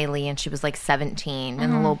is Tylee, and she was like 17,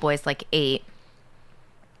 and the little boy's like 8.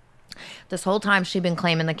 This whole time she'd been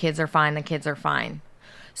claiming the kids are fine, the kids are fine.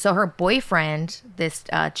 So her boyfriend, this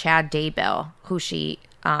Chad Daybell, who she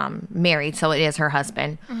married, so it is her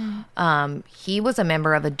husband, he was a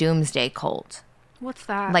member of a doomsday cult. What's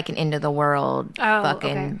that? Like an end of the world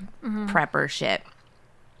fucking prepper shit.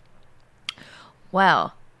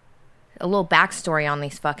 Well, a little backstory on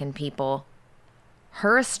these fucking people.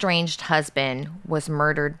 Her estranged husband was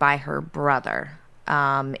murdered by her brother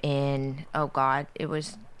in, it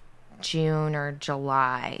was June or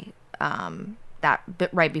July,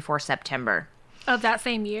 right before September. Of that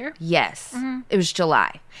same year? Yes. Mm-hmm. It was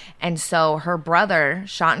July. And so her brother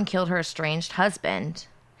shot and killed her estranged husband.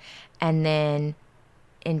 And then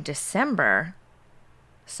in December,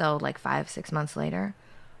 so like 5-6 months later,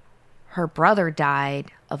 her brother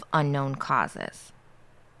died of unknown causes.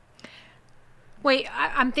 Wait,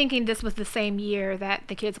 I'm thinking this was the same year that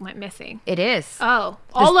the kids went missing. It is. Oh,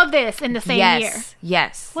 all of this in the same year?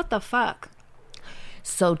 Yes. What the fuck?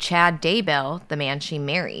 So Chad Daybell, the man she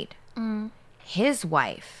married, his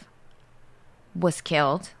wife was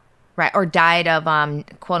killed, right, or died of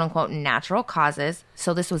quote unquote natural causes.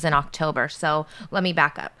 So this was in October. So let me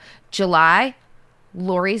back up. July,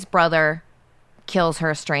 Lori's brother kills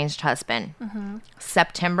her estranged husband. Mm-hmm.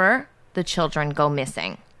 September, the children go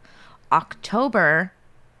missing. October,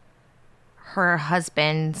 her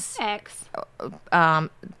husband's ex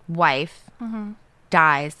wife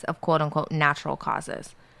dies of quote unquote natural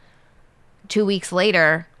causes. 2 weeks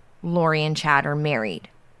later, Lori and Chad are married.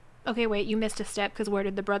 Okay, wait, you missed a step because where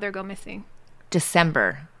did the brother go missing?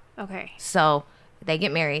 December. Okay. So they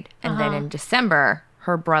get married, and then in December,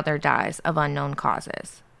 her brother dies of unknown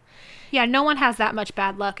causes. Yeah, no one has that much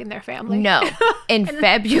bad luck in their family. No. In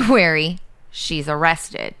February, she's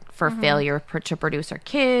arrested for failure to produce her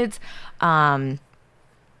kids,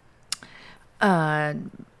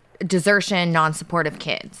 desertion, non-supportive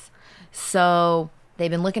kids. So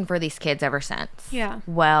they've been looking for these kids ever since. Yeah.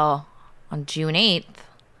 Well, on June 8th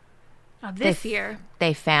of this year,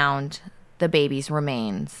 they found the baby's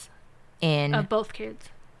remains of both kids.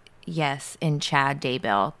 Yes, in Chad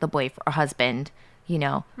Daybell, the husband,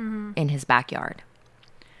 in his backyard.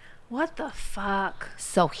 What the fuck?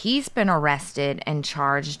 So he's been arrested and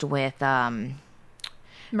charged with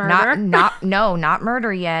murder? Not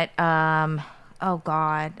murder yet. Oh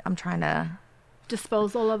God, I'm trying to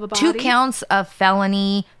disposal of a body. 2 counts of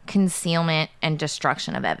felony concealment and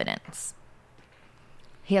destruction of evidence.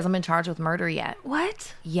 He hasn't been charged with murder yet.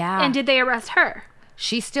 What? Yeah. And did they arrest her?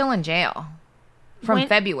 She's still in jail from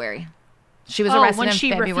February. She was arrested in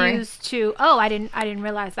February. When she refused to. Oh, I didn't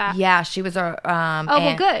realize that. Yeah, she was.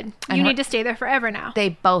 Well, good. You need to stay there forever now. They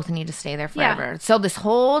both need to stay there forever. Yeah. So this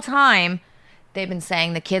whole time, they've been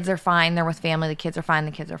saying the kids are fine. They're with family. The kids are fine.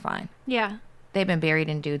 The kids are fine. Yeah. They've been buried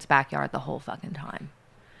in dude's backyard the whole fucking time.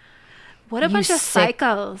 What a bunch of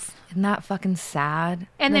psychos. Isn't that fucking sad?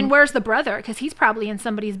 And then where's the brother? Because he's probably in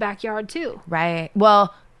somebody's backyard too. Right.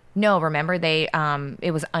 Well, no. Remember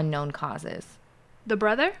it was unknown causes. The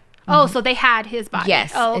brother? Oh, so they had his body.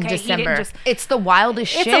 Yes, oh, okay. in December. It's the wildest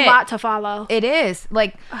shit. It's a lot to follow. It is.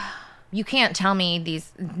 Like, you can't tell me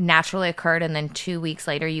these naturally occurred and then 2 weeks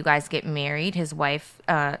later you guys get married. His wife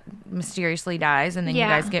mysteriously dies and then you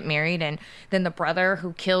guys get married. And then the brother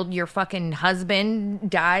who killed your fucking husband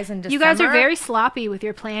dies in December. You guys are very sloppy with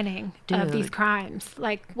your planning of these crimes.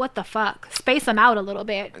 Like, what the fuck? Space them out a little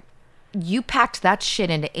bit. You packed that shit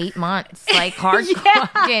into 8 months, like hard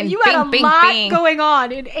fucking. You had a lot going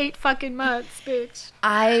on in 8 fucking months, bitch.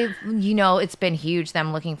 It's been huge.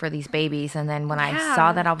 Them looking for these babies, and then when I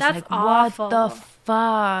saw that, I was like, awful. "What the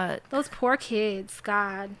fuck?" Those poor kids,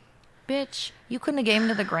 God. Bitch, you couldn't have gave them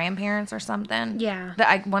to the grandparents or something. Yeah.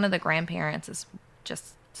 One of the grandparents is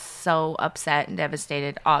just so upset and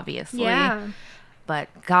devastated, obviously. Yeah. But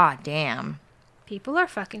goddamn, people are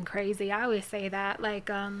fucking crazy. I always say that, like,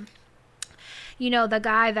 the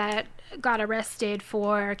guy that got arrested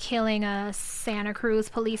for killing a Santa Cruz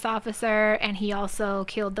police officer, and he also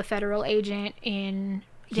killed the federal agent in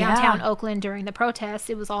downtown Oakland during the protests.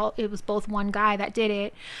 It was both one guy that did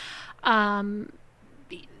it.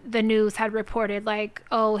 the news had reported like,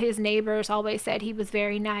 oh, his neighbors always said he was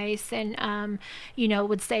very nice and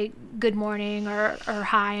would say good morning or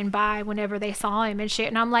hi and bye whenever they saw him and shit.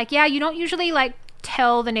 And I'm like, yeah, you don't usually like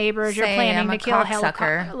tell the neighbors you're planning to kill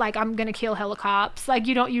helicopters. Like, I'm gonna kill helicopters. Like,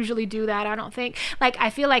 you don't usually do that, I don't think. Like,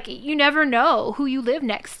 I feel like you never know who you live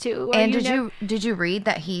next to. And did you read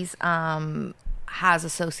that he's has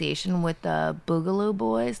association with the Boogaloo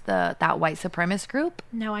Boys, that white supremacist group?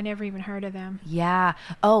 No, I never even heard of them. Yeah.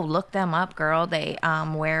 Oh, look them up, girl. They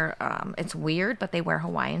wear it's weird, but they wear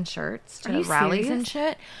Hawaiian shirts to rallies and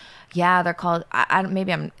shit. Yeah, they're called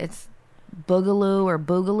it's Boogaloo or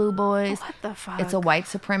Boogaloo Boys. What the fuck? It's a white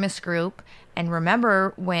supremacist group. And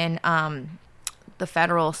remember when the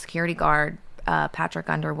federal security guard Patrick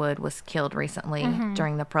Underwood was killed recently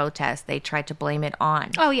during the protest, they tried to blame it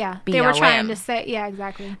on BLM. They were trying to say, yeah,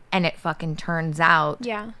 exactly. And it fucking turns out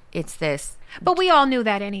it's this. But we all knew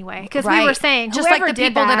that anyway, because we were saying just like the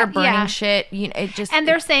people that are burning shit, and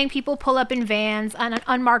they're saying people pull up in vans,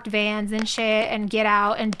 unmarked vans and shit, and get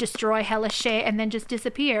out and destroy hella shit, and then just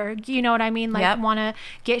disappear. You know what I mean? Like, want to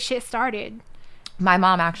get shit started. My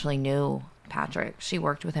mom actually knew Patrick. She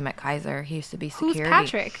worked with him at Kaiser. He used to be security. Who's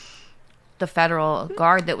Patrick? The federal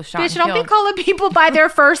guard that was shot. Bitch, don't be calling people by their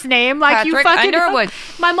first name like Patrick, you fucking Underwood.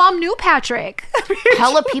 My mom knew Patrick.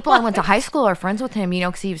 Hella people I went to high school are friends with him,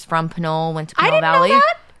 because he was from Pinole, went to Pinole I didn't Valley. know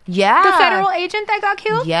that? Yeah. The federal agent that got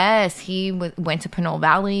killed? Yes, he went to Pinole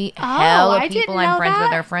Valley. Hella people I'm friends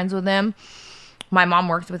with are friends with him. My mom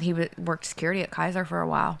worked security at Kaiser for a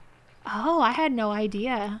while. Oh, I had no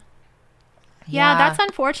idea. Yeah, that's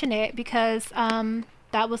unfortunate because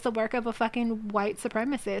that was the work of a fucking white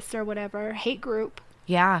supremacist or whatever, hate group.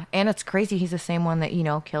 Yeah, and it's crazy. He's the same one that,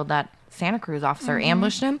 killed that Santa Cruz officer,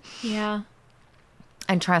 ambushed him. Yeah.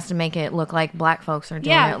 And tries to make it look like black folks are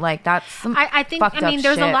doing it. Like, that's some I think, fucked up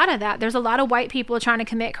there's shit. a lot of that. There's a lot of white people trying to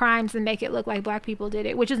commit crimes and make it look like black people did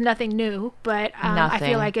it, which is nothing new. But I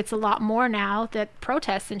feel like it's a lot more now that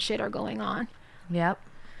protests and shit are going on. Yep.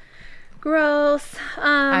 Gross.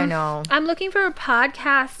 I know. I'm looking for a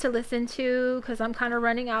podcast to listen to because I'm kind of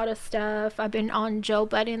running out of stuff. I've been on Joe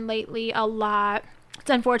Budden lately a lot.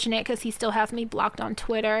 It's unfortunate because he still has me blocked on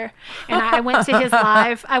Twitter. And I went to his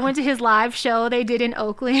live. I went to his live show they did in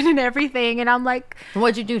Oakland and everything. And I'm like,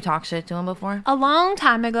 what'd you do? Talk shit to him before? A long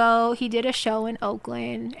time ago, he did a show in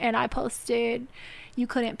Oakland, and I posted, "You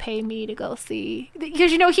couldn't pay me to go see,"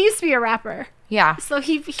 because he used to be a rapper. Yeah. So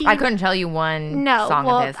he I couldn't tell you one song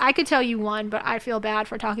of his. I could tell you one, but I feel bad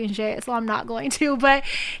for talking shit, so I'm not going to. But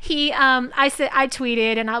I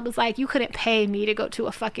tweeted and I was like, "You couldn't pay me to go to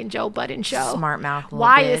a fucking Joe Budden show. Smart mouth.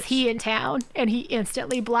 Why is he in town?" And he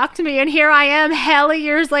instantly blocked me. And here I am, hella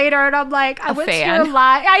years later, and I'm like, I went to your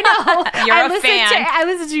live. I know. You're a fan. I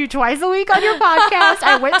listen to you twice a week on your podcast.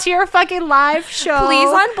 I went to your fucking live show. Please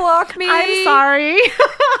unblock me. I'm sorry.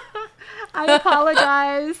 I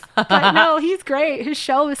apologize. But no, he's great. His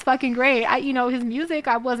show is fucking great. His music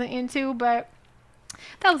I wasn't into, but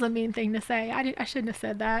that was a mean thing to say. I shouldn't have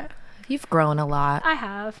said that. You've grown a lot. I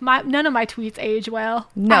have. None of my tweets age well.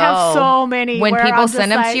 No. I have so many. When people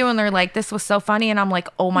send them to you and they're like, "This was so funny," and I'm like,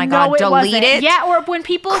 "Oh my God, delete it." Yeah, or when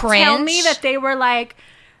people tell me that they were like,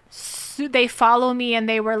 they follow me and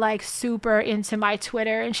they were like super into my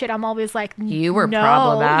Twitter and shit, I'm always like, you were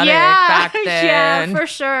problematic back then. Yeah, for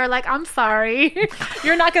sure. Like, I'm sorry.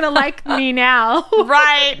 You're not gonna like me now.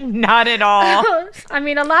 Right. Not at all. I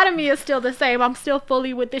mean, a lot of me is still the same. I'm still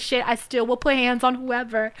fully with this shit. I still will put hands on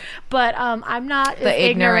whoever, but I'm not the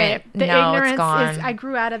ignorant. The ignorance it's gone. I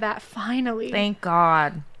grew out of that finally. Thank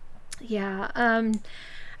God. Yeah.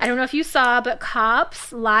 I don't know if you saw, but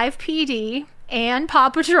Cops, Live PD, and Paw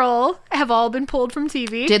Patrol have all been pulled from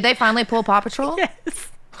TV. Did they finally pull Paw Patrol? Yes.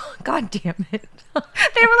 God damn it.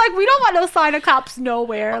 They were like, "We don't want no sign of Cops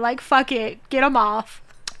nowhere. Like, fuck it. Get them off."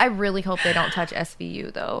 I really hope they don't touch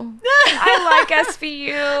SVU, though. I like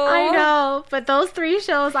SVU. I know. But those 3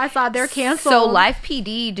 shows I saw, they're canceled. So, Live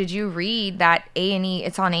PD, did you read that A&E?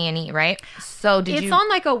 It's on A&E, right? So, It's on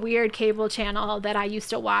like a weird cable channel that I used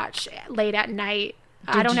to watch late at night.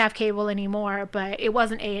 I don't have cable anymore, but it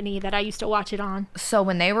wasn't A&E that I used to watch it on. So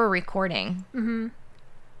when they were recording,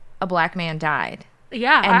 a black man died.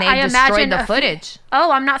 Yeah, and they destroyed the footage.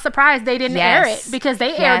 I'm not surprised they didn't air it because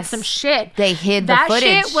they aired some shit. They hid the footage.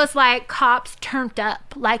 That shit was like Cops turned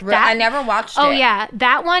up. Like that. I never watched it. Oh yeah,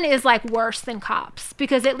 that one is like worse than Cops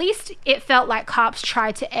because at least it felt like Cops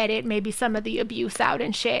tried to edit maybe some of the abuse out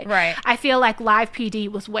and shit. Right. I feel like Live PD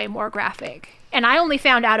was way more graphic. And I only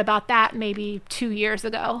found out about that maybe 2 years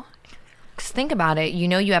ago. think about it. You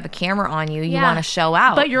know, you have a camera on you. You want to show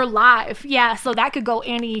out. But you're live. Yeah. So that could go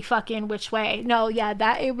any fucking which way. No, yeah.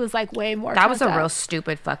 It was like way more. That was a real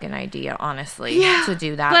stupid fucking idea, honestly, to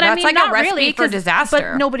do that. But that's, I mean, like a recipe really, for disaster.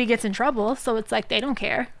 But nobody gets in trouble. So it's like they don't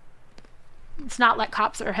care. It's not like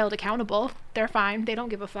cops are held accountable. They're fine. They don't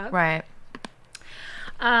give a fuck. Right.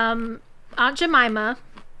 Aunt Jemima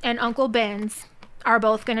and Uncle Ben's are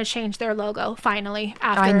both going to change their logo finally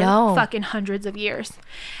after fucking hundreds of years.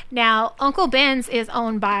 Now, Uncle Ben's is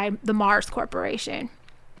owned by the Mars Corporation.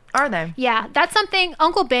 Are they? Yeah, that's something.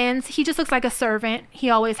 Uncle Ben's, he just looks like a servant.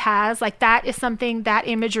 He always has. Like, that is something, that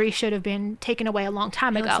imagery should have been taken away a long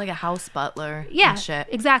time ago. Looks like a house butler. Yeah, and shit.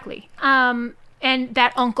 Exactly. And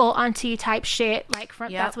that uncle, auntie type shit, like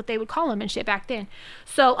that's what they would call him and shit back then.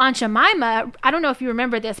 So Aunt Jemima, I don't know if you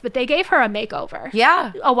remember this, but they gave her a makeover.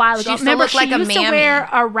 Yeah. A while ago. Remember, she used to wear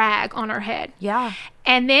a rag on her head. Yeah.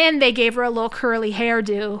 And then they gave her a little curly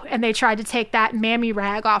hairdo, and they tried to take that mammy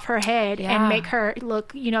rag off her head and make her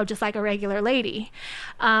look, just like a regular lady.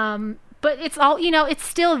 But it's all, it's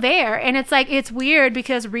still there. And it's like, it's weird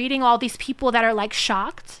because reading all these people that are like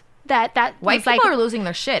shocked. That white people are losing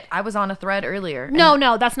their shit. I was on a thread earlier.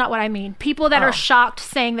 No, that's not what I mean. People that are shocked,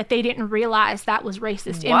 saying that they didn't realize that was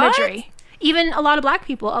racist imagery. Even a lot of black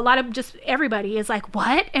people, a lot of just everybody is like,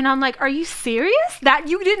 what? And I'm like, are you serious? That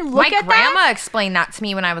you didn't look at that? My grandma explained that to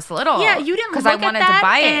me when I was little. Yeah, you didn't look at that because I wanted to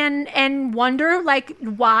buy it and wonder like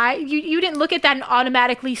why you didn't look at that and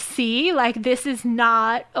automatically see like this is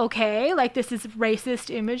not okay, like this is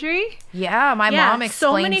racist imagery. Yeah, my mom explained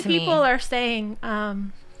so many to me. people are saying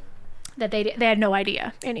that they had no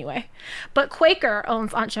idea anyway. But Quaker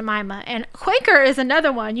owns Aunt Jemima, and Quaker is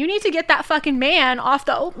another one. You need to get that fucking man off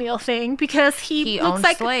the oatmeal thing because he looks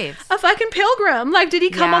like slaves. A fucking pilgrim. Like, did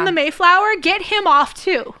he come on the Mayflower? Get him off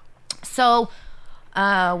too. So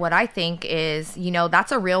what I think is,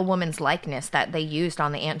 that's a real woman's likeness that they used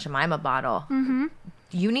on the Aunt Jemima bottle. Mm-hmm.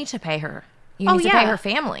 You need to pay her. You need to pay her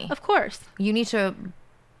family. Of course. You need to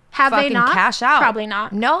have they not cash out. Probably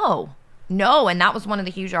not. No, and that was one of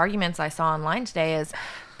the huge arguments I saw online today is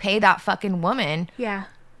pay that fucking woman. Yeah.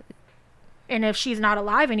 And if she's not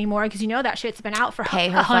alive anymore, because that shit's been out for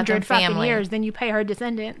 100 fucking years, then you pay her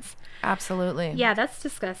descendants. Absolutely. Yeah, that's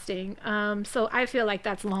disgusting. So I feel like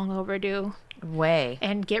that's long overdue. Way.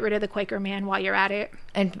 And get rid of the Quaker man while you're at it.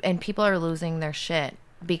 And people are losing their shit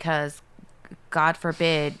because, God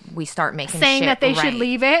forbid, we start making saying shit that they right. should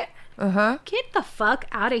leave it. Uh-huh. Get the fuck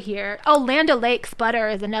out of here. Oh, Land O'Lakes butter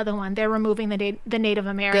is another one. They're removing the Native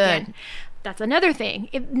American. Good. That's another thing.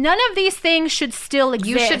 None of these things should still exist.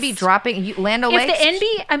 You should be dropping Land O'Lakes. If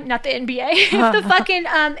the NBA, not the NBA, if the fucking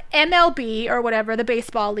MLB or whatever, the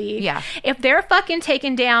baseball league, if they're fucking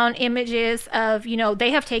taking down images of, they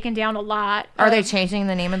have taken down a lot. Are they changing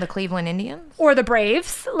the name of the Cleveland Indians? Or the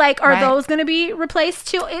Braves? Like, are those going to be replaced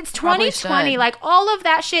too? It's 2020. Like, all of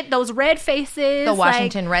that shit, those red faces. The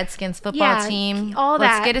Washington Redskins football team. All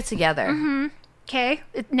that. Let's get it together. Mm-hmm. Okay,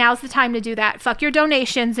 now's the time to do that. Fuck your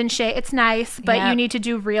donations and shit. It's nice, but you need to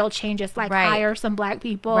do real changes, like hire some black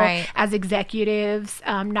people as executives,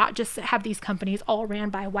 not just have these companies all ran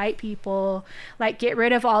by white people. Like, get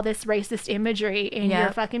rid of all this racist imagery in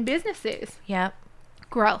your fucking businesses. Yep.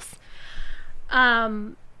 Gross.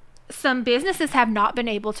 Some businesses have not been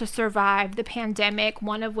able to survive the pandemic,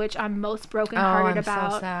 one of which I'm most brokenhearted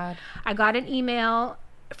about. So sad. I got an email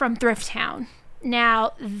from Thrift Town.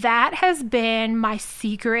 Now, that has been my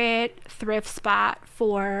secret thrift spot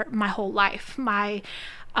for my whole life. My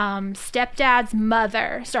stepdad's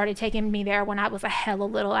mother started taking me there when I was a hella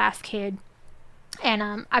little ass kid.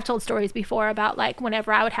 And I've told stories before about, like,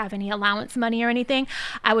 whenever I would have any allowance money or anything,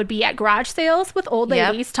 I would be at garage sales with old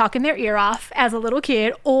ladies talking their ear off as a little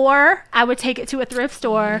kid, or I would take it to a thrift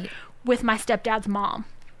store with my stepdad's mom.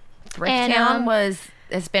 Thrift Town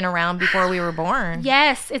has been around before we were born.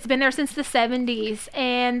 Yes, it's been there since the 70s,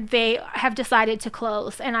 and they have decided to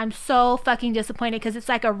close. And I'm so fucking disappointed because it's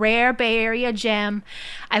like a rare Bay Area gem.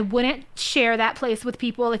 I wouldn't share that place with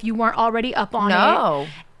people if you weren't already up on it.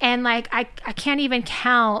 And, like, I can't even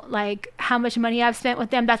count, like, how much money I've spent with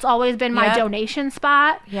them. That's always been my donation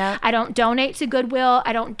spot. I don't donate to Goodwill.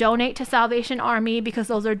 I don't donate to Salvation Army because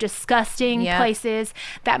those are disgusting places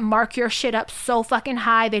that mark your shit up so fucking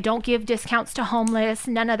high. They don't give discounts to homeless,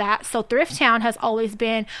 none of that. So Thrift Town has always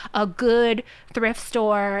been a good thrift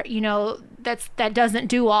store. that doesn't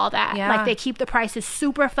do all that. Yeah. Like they keep the prices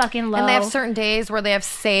super fucking low. And they have certain days where they have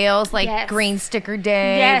sales, like green sticker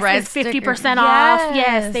day, red it's 50% off.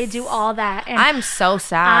 Yes, they do all that. And I'm so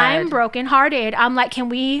sad. I'm brokenhearted. I'm like, can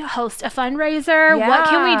we host a fundraiser? Yeah. What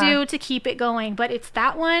can we do to keep it going? But it's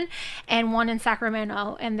that one and one in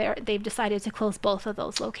Sacramento, and they've decided to close both of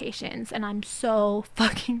those locations, and I'm so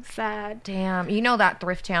fucking sad. Damn. You know that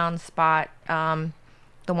Thrift Town spot,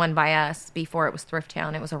 the one by us before it was Thrift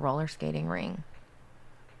Town, it was a roller skating ring.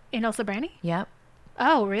 In El Sobrani? Yep.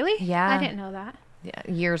 Oh, really? Yeah. I didn't know that. Yeah,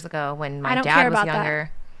 years ago when my I don't dad care was about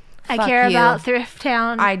younger. I care about Thrift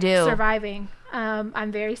Town I do. surviving.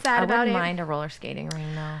 I'm very sad about it. I wouldn't mind a roller skating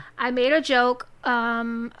ring, though. I made a joke.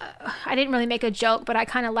 I didn't really make a joke, but I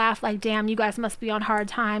kind of laughed like, damn, you guys must be on hard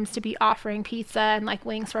times to be offering pizza and like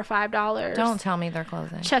wings for $5. Don't tell me they're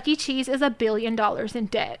closing. Chuck E. Cheese is $1 billion in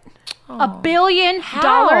debt. Oh. $1 billion.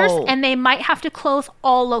 How? And they might have to close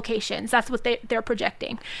all locations. That's what they're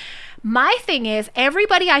projecting. My thing is,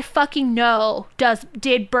 everybody I fucking know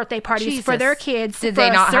did birthday parties for their kids. Did for they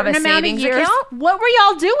not a certain have a amount savings of years. account? What were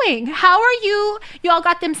y'all doing? How are y'all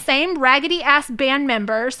got them same raggedy ass band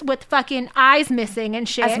members with fucking eyes missing and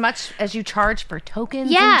shit. As much as you charge for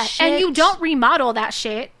tokens Yeah, and shit. and you don't remodel that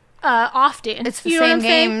shit often. It's the you know same what I'm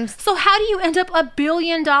saying? games. So how do you end up $1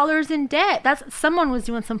 billion in debt? Someone was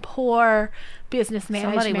doing some poor business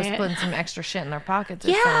management. Somebody was putting some extra shit in their pockets or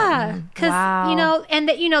Yeah, something. because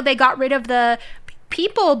Wow. they got rid of the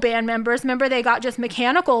people band members. Remember, they got just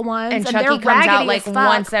mechanical ones, And they're Chucky comes raggedy out like as fuck.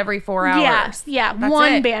 once every 4 hours. Yeah, That's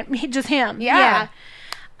one it. band, just him. Yeah.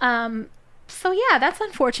 So yeah, that's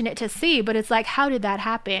unfortunate to see, but it's like, how did that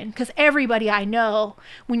happen? Because everybody I know,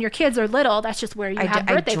 when your kids are little, that's just where you have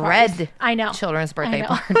birthday parties. I dread I know children's birthday I know.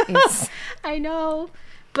 parties. I know,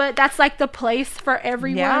 but that's like the place for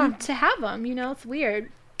everyone Yeah. to have them. It's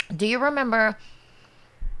weird. Do you remember?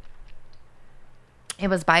 It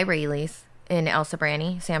was by Rayleigh's in El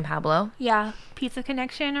Sobrani, San Pablo. Yeah, Pizza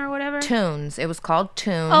Connection or whatever. Tunes. It was called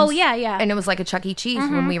Tunes. Oh yeah, yeah. And it was like a Chuck E. Cheese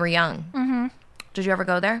when we were young. Mm-hmm. Did you ever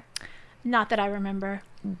go there? Not that I remember.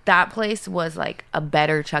 That place was like a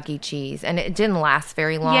better Chuck E. Cheese, and it didn't last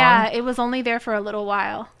very long. Yeah, it was only there for a little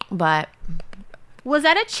while. But Was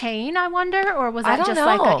that a chain, I wonder, or was I that don't just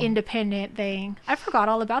like know. an independent thing? I forgot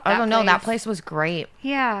all about that. I don't know. That place was great.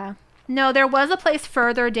 Yeah. No, there was a place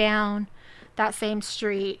further down that same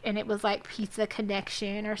street, and it was like Pizza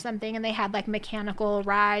Connection or something, and they had like mechanical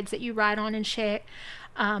rides that you ride on and shit.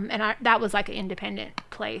 That was like an independent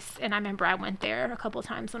place, and I remember I went there a couple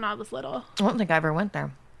times when I was little. I don't think I ever went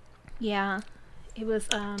there. Yeah. It was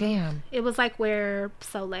Damn. It was like where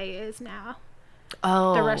Soleil is now.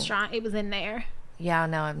 Oh. The restaurant. It was in there. Yeah,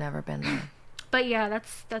 no, I've never been there. But yeah,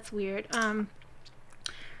 that's weird.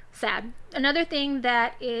 Sad. Another thing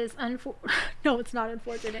that is no, it's not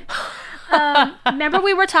unfortunate. Remember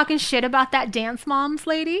we were talking shit about that Dance Moms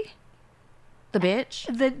lady? The bitch?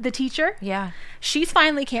 The teacher? Yeah. She's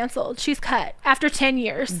finally canceled. She's cut after 10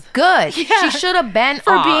 years. Good. Yeah. She should have been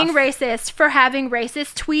For off. being racist, for having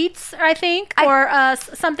racist tweets, I think, or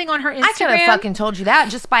something on her Instagram. I could have fucking told you that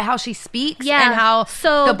just by how she speaks and how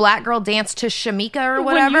the black girl danced to Shamika or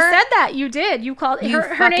whatever. When you said that, you did. You called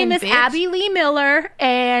her name is bitch. Abby Lee Miller,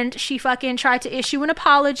 and she fucking tried to issue an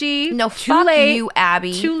apology. No, too fuck late. you,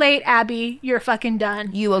 Abby. Too late, Abby. You're fucking done.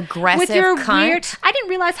 You aggressive With your cunt. weird. I didn't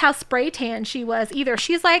realize how spray tan she was either.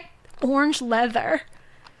 She's like orange leather.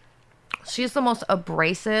 She's the most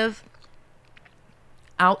abrasive,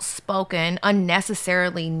 outspoken,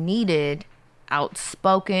 unnecessarily needed,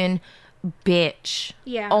 outspoken bitch.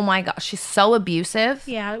 Yeah. Oh my gosh, she's so abusive.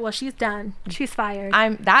 Yeah. Well, she's done. She's fired.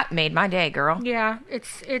 That made my day, girl. Yeah.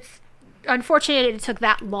 It's unfortunate it took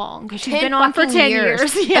that long because she's 10 been on for fucking 10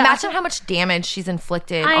 years. Yeah. Imagine how much damage she's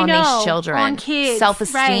inflicted I on know, these children. on kids,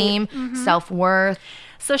 Self-esteem, right. Mm-hmm. self-worth.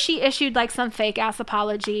 So she issued like some fake ass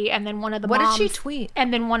apology, and then one of the What moms, did she tweet?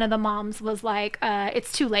 And then one of the moms was like,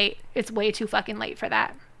 "It's too late. It's way too fucking late for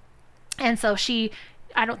that." And so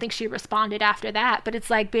I don't think she responded after that. But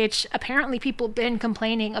it's like, bitch. Apparently, people been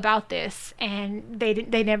complaining about this, and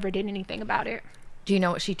they never did anything about it. Do you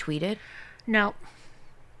know what she tweeted? No.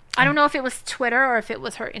 I don't know if it was Twitter or if it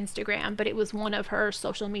was her Instagram, but it was one of her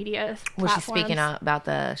social media platforms. Was she speaking about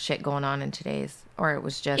the shit going on in today's, or it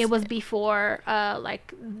was just... It was before,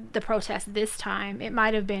 like, the protest this time. It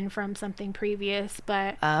might have been from something previous,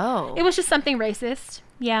 but... Oh. It was just something racist.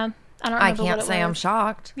 Yeah. I don't remember I can't what it say was. I'm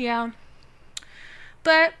shocked. Yeah.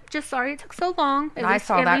 But just sorry it took so long. I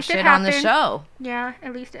saw that shit on the show. Yeah,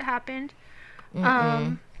 at least it happened.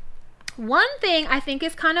 One thing I think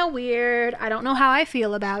is kind of weird. I don't know how I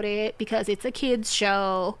feel about it because it's a kids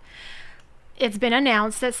show. It's been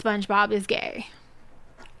announced that SpongeBob is gay.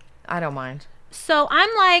 I don't mind. So I'm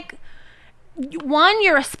like, one,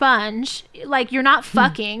 you're a sponge. Like, you're not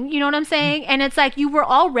fucking. You know what I'm saying? And it's like, you were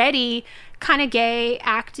already kind of gay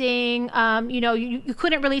acting. You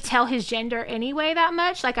couldn't really tell his gender anyway that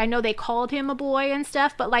much. Like, I know they called him a boy and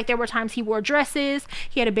stuff, but like there were times he wore dresses.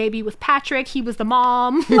 He had a baby with Patrick. He was the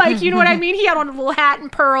mom. Like, you know what I mean? He had on a little hat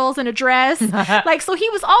and pearls and a dress. Like, so he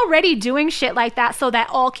was already doing shit like that. So that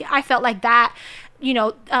I felt like that,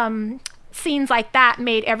 scenes like that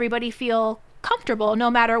made everybody feel comfortable no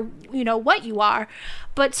matter what you are.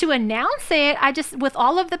 But to announce it, I just, with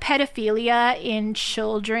all of the pedophilia in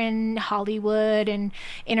children, Hollywood and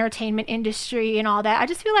entertainment industry and all that, I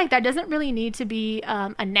just feel like that doesn't really need to be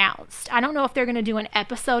announced. I don't know if they're going to do an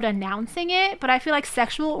episode announcing it, but I feel like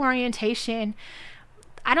sexual orientation,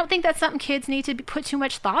 I don't think that's something kids need to put too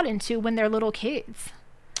much thought into when they're little kids.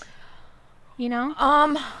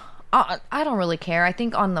 I don't really care. I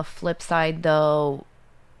think on the flip side, though,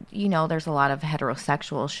 there's a lot of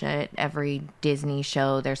heterosexual shit. Every Disney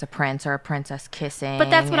show, there's a prince or a princess kissing. But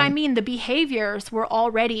that's what I mean. The behaviors were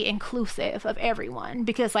already inclusive of everyone,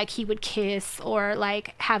 because like he would kiss or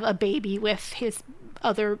like have a baby with his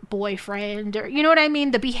other boyfriend, or you know what I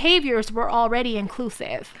mean? The behaviors were already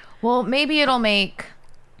inclusive. Well, maybe it'll make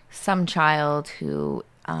some child who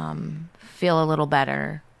feel a little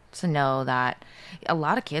better to know that a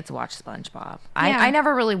lot of kids watch SpongeBob. I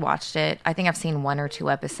never really watched it. I think I've seen 1 or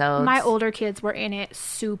 2 episodes. My older kids were in it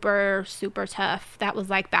super, super tough. That was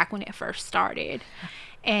like back when it first started.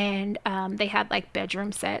 And they had like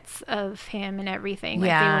bedroom sets of him and everything. Like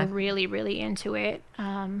they were really, really into it.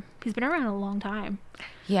 He's been around a long time.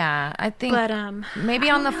 Yeah, I think maybe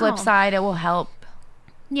on the flip side, it will help.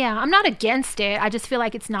 Yeah, I'm not against it. I just feel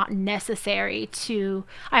like it's not necessary to...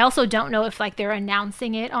 I also don't know if like they're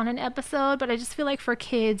announcing it on an episode, but I just feel like for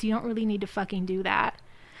kids, you don't really need to fucking do that.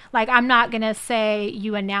 Like, I'm not going to say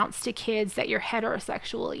you announce to kids that you're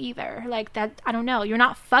heterosexual either. Like, that, I don't know. You're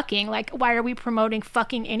not fucking. Like, why are we promoting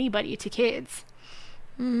fucking anybody to kids?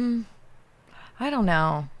 I don't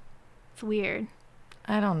know. It's weird.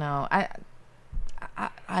 I don't know.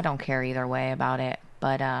 I don't care either way about it.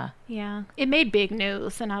 But yeah, it made big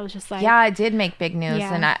news, and I was just like, yeah, it did make big news,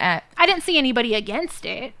 and I didn't see anybody against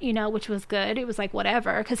it, which was good. It was like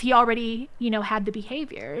whatever, because he already had the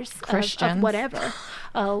behaviors of whatever.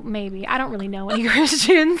 Oh, maybe I don't really know any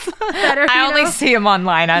Christians that are. I only see them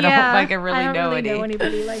online. I don't know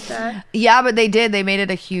anybody like that. Yeah, but they did. They made it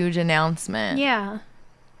a huge announcement. Yeah,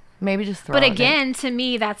 maybe just throw. But again, to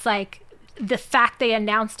me, that's like the fact they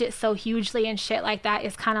announced it so hugely and shit like that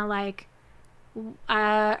is kind of like.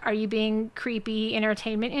 Are you being creepy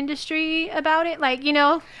entertainment industry about it? Like,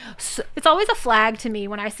 so, it's always a flag to me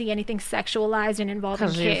when I see anything sexualized and involving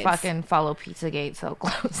kids. Because you fucking follow Pizzagate so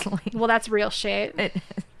closely. Well, that's real shit. It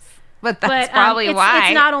is. But that's probably why.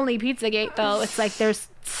 It's not only Pizzagate, though. It's like there's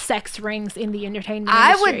sex rings in the entertainment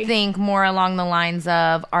industry. I would think more along the lines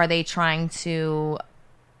of, are they trying to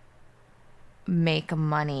make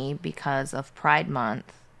money because of Pride Month?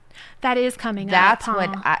 That is coming That's up.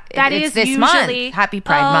 That is this usually, month. Happy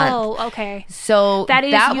Pride Month. Oh, okay. So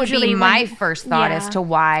that would be my first thought as to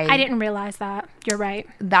why. I didn't realize that. You're right.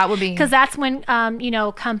 That would be. Because that's when,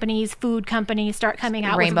 food companies start coming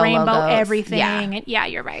out with rainbow everything. Yeah.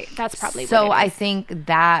 And you're right. That's probably what it is. So I think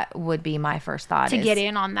that would be my first thought. To get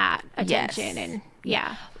in on that attention. Yes. And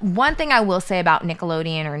yeah. One thing I will say about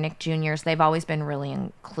Nickelodeon or Nick Jr.'s, they've always been really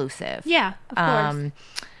inclusive. Yeah, of course.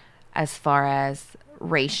 As far as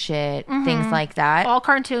race shit, things like that. All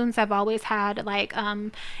cartoons have always had like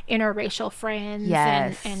interracial friends.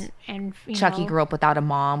 Yes. And Chucky grew up without a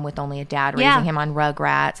mom, with only a dad raising him on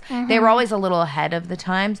Rugrats. They were always a little ahead of the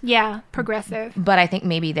times. Yeah, progressive. But I think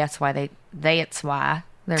maybe that's why it's why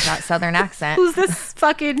there's that Southern accent. Who's this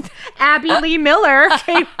fucking Abby Lee Miller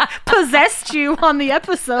possessed you on the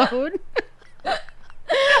episode?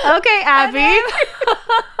 Okay, Abby.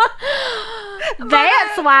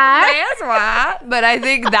 That's why. But I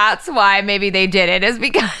think that's why maybe they did it, is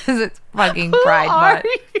because it's fucking Pride Month.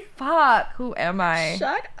 Fuck. Who am I?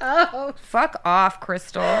 Shut up. Fuck off,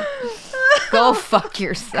 Crystal. Go fuck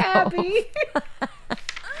yourself. Abby.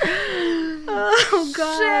 Oh,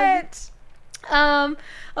 God. Shit.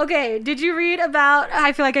 Okay, did you read about...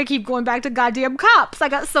 I feel like I keep going back to goddamn cops. I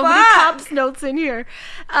got so many cops notes in here.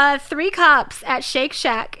 3 cops at Shake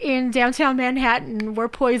Shack in downtown Manhattan were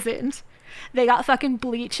poisoned. They got fucking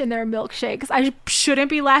bleach in their milkshakes. I shouldn't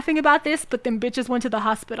be laughing about this, but them bitches went to the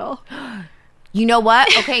hospital. You know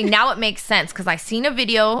what? Okay, now it makes sense, because I seen a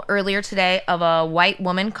video earlier today of a white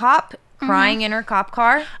woman cop crying in her cop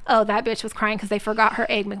car. Oh, that bitch was crying because they forgot her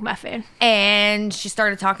Egg McMuffin. And she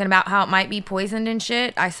started talking about how it might be poisoned and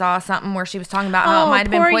shit. I saw something where she was talking about how it might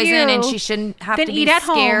have been poisoned and she shouldn't have to be eat at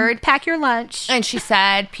scared. Home. Pack your lunch. And she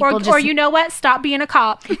said people or you know what? Stop being a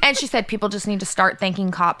cop. And she said people just need to start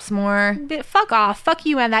thanking cops more. Fuck off. Fuck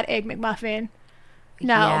you and that Egg McMuffin.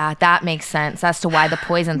 No. Yeah, that makes sense as to why the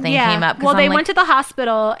poison thing came up. Well, they went to the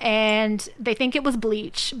hospital and they think it was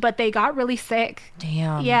bleach, but they got really sick.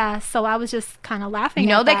 Damn. Yeah, so I was just kind of laughing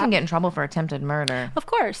at that. They can get in trouble for attempted murder. Of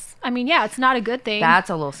course. I mean, yeah, it's not a good thing. That's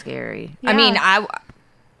a little scary. Yeah. I mean,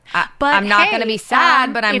 I'm not going to be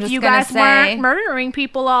sad, but I'm just going to say. If you guys weren't murdering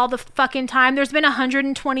people all the fucking time, there's been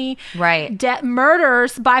 120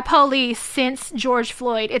 murders by police since George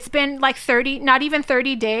Floyd. It's been like 30, not even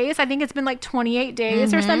 30 days. I think it's been like 28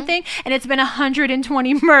 days or something. And it's been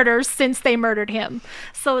 120 murders since they murdered him.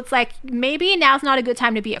 So it's like, maybe now's not a good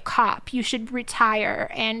time to be a cop. You should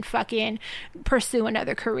retire and fucking pursue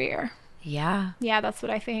another career. Yeah. Yeah, that's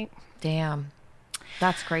what I think. Damn.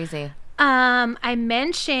 That's crazy. I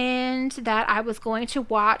mentioned that I was going to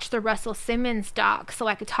watch the Russell Simmons doc so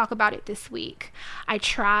I could talk about it this week. I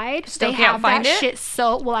tried. Still can't find it? Shit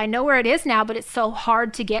well, I know where it is now, but it's so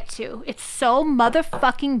hard to get to. It's so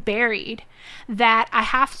motherfucking buried that I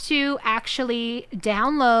have to actually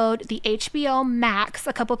download the HBO Max.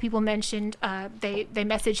 A couple people mentioned, they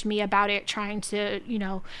messaged me about it, trying to,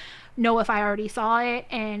 know if I already saw it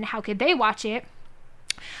and how could they watch it.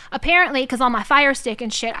 Apparently, because on my Fire Stick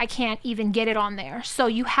and shit, I can't even get it on there. So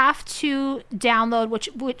you have to download,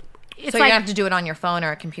 so you have to do it on your phone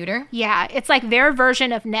or a computer? Yeah, it's like their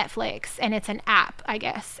version of Netflix, and it's an app, I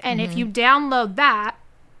guess. And if you download that,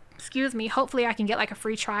 hopefully I can get like a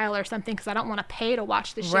free trial or something, because I don't want to pay to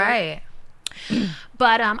watch the shit. Right.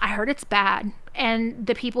 But I heard it's bad. And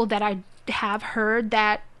the people that I have heard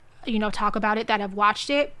that, talk about it, that have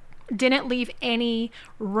watched it, didn't leave any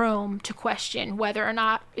room to question whether or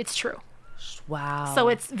not it's true. Wow. So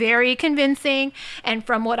it's very convincing. And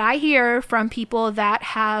from what I hear from people that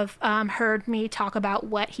have heard me talk about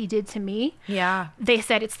what he did to me, they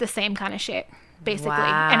said it's the same kind of shit, basically.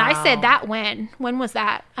 Wow. And I said that when was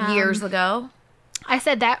that? Years ago? I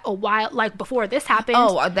said that a while, like before this happened.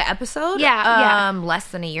 Oh, the episode? Yeah. Less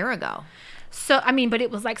than a year ago. So, I mean, but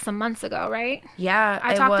it was like some months ago, right? Yeah.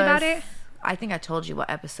 I talked about it. I think I told you what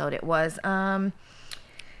episode it was.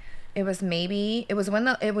 It was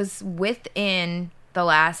within the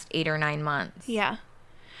last 8 or 9 months. Yeah.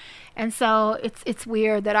 And so it's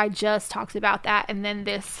weird that I just talked about that and then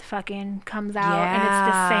this fucking comes out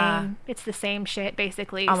and it's the same shit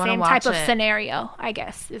basically. Same type of scenario, I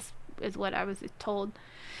guess, is what I was told.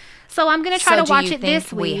 So I'm going to try to watch it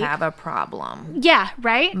this week. We have a problem. Yeah,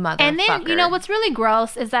 right? Motherfucker. And then, what's really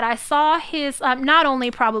gross is that I saw his, not only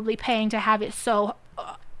probably paying to have it so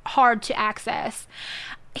hard to access,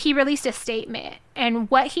 he released a statement. And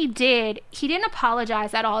what he did, he didn't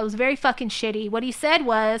apologize at all. It was very fucking shitty. What he said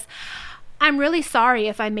was, I'm really sorry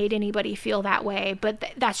if I made anybody feel that way,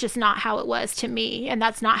 but that's just not how it was to me. And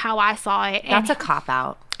that's not how I saw it. That's a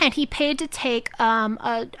cop-out. And he paid to take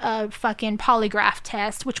a fucking polygraph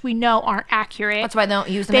test, which we know aren't accurate. That's why they don't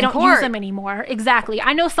use them in court. They don't use them anymore. Exactly.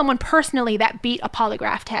 I know someone personally that beat a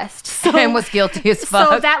polygraph test. So, and was guilty as fuck.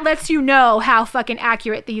 So that lets you know how fucking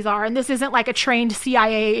accurate these are. And this isn't like a trained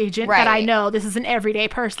CIA agent that I know. This is an everyday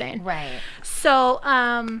person. Right.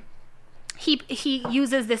 So, he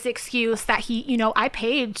uses this excuse that I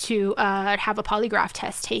paid to have a polygraph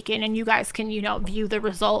test taken and you guys can, view the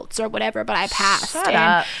results or whatever, but I passed. Shut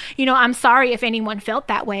up. I'm sorry if anyone felt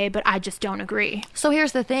that way, but I just don't agree. So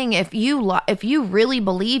here's the thing. If you really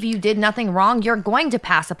believe you did nothing wrong, you're going to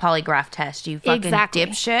pass a polygraph test, you fucking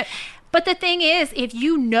dipshit. But the thing is, if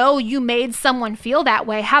you made someone feel that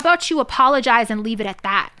way, how about you apologize and leave it at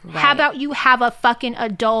that? Right. How about you have a fucking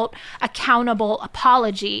adult, accountable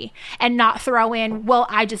apology and not throw in, well,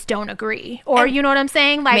 I just don't agree. Or, you know what I'm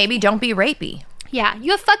saying? Like, maybe don't be rapey. Yeah,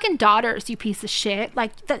 you have fucking daughters, you piece of shit.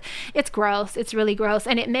 Like, it's gross. It's really gross.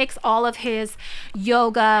 And it makes all of his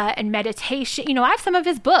yoga and meditation, I have some of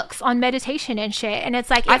his books on meditation and shit. And it's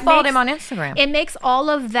like, I followed him on Instagram. It makes all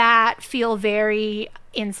of that feel very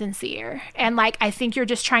insincere. And like, I think you're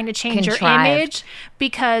just trying to change your image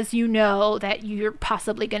because you know that you're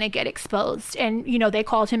possibly going to get exposed. And, they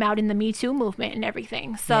called him out in the Me Too movement and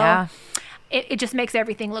everything. So yeah. It just makes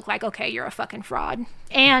everything look like, okay, you're a fucking fraud.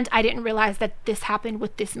 And I didn't realize that this happened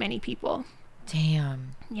with this many people.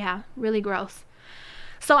 Damn. Yeah, really gross.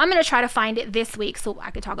 So I'm going to try to find it this week so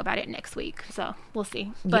I could talk about it next week. So we'll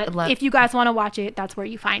see. But if you guys want to watch it, that's where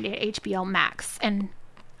you find it, HBO Max. And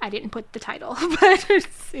I didn't put the title, but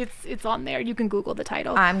it's on there. You can Google the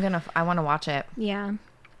title. I want to watch it. Yeah.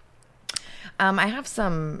 I have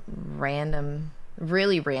some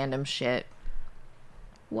really random shit.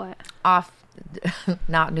 What? Off,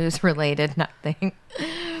 not news related, nothing.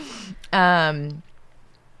 The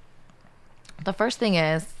first thing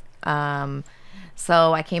is,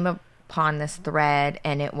 so I came upon this thread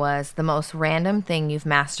and it was the most random thing you've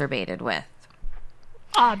masturbated with.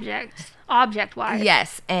 Object-wise.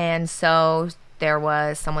 Yes, and so there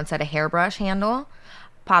was, someone said a hairbrush handle,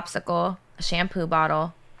 popsicle, a shampoo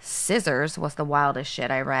bottle, scissors was the wildest shit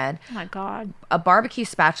I read. Oh my God. A barbecue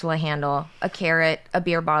spatula handle, a carrot, a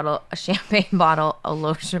beer bottle, a champagne bottle, a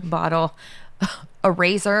lotion bottle, a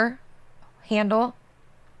razor handle.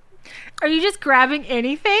 Are you just grabbing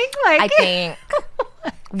anything? I think.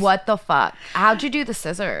 What the fuck? How'd you do the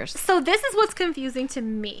scissors? So this is what's confusing to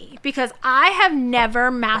me, because I have never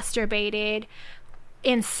masturbated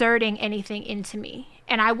inserting anything into me,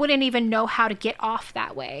 and I wouldn't even know how to get off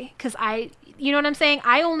that way, because you know what I'm saying?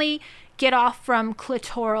 I only get off from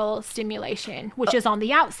clitoral stimulation, which is on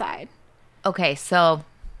the outside. Okay, so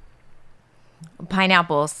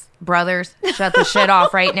pineapples, brothers, shut the shit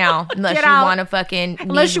off right now, unless you want to fucking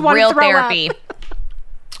need real therapy.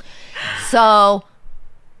 So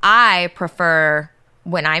I prefer,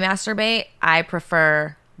 when I masturbate, I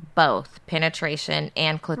prefer both penetration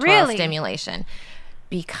and clitoral stimulation,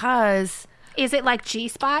 because is it like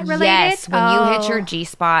G-spot related? Yes, when you hit your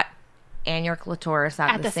G-spot and your clitoris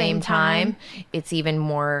at the same time, it's even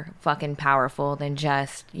more fucking powerful than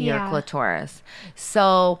just your clitoris.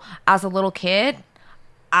 So as a little kid,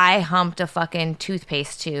 I humped a fucking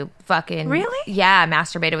toothpaste tube. Fucking really? Yeah, I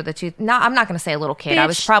masturbated with a tooth. No, I'm not gonna say a little kid. I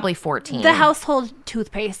was probably 14. The household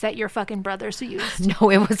toothpaste that your fucking brothers used. No,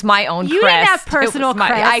 it was my own. You Crest. Didn't have personal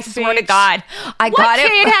Crest. I swear to God, I what got it.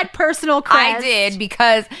 What kid had personal Crest? I did,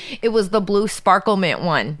 because it was the blue sparkle mint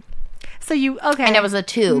one. So you okay? And it was a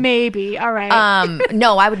tube. Maybe. All right.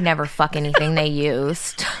 No, I would never fuck anything they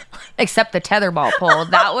used. Except the tetherball pole.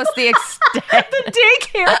 That was the extent. The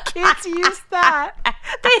daycare kids used that.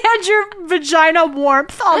 They had your vagina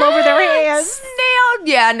warmth all over their hands. Snail.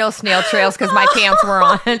 Yeah, no snail trails because my pants were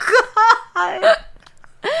on. God.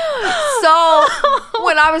 So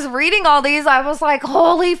when I was reading all these, I was like,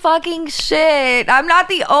 holy fucking shit. I'm not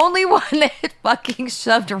the only one that fucking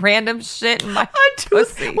shoved random shit in my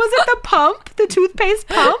pussy. Was it the pump? The toothpaste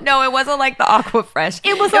pump? No, it wasn't like the Aquafresh.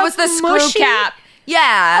 It was the screw cap.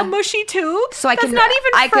 Yeah. A mushy tube? So I That's could not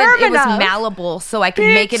even firm it enough. was malleable, so I could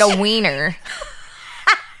make it a wiener.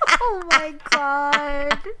 Oh my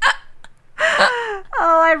God.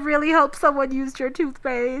 Oh, I really hope someone used your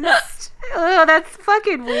toothpaste. Oh, that's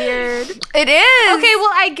fucking weird. It is. Okay,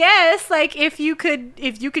 well, I guess like if you could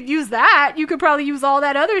use that, you could probably use all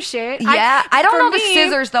that other shit. Yeah, I don't know the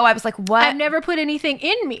scissors though. I was like, what? I've never put anything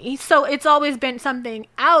in me, so it's always been something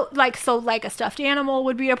out. Like a stuffed animal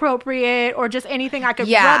would be appropriate, or just anything I could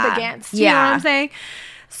rub against. You know what I'm saying?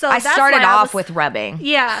 So I started off with rubbing.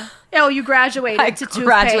 Yeah. Oh, you graduated to toothpaste.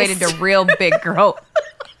 Graduated to real big girl.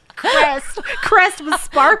 Crest with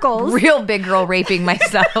sparkles. Real big girl raping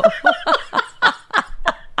myself.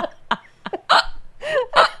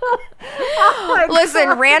 Oh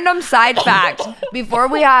listen, random side fact. Before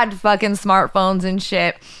we had fucking smartphones and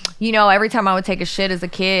shit, you know, every time I would take a shit as a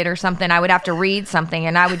kid or something, I would have to read something,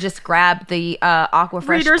 and I would just grab the Aquafresh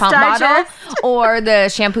Reader's pump Digest. bottle or the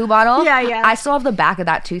shampoo bottle. Yeah. I still have the back of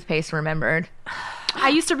that toothpaste remembered. I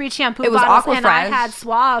used to read shampoo it was bottles, Aquafresh. And I had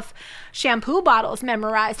Suave shampoo bottles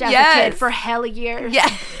memorized as a kid for hella years. Yeah.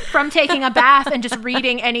 From taking a bath and just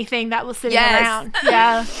reading anything that was sitting around.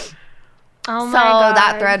 Yeah. Oh my God.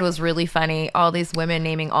 That thread was really funny. All these women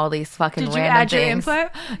naming all these fucking Did you random add things. your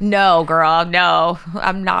input? No, girl, no.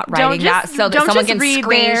 I'm not writing that so that someone can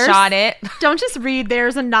screenshot it. Don't just read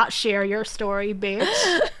theirs and not share your story, bitch.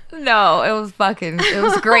 No, it was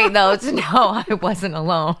great though to know I wasn't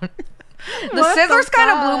alone. The scissors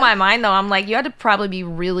kind of blew my mind though. I'm like, you had to probably be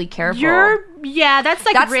really careful. That's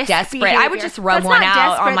risk desperate. behavior. I would just rub one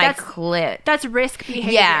out on my clit. That's risk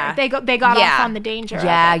behavior. Yeah. They got off on the danger.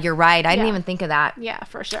 Yeah, you're right. I didn't even think of that. Yeah,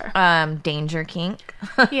 for sure. Danger kink.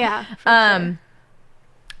 Yeah. Sure.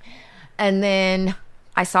 And then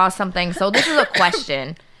I saw something. So this is a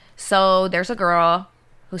question. So there's a girl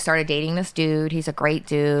who started dating this dude. He's a great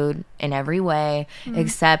dude in every way,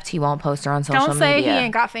 except he won't post her on social media. Don't say he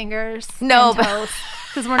ain't got fingers. No,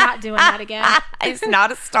 because we're not doing that again. He's not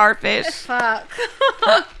a starfish. Fuck.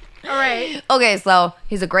 All right. Okay, so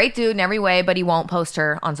he's a great dude in every way, but he won't post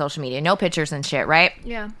her on social media. No pictures and shit, right?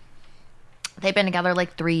 Yeah. They've been together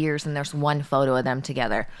like 3 years, and there's one photo of them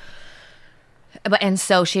together. And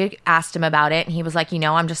so she asked him about it, and he was like,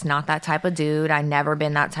 I'm just not that type of dude. I never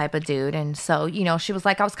been that type of dude. And so, she was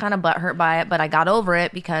like, I was kind of butthurt by it, but I got over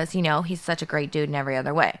it because, he's such a great dude in every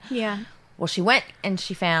other way. Yeah. Well, she went and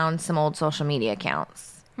she found some old social media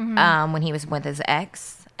accounts when he was with his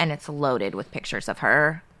ex, and it's loaded with pictures of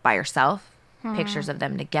her by herself, pictures of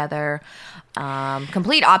them together,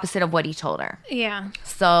 complete opposite of what he told her. Yeah.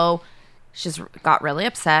 So she's got really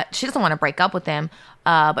upset. She doesn't want to break up with him,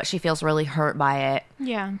 but she feels really hurt by it.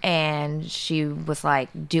 Yeah. And she was like,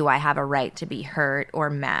 do I have a right to be hurt or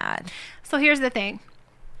mad? So here's the thing.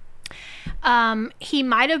 He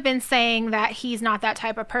might have been saying that he's not that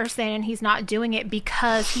type of person and he's not doing it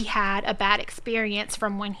because he had a bad experience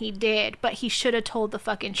from when he did, but he should have told the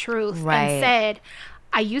fucking truth and said,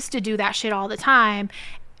 I used to do that shit all the time,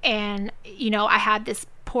 and I had this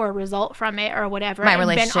poor result from it or whatever. My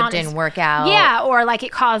relationship didn't work out. Yeah, or like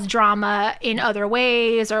it caused drama in other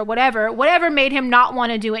ways or whatever made him not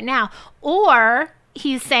want to do it now. Or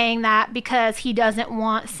he's saying that because he doesn't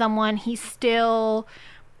want someone he's still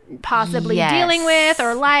possibly dealing with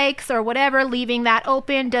or likes or whatever, leaving that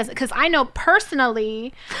open. Because I know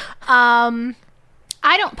personally, I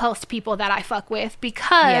don't post people that I fuck with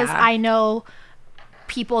because I know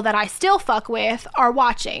people that I still fuck with are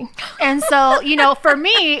watching. And so, for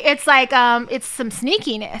me, it's like, it's some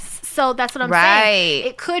sneakiness. So that's what I'm saying.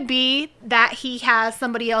 It could be that he has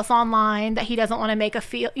somebody else online that he doesn't want to make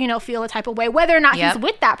feel a type of way. Whether or not he's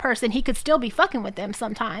with that person, he could still be fucking with them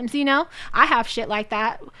sometimes, I have shit like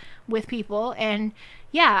that with people. And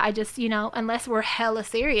I just, unless we're hella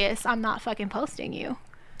serious, I'm not fucking posting you.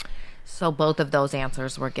 So both of those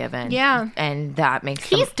answers were given. Yeah. And that makes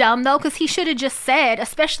He's dumb, though, because he should have just said,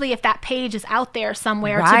 especially if that page is out there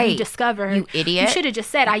somewhere to be discovered. You idiot. You should have just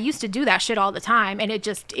said, I used to do that shit all the time, and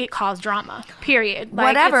it caused drama, period. Like,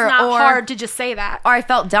 whatever. It's not hard to just say that. Or I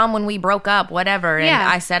felt dumb when we broke up, whatever. And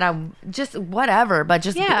I said, whatever. But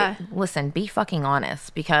just, listen, be fucking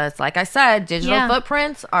honest. Because, like I said, digital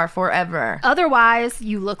footprints are forever. Otherwise,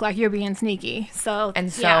 you look like you're being sneaky. So,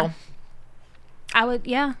 I would,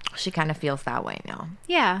 She kind of feels that way now.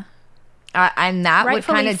 Yeah. And that would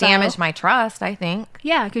kind of damage my trust, I think.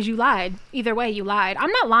 Yeah, because you lied. Either way, you lied.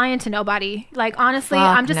 I'm not lying to nobody. Like, honestly,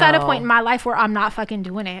 I'm just at a point in my life where I'm not fucking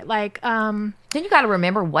doing it. Like, then you got to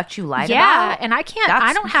remember what you lied about. Yeah, and I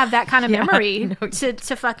don't have that kind of memory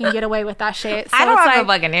to fucking get away with that shit. So I don't have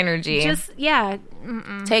the fucking energy. Just,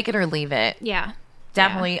 take it or leave it. Yeah.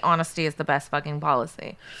 Definitely honesty is the best fucking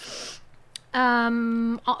policy.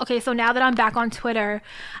 Okay, so now that I'm back on Twitter,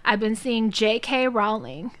 I've been seeing J.K.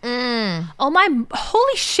 Rowling. Oh my,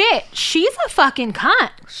 holy shit, she's a fucking cunt.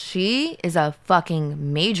 She is a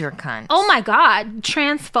fucking major cunt. Oh my god,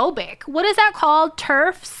 transphobic. What is that called?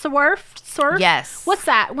 Surf? Yes. What's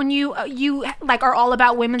that? When you like are all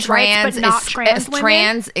about women's rights, but not trans women?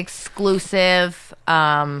 Trans exclusive,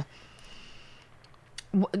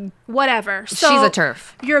 whatever. So she's a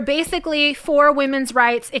TERF. You're basically for women's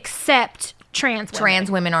rights except trans women.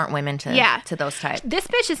 Trans women aren't women to those types. This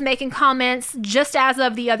bitch is making comments just as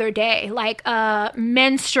of the other day, like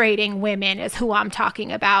menstruating women is who I'm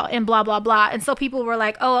talking about and blah, blah, blah. And so people were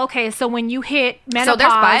like, oh, okay, so when you hit menopause. So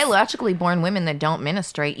there's biologically born women that don't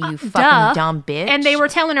menstruate, you fucking dumb bitch. And they were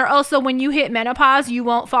telling her, oh, so when you hit menopause, you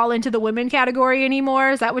won't fall into the women category anymore.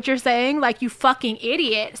 Is that what you're saying? Like, you fucking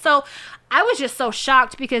idiot. So I was just so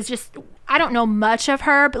shocked because I don't know much of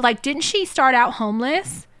her, but like, didn't she start out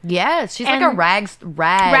homeless? Yes, she's like a rags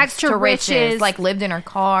to riches. Like, lived in her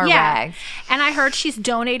car, rags. And I heard she's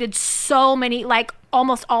donated so many, like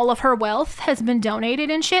almost all of her wealth has been donated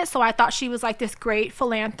and shit. So I thought she was like this great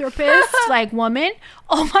philanthropist, like woman.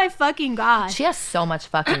 Oh my fucking god. She has so much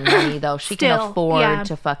fucking money though. She can afford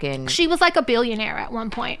to fucking. She was like a billionaire at one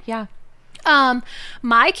point. Yeah.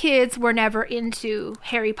 My kids were never into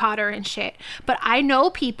Harry Potter and shit, but I know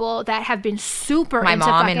people that have been super into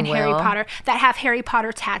fucking Harry Potter, that have Harry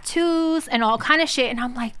Potter tattoos and all kind of shit. And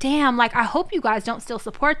I'm like, damn, like, I hope you guys don't still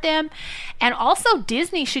support them. And also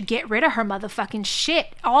Disney should get rid of her motherfucking shit.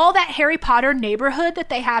 All that Harry Potter neighborhood that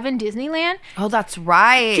they have in Disneyland. Oh, that's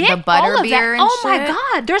right. The butterbeer and shit. Oh my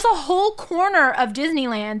god. There's a whole corner of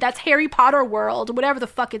Disneyland that's Harry Potter World, whatever the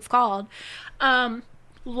fuck it's called.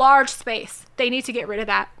 Large space. They need to get rid of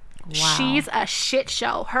that. Wow. She's a shit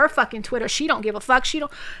show. Her fucking Twitter, she don't give a fuck. She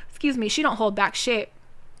don't hold back shit.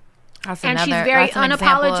 She's very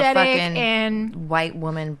unapologetic and white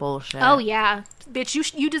woman bullshit. Oh yeah,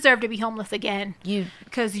 bitch, you deserve to be homeless again.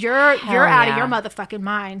 Because you're out of your motherfucking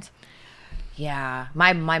mind. Yeah,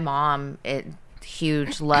 my mom,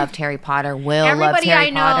 huge, loved Harry Potter. Will Everybody loves Harry I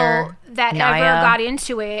know Potter. that Naya. ever got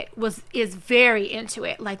into it is very into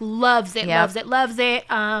it. Like loves it, Yep. loves it.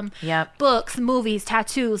 Yep. Books, movies,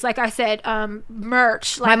 tattoos. Like I said,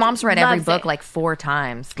 merch. Like, My mom's read every loves book it. like 4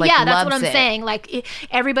 times. Like, Yeah, that's what loves I'm it. saying. Like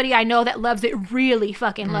everybody I know that loves it really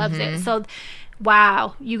fucking loves it. So,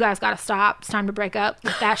 wow, you guys got to stop. It's time to break up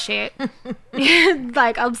with that shit.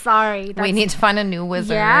 Like, I'm sorry. We need to find a new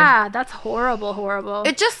wizard. Yeah, that's horrible.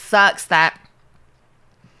 It just sucks that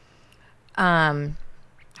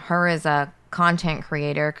her as a content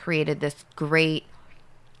creator created this great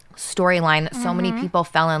storyline that so many people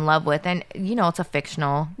fell in love with, and it's a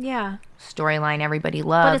fictional storyline everybody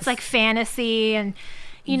loves, but it's like fantasy, and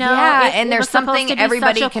and there's was supposed something to be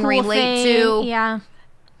everybody such a can cool relate thing. to. Yeah,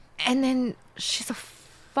 and then she's a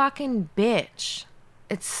fucking bitch.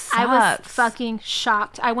 It sucks. I was fucking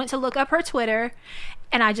shocked. I went to look up her Twitter,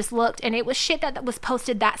 and I just looked, and it was shit that was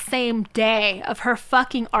posted that same day of her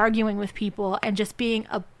fucking arguing with people and just being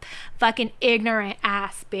a fucking ignorant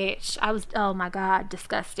ass bitch. I was, oh my God,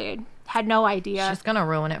 disgusted. Had no idea. She's gonna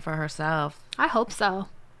ruin it for herself. I hope so.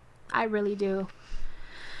 I really do.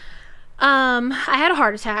 I had a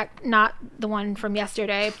heart attack, not the one from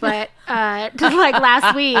yesterday, but like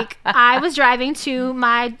last week, I was driving to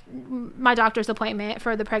my doctor's appointment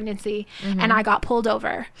for the pregnancy, and I got pulled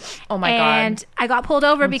over. Oh my God. And I got pulled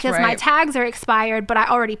over because my right. tags are expired, but I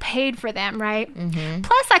already paid for them, right?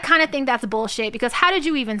 Plus, I kind of think that's bullshit, because how did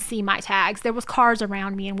you even see my tags? There was cars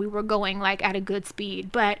around me, and we were going like at a good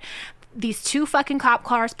speed, but these 2 fucking cop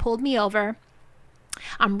cars pulled me over.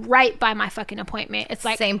 I'm right by my fucking appointment. It's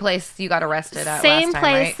like same place you got arrested at same last time,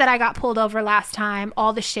 place right? that I got pulled over last time.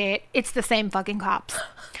 All the shit. It's the same fucking cops.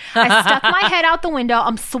 I stuck my head out the window.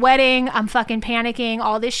 I'm sweating. I'm fucking panicking.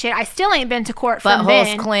 All this shit. I still ain't been to court from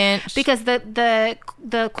then clenched. because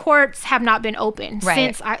the courts have not been open Right.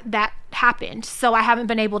 since that happened. So I haven't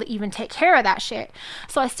been able to even take care of that shit.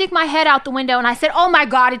 So I stick my head out the window and I said, "Oh my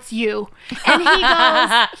God, it's you." And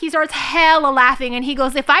he starts hella laughing, and he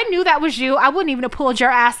goes, "If I knew that was you, I wouldn't even have pulled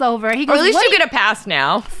your ass over." He goes, Or at least "What you do get a pass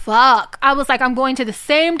now. fuck?" I was like, "I'm going to the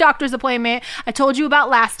same doctor's appointment I told you about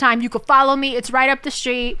last time. You could follow me. It's right up the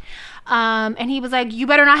street." And he was like, "You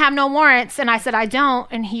better not have no warrants." And I said, "I don't."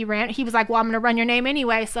 And he was like, "Well, I'm going to run your name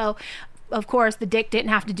anyway." So of course the dick didn't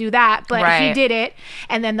have to do that, but Right. he did it.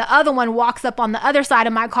 And then the other one walks up on the other side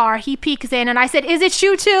of my car. He peeks in, and I said, "Is it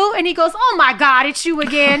you too?" And he goes, "Oh my God, it's you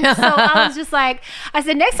again." So I was just like, I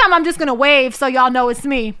said, "Next time I'm just going to wave so y'all know it's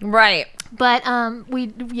me." Right. But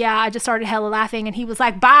I just started hella laughing, and he was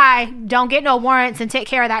like, "Bye, don't get no warrants and take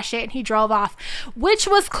care of that shit." And he drove off, which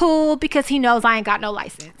was cool because he knows I ain't got no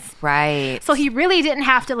license. Right. So he really didn't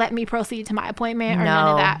have to let me proceed to my appointment or none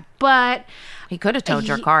No. of that. But he could have towed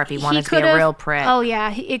your car if he wanted to be a could've- real prick. Oh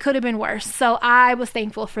yeah, it could have been worse. So I was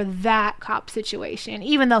thankful for that cop situation,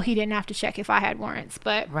 even though he didn't have to check if I had warrants.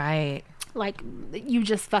 But Right. like, you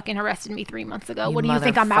just fucking arrested me 3 months ago. You What do you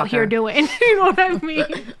think I'm out here motherfucker. doing? You know what I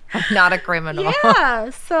mean? I'm not a criminal.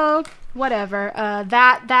 Yeah, so whatever.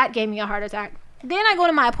 That gave me a heart attack. Then I go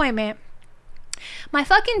to my appointment. My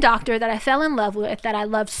fucking doctor that I fell in love with, that I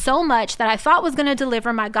loved so much, that I thought was going to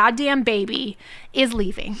deliver my goddamn baby, is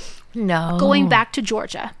leaving. No. Going back to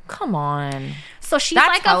Georgia. Come on. So she's That's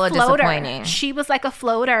like hella a floater. disappointing. She was like a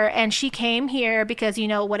floater, and she came here because,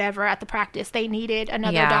 whatever, at the practice they needed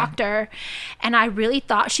another Yeah. doctor. And I really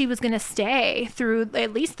thought she was going to stay through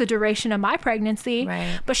at least the duration of my pregnancy.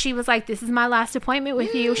 Right. But she was like, "This is my last appointment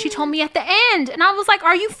with you." She told me at the end, and I was like,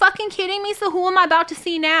 "Are you fucking kidding me? So who am I about to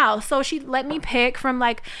see now?" So she let me pick from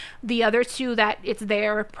like the other 2 that it's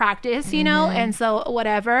their practice, and so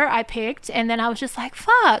whatever, I picked. And then I was just like,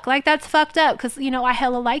 fuck, like that's fucked up, because I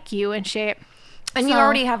hella like you and shit. And you So-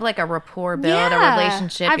 already have like a rapport build, a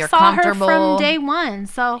relationship. I You're saw comfortable. her from day one.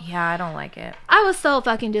 So Yeah, I don't like it. I was so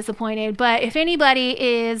fucking disappointed. But if anybody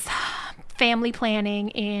is family planning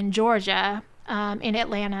in Georgia, in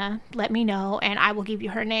Atlanta, let me know, and I will give you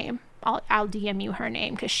her name. I'll DM you her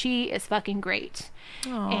name, because she is fucking great.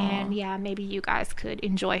 Aw. And yeah, maybe you guys could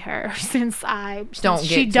enjoy her since Don't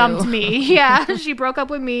she get dumped to. me. Yeah, she broke up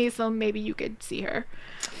with me, so maybe you could see her.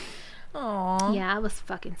 Aw. Yeah, I was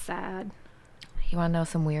fucking sad. You want to know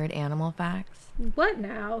some weird animal facts? What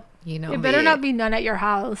now? You know It better me. not be none at your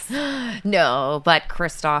house. No, but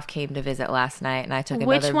Christoph came to visit last night, and I took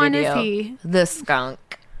Which another one video. is he? The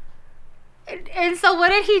skunk. And so what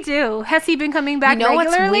did he do? Has he been coming back You know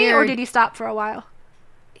what's regularly, or weird? did he stop for a while?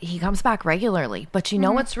 He comes back regularly, but you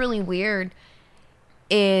know what's really weird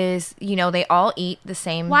is, they all eat the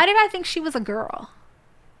same. Why did I think she was a girl?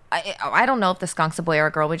 I don't know if the skunk's a boy or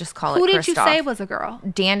a girl. We just call Who it did Christoph. you say was a girl?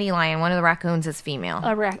 Dandelion, one of the raccoons, is female.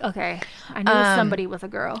 Okay. I knew somebody was a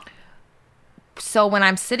girl. So when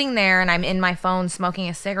I'm sitting there and I'm in my phone smoking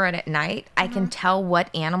a cigarette at night, I can tell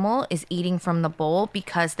what animal is eating from the bowl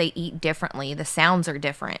because they eat differently. The sounds are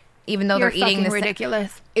different. Even though they're eating the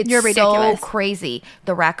ridiculous. You're ridiculous. So crazy.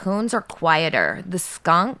 The raccoons are quieter. The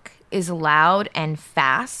skunk is loud and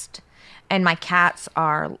fast. And my cats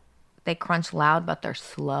they crunch loud, but they're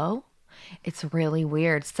slow. It's really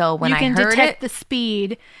weird. So when I heard you can detect the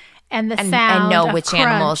speed and the sound and know of which crunch.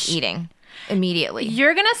 Animal is eating immediately.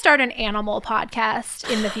 You're going to start an animal podcast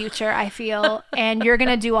in the future, I feel, and you're going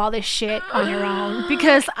to do all this shit on your own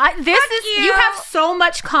because you have so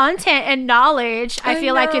much content and knowledge. I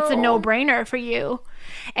feel like it's a no-brainer for you,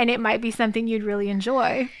 and it might be something you'd really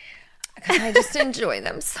enjoy. I just enjoy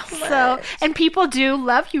them so much. And people do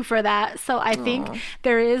love you for that. So I think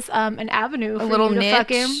there is an avenue for you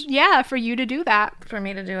to for you to do that. For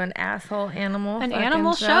me to do an asshole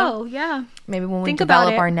animal show. Yeah. Maybe when we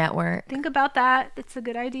develop our network. Think about that. It's a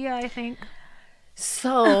good idea, I think.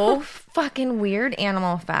 So, fucking weird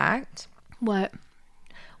animal fact. What?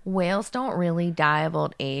 Whales don't really die of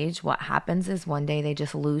old age. What happens is one day they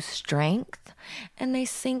just lose strength and they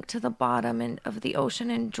sink to the bottom of the ocean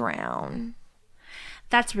and drown.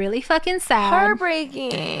 That's really fucking sad.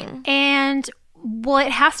 Heartbreaking. And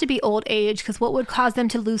it has to be old age because what would cause them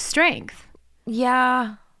to lose strength?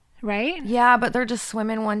 Yeah. Right? Yeah, but they're just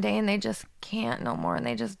swimming one day and they just can't no more and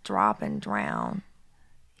they just drop and drown.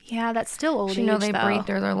 Yeah, that's still old age, they breathe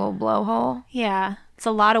through their little blowhole? Yeah. It's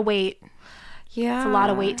a lot of weight. Yeah. It's a lot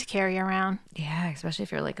of weight to carry around. Yeah, especially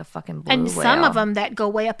if you're like a fucking blue whale. And some of them that go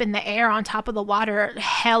way up in the air on top of the water,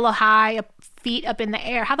 hella high, feet up in the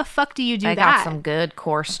air. How the fuck do you do that? I got some good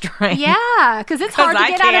core strength. Yeah, because it's hard to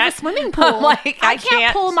get out of a swimming pool. I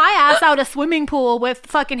can't pull my ass out of a swimming pool with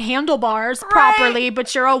fucking handlebars properly,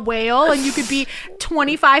 but you're a whale and you could be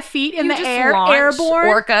 25 feet in the air, airborne.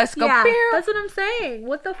 Orcas go, yeah, that's what I'm saying.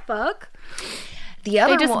 What the fuck? The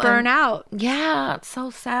other they just burn out. Yeah, it's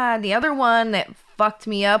so sad. The other one that fucked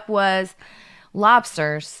me up was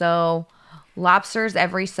lobsters. So lobsters,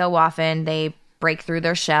 every so often, they break through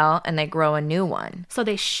their shell and they grow a new one. So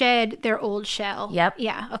they shed their old shell. Yep.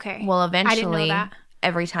 Yeah, okay. Well, eventually, I didn't know that.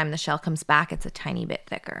 Every time the shell comes back, it's a tiny bit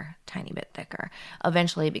thicker.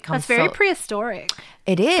 Eventually, it becomes That's very prehistoric.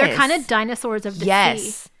 It is. They're kind of dinosaurs of the sea.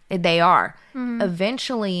 Yes, they are. Mm-hmm.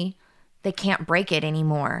 Eventually, they can't break it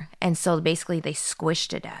anymore. And so basically they squish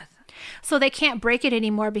to death. So they can't break it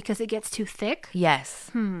anymore because it gets too thick?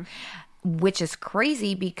 Yes. Which is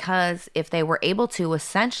crazy because if they were able to,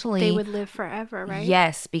 essentially... They would live forever, right?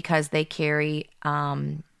 Yes, because they carry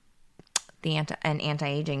an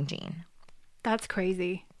anti-aging gene. That's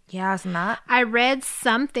crazy. Yeah, isn't that? I read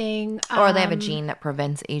something... or they have a gene that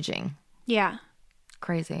prevents aging. Yeah.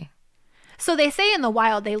 Crazy. So they say in the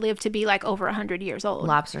wild they live to be like over 100 years old.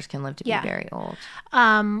 Lobsters can live to be very old.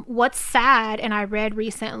 What's sad, and I read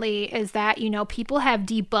recently, is that, people have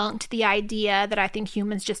debunked the idea that I think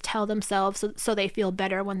humans just tell themselves so they feel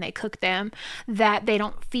better when they cook them, that they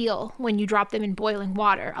don't feel when you drop them in boiling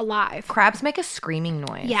water alive. Crabs make a screaming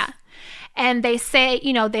noise. Yeah. And they say,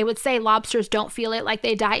 they would say lobsters don't feel it, like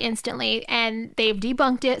they die instantly. And they've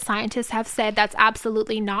debunked it. Scientists have said that's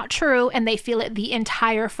absolutely not true. And they feel it the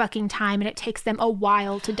entire fucking time. And it takes them a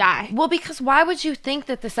while to die. Well, because why would you think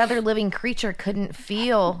that this other living creature couldn't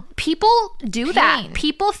feel People do pain? That.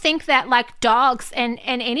 People think that like dogs and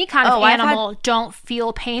any kind of animal don't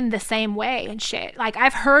feel pain the same way and shit. Like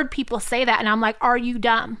I've heard people say that. And I'm like, are you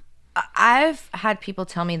dumb? I've had people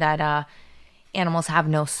tell me that animals have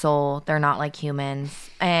no soul. They're not like humans.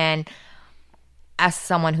 And as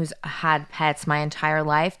someone who's had pets my entire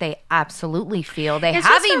life, they absolutely feel they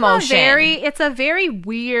have emotion. It's a very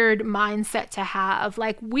weird mindset to have.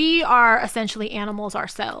 Like we are essentially animals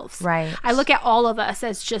ourselves. Right. I look at all of us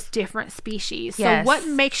as just different species. Yes. So what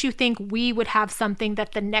makes you think we would have something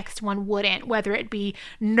that the next one wouldn't, whether it be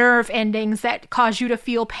nerve endings that cause you to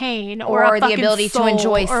feel pain or the ability to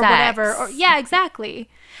enjoy or sex. Whatever. Yeah, exactly.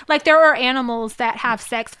 Like there are animals that have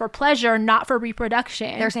sex for pleasure, not for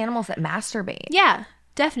reproduction. There's animals that masturbate. Yeah,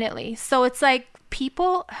 definitely. So it's like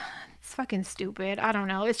people, it's fucking stupid. I don't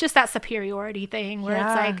know. It's just that superiority thing where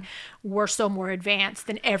it's like we're so more advanced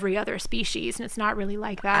than every other species, and it's not really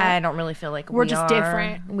like that. I don't really feel like we're just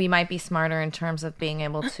different. We might be smarter in terms of being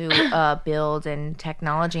able to build and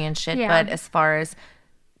technology and shit, but as far as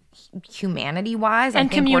humanity wise and I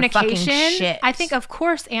think communication, we're fucking shit. I think of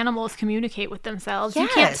course animals communicate with themselves. Yes.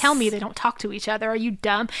 You can't tell me they don't talk to each other. Are you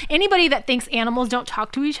dumb? Anybody that thinks animals don't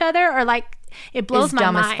talk to each other or like it blows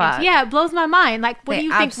my mind. Yeah, it blows my mind. Like what do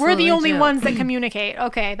you think? We're the only ones that communicate.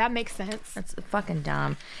 Okay, that makes sense. That's fucking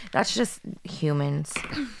dumb. That's just humans.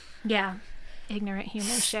 Yeah. Ignorant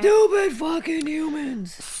human shit. Stupid fucking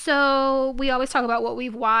humans. So we always talk about what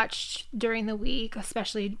we've watched during the week,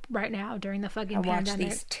 especially right now during the fucking pandemic. I watched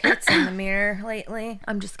these tits in the mirror lately.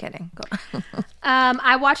 I'm just kidding. Go on.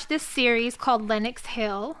 I watched this series called Lenox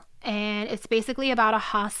Hill. And it's basically about a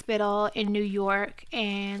hospital in New York,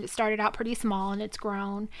 and it started out pretty small and it's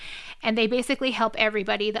grown, and they basically help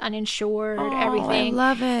everybody, the uninsured, everything. I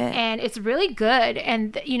love it. And it's really good.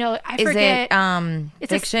 And I Is forget. Is it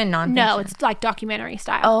fiction, nonfiction? No, it's like documentary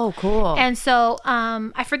style. Oh, cool. And so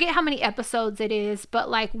I forget how many episodes it is,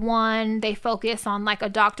 but like one, they focus on like a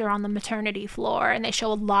doctor on the maternity floor, and they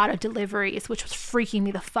show a lot of deliveries, which was freaking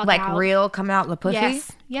me the fuck out. Like real coming out of the pussy?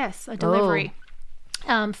 Yes, a delivery.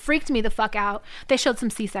 Freaked me the fuck out. They showed some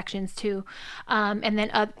C-sections too. And then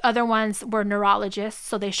other ones were neurologists.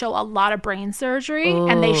 So they show a lot of brain surgery. Ooh.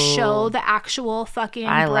 And they show the actual fucking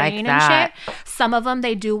brain and shit. Some of them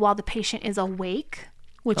they do while the patient is awake,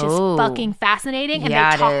 which is fucking fascinating. And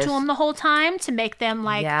they talk to them the whole time to make them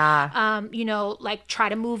like, like try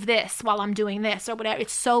to move this while I'm doing this or whatever.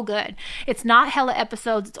 It's so good. It's not hella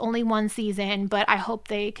episodes. It's only one season, but I hope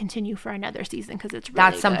they continue for another season because it's really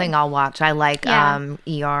That's something good. I'll watch. I like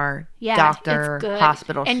ER, doctor,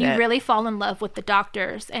 hospital and shit. You really fall in love with the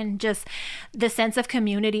doctors and just the sense of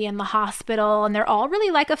community in the hospital. And they're all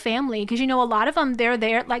really like a family because, a lot of them, they're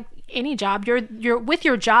there like any job. You're with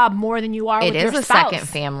your job more than you are with your spouse. It is a second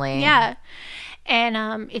family. Yeah.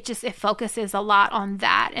 And it focuses a lot on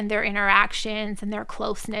that and their interactions and their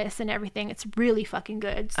closeness and everything. It's really fucking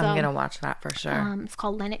good. So I'm going to watch that for sure. It's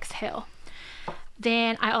called Lenox Hill.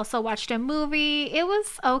 Then I also watched a movie. It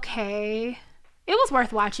was okay. It was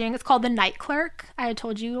worth watching. It's called The Night Clerk. I had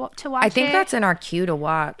told you to watch it. I think that's in our queue to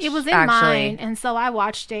watch. It was in mine, and so I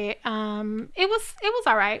watched it. It was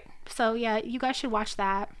all right. So yeah, you guys should watch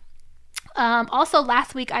that. Also,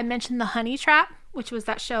 last week I mentioned The Honey Trap, which was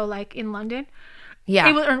that show like in London.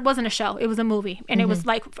 Yeah. It wasn't a show. It was a movie. And it was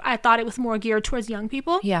like, I thought it was more geared towards young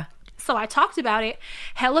people. Yeah. So I talked about it.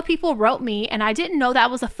 Hella people wrote me, and I didn't know that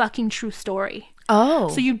was a fucking true story. Oh.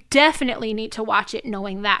 So you definitely need to watch it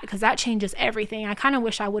knowing that, because that changes everything. I kind of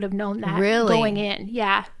wish I would have known that going in.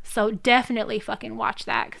 Yeah. So definitely fucking watch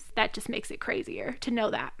that, because that just makes it crazier to know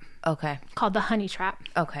that. Okay. Called The Honey Trap.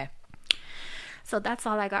 Okay. So that's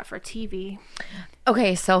all I got for TV.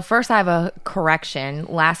 Okay, so first I have a correction.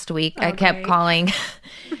 Last week I kept calling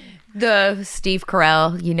the Steve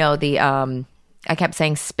Carell, I kept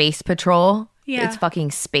saying Space Patrol. Yeah. It's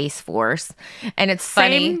fucking Space Force. And it's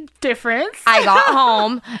funny. Same difference. I got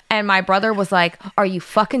home and my brother was like, "Are you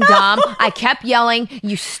fucking dumb?" I kept yelling,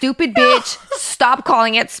 "You stupid bitch. Stop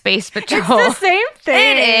calling it Space Patrol." It's the same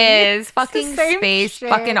thing. It is. Fucking space, shit.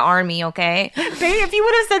 Fucking army, okay? If you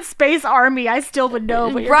would have said Space Army, I still would know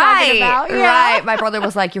what you're talking about. Yeah. Right. My brother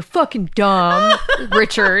was like, "You're fucking dumb."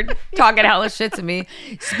 Richard, talking hella shit to me.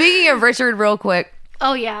 Speaking of Richard, real quick.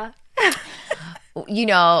 Oh, yeah.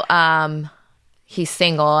 He's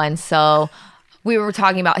single, and so we were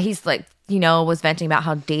talking about, he's like, was venting about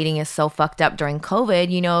how dating is so fucked up during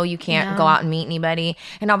COVID. You can't go out and meet anybody.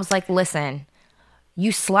 And I was like, listen,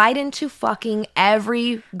 you slide into fucking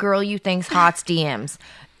every girl you think's hot's DMs.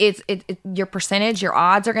 It's your percentage, your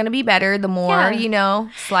odds are going to be better the more,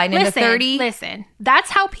 slide into 30. Listen, that's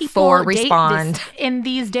how people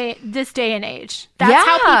date this day and age. That's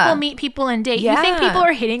how people meet people and date. You think people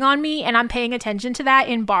are hitting on me and I'm paying attention to that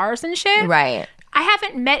in bars and shit? Right. I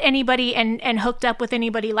haven't met anybody and hooked up with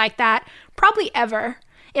anybody like that probably ever.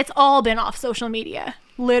 It's all been off social media,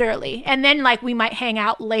 literally. And then like we might hang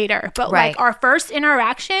out later. But like our first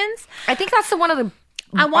interactions. I think that's one of the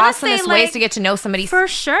awesomest ways to get to know somebody's for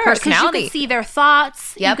sure, personality. You could see their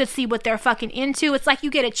thoughts. Yep. You could see what they're fucking into. It's like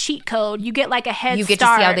you get a cheat code. You get like a head start. You get to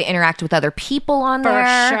see how they interact with other people on there.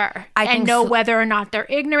 For sure. And know whether or not they're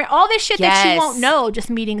ignorant. All this shit that you won't know just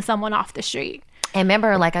meeting someone off the street. And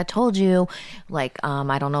remember, like I told you, like,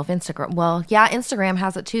 I don't know if Instagram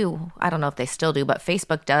has it too. I don't know if they still do, but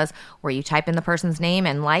Facebook does, where you type in the person's name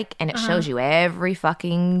and it shows you every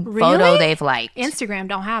fucking photo they've liked. Instagram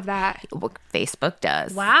don't have that. Well, Facebook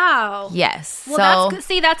does. Wow. Yes. Well,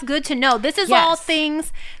 that's good to know. This is all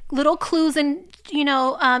things, little clues and,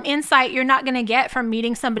 insight you're not going to get from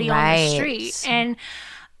meeting somebody on the street. And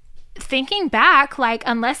thinking back, like,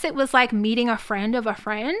 unless it was like meeting a friend of a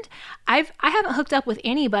friend, I haven't hooked up with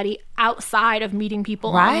anybody outside of meeting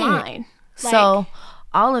people online. So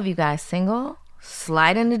all of you guys single,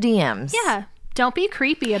 slide into DMs. Yeah. Don't be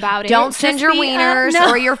creepy about it. Don't send your wieners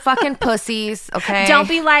or your fucking pussies, okay? Don't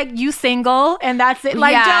be like, you single, and that's it.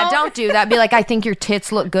 Like, don't do that. Be like, I think your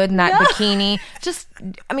tits look good in that bikini. Just,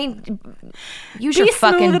 use your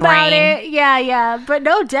fucking brain. About it. Yeah. But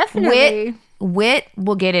no, definitely. Wit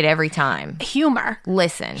will get it every time. Humor.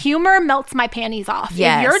 Listen. Humor melts my panties off.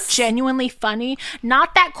 Yes. If you're genuinely funny,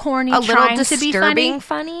 not that corny, A trying little to be funny.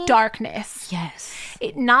 funny. Darkness. Yes.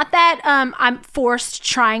 Not that I'm forced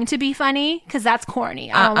trying to be funny, because that's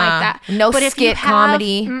corny. I don't like that. No but skit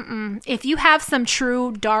comedy. If you have some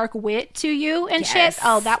true dark wit to you and shit,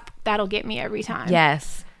 that'll get me every time.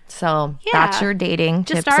 Yes. So that's your dating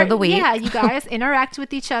tips of the week. Yeah, you guys interact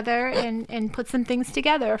with each other and put some things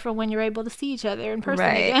together for when you're able to see each other in person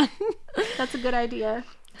again. That's a good idea.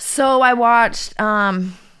 So I watched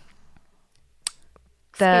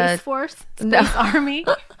Space Force, Space Army.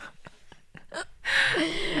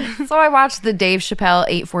 So I watched the Dave Chappelle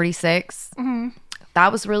 846. Mm-hmm.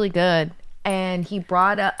 That was really good. And he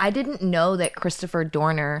brought up, I didn't know that Christopher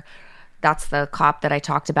Dorner, that's the cop that I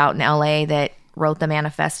talked about in LA that wrote the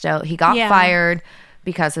manifesto. He got fired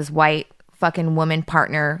because his white fucking woman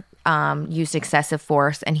partner used excessive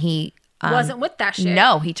force, and he wasn't with that shit.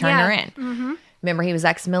 No, he turned her in. Mm-hmm. Remember, he was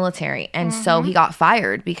ex-military, and so he got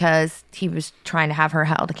fired because he was trying to have her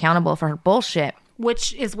held accountable for her bullshit.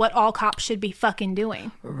 Which is what all cops should be fucking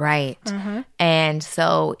doing. Right. And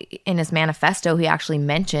so in his manifesto, he actually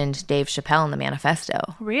mentioned Dave Chappelle in the manifesto.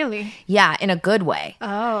 Really? Yeah, in a good way.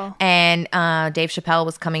 Oh. And Dave Chappelle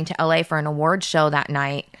was coming to LA for an award show that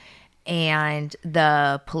night. And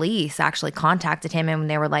the police actually contacted him, and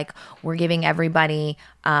they were like, we're giving everybody,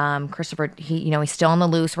 Christopher, he's still on the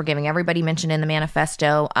loose. We're giving everybody mentioned in the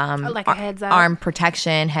manifesto. Like a heads up. Armed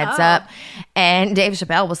protection, heads up. And Dave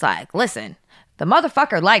Chappelle was like, listen, the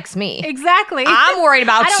motherfucker likes me. Exactly. I'm worried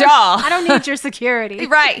about y'all. I don't need your security.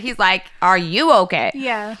 Right. He's like, are you okay?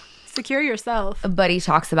 Yeah. Secure yourself. But he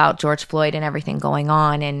talks about George Floyd and everything going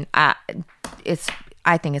on. And I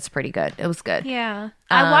think it's pretty good. It was good. Yeah.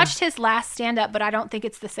 I watched his last stand-up, but I don't think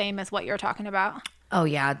it's the same as what you're talking about. Oh,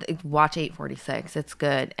 yeah. Watch 846. It's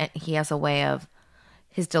good. And he has a way of,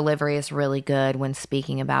 his delivery is really good when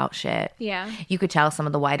speaking about shit. Yeah. You could tell some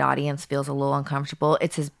of the white audience feels a little uncomfortable.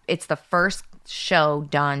 It's the first show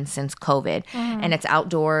done since COVID, and it's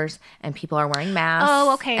outdoors, and people are wearing masks.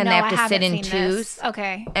 Oh, okay. And no, they have I to sit haven't in seen twos. This.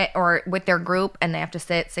 Okay. Or with their group, and they have to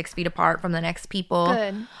sit 6 feet apart from the next people.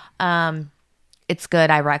 Good. It's good.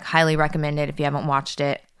 I highly recommend it if you haven't watched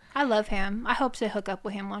it. I love him. I hope to hook up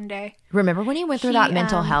with him one day. Remember when he went through that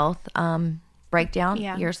mental health breakdown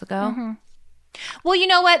years ago? Mm-hmm. Well, you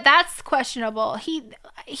know what? That's questionable. He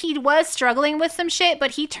was struggling with some shit,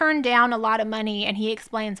 but he turned down a lot of money, and he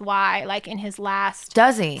explains why, like in his last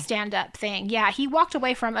stand-up thing. Yeah, he walked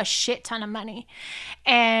away from a shit ton of money,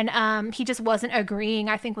 and he just wasn't agreeing,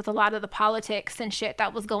 I think, with a lot of the politics and shit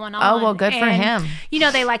that was going on. Oh, well, good for him. You know,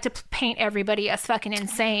 they like to paint everybody as fucking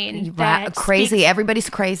insane. Crazy. Everybody's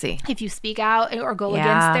crazy. If you speak out or go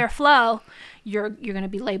against their flow, you're going to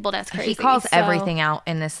be labeled as crazy. He calls everything out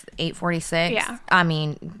in this 846. Yeah. I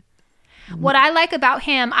mean, what I like about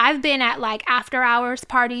him, I've been at like after hours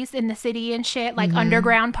parties in the city and shit, like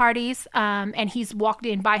underground parties, and he's walked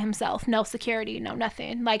in by himself, no security, no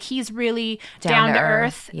nothing. Like he's really down to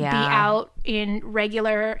earth, be out in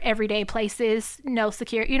regular everyday places, no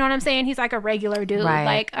security. You know what I'm saying? He's like a regular dude. Right.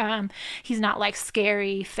 Like he's not like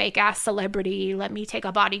scary fake ass celebrity, let me take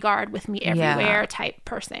a bodyguard with me everywhere type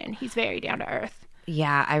person. He's very down to earth.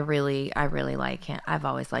 Yeah, I really like him. I've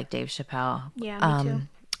always liked Dave Chappelle. Yeah, me too.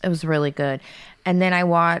 It was really good. And then I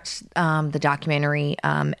watched the documentary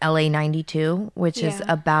LA 92, which is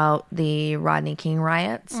about the Rodney King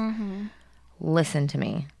riots. Listen to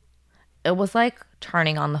me. It was like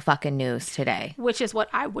turning on the fucking news today. Which is what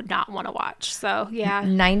I would not want to watch. So, yeah.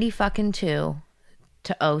 92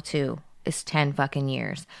 to 02 is 10 fucking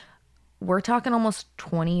years. We're talking almost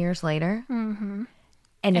 20 years later. And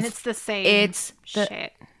it's the same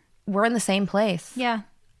shit. We're in the same place. Yeah.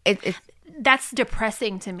 That's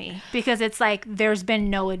depressing to me because it's like there's been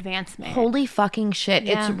no advancement. Holy fucking shit.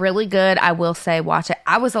 Yeah. It's really good. I will say, watch it.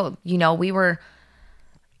 I'm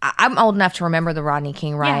old enough to remember the Rodney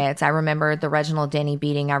King riots. I remember the Reginald Denny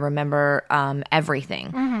beating. I remember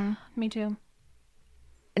everything. Me too.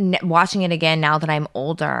 Watching it again now that I'm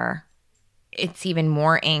older, it's even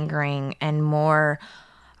more angering and more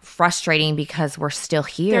frustrating because we're still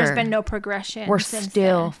here. There's been no progression. We're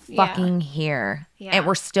still fucking here. Yeah. And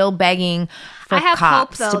we're still begging for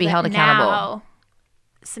cops to be held accountable. Now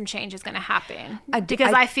some change is going to happen.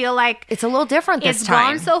 Because I feel like it's a little different this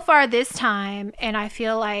time. It's gone so far this time, and I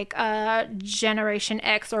feel like Generation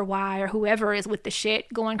X or Y or whoever is with the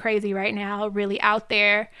shit going crazy right now, really out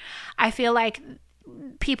there, I feel like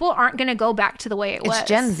people aren't going to go back to the way it was. It's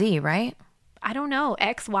Gen Z, right? I don't know,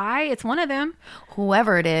 X, Y, it's one of them.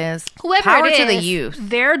 Whoever it is. Power to the youth.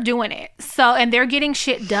 They're doing it. So, and they're getting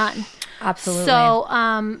shit done. Absolutely.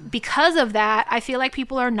 So, because of that, I feel like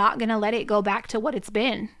people are not going to let it go back to what it's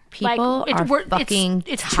been. People are fucking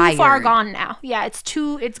it's tired. too far gone now. Yeah,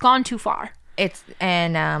 it's gone too far.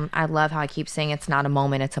 I love how I keep saying it's not a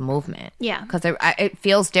moment, it's a movement. Yeah. Because it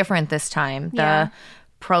feels different this time. The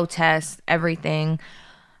protests, everything,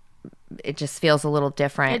 it just feels a little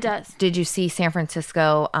different. It does. Did you see San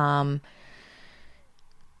Francisco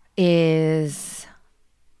is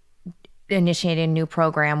initiating a new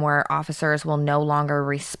program where officers will no longer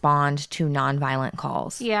respond to nonviolent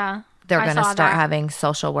calls? Yeah. They're going to start having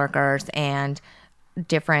social workers and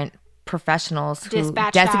different professionals who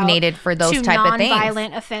designated for those type of things.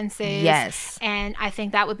 Non-violent offenses. Yes. And I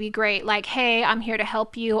think that would be great. Like, hey, I'm here to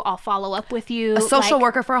help you. I'll follow up with you. A social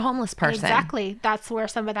worker for a homeless person. Exactly. That's where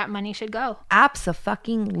some of that money should go.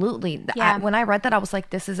 Abso-fucking-lutely. Yeah. When I read that, I was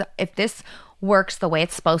like, if this works the way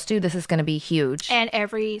it's supposed to, this is going to be huge. And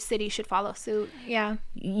every city should follow suit. Yeah.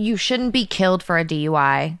 You shouldn't be killed for a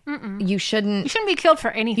DUI. Mm-mm. You shouldn't be killed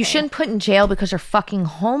for anything. You shouldn't put in jail because you're fucking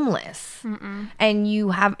homeless. Mm-mm. And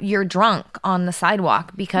you're drunk on the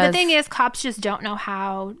sidewalk because the thing is, cops just don't know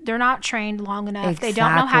how. They're not trained long enough. Exactly. They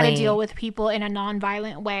don't know how to deal with people in a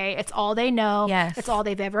non-violent way. It's all they know. Yes. It's all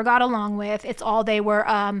they've ever got along with. It's all they were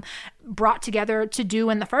brought together to do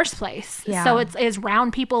in the first place. Yeah. So it's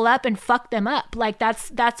round people up and fuck them up. Like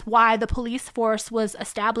that's why the police force was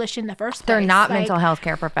established in the first place. They're not mental health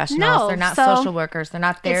care professionals. No, they're not so social workers. They're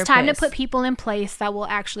not therapists. It's time to put people in place that will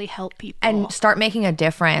actually help people and start making a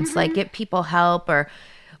difference. Mm-hmm. Like get people help or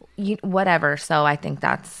whatever. So I think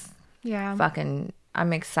that's fucking.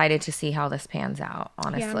 I'm excited to see how this pans out.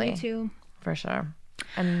 Honestly, yeah, me too, for sure.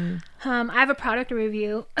 I have a product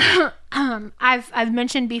review. I've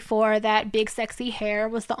mentioned before that Big Sexy Hair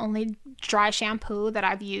was the only dry shampoo that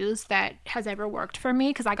I've used that has ever worked for me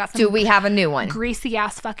because I got some. Do we have a new one? Greasy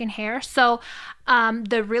ass fucking hair. So,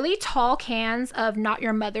 the really tall cans of Not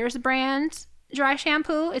Your Mother's brand dry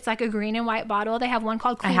shampoo. It's like a green and white bottle. They have one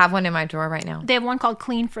called. I have one in my drawer right now. They have one called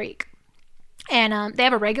Clean Freak. And they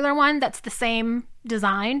have a regular one that's the same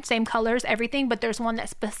design, same colors, everything, but there's one that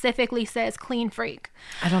specifically says Clean Freak.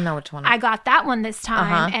 I don't know which one. I got that one this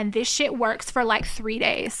time, and this shit works for like 3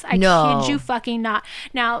 days. I kid you fucking not.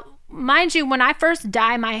 Now, mind you, when I first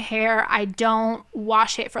dye my hair, I don't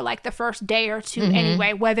wash it for like the first day or two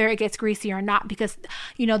anyway, whether it gets greasy or not, because,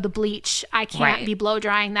 the bleach, I can't be blow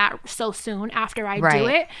drying that so soon after I do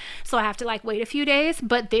it. So I have to like wait a few days.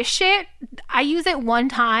 But this shit, I use it one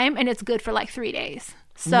time and it's good for like 3 days.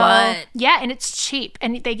 So yeah, and it's cheap,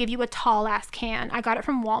 and they give you a tall ass can. I got it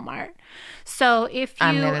from Walmart. So if you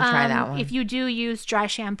I'm gonna try that one. If you do use dry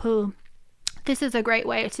shampoo, this is a great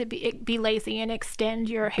way to be lazy and extend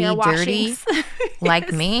your hair washings. Dirty,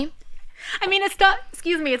 like me. I mean,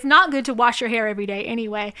 it's not good to wash your hair every day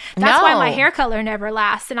anyway. That's why my hair color never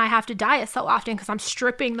lasts, and I have to dye it so often because I'm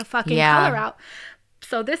stripping the fucking color out.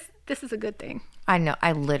 So this is a good thing. I know.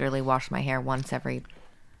 I literally wash my hair once every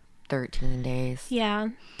 13 days. Yeah.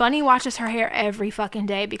 Bunny washes her hair every fucking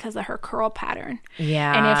day because of her curl pattern.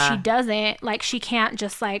 Yeah. And if she doesn't, like, she can't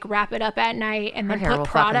just like wrap it up at night and then put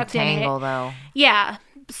product in it. Though. Yeah.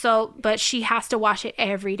 So, but she has to wash it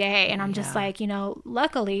every day. And I'm just like,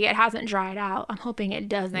 luckily it hasn't dried out. I'm hoping it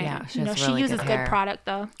doesn't. Yeah. She uses good product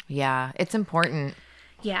though. Yeah. It's important.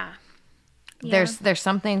 Yeah. There's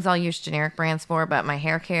some things I'll use generic brands for, but my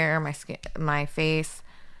hair care, my skin, my face,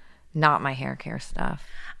 not my hair care stuff.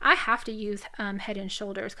 I have to use Head and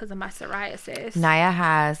Shoulders because of my psoriasis. Naya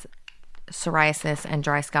has psoriasis and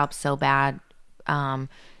dry scalp so bad.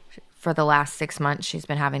 For the last 6 months, she's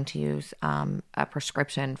been having to use a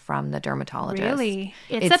prescription from the dermatologist. Really?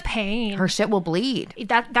 It's a pain. Her shit will bleed.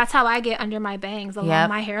 That's how I get under my bangs along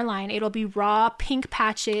my hairline. It'll be raw pink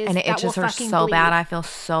patches. And it itches her so bad. I feel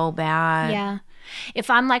so bad. Yeah. If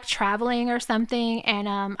I'm like traveling or something and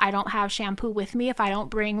I don't have shampoo with me, if I don't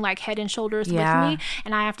bring like Head and Shoulders with me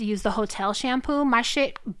and I have to use the hotel shampoo, my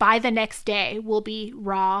shit by the next day will be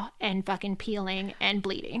raw and fucking peeling and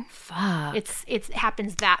bleeding. Fuck. It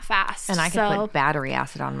happens that fast. And I can put battery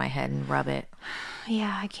acid on my head and rub it.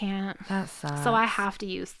 Yeah, I can't. That sucks. So I have to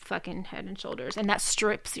use fucking Head and Shoulders, and that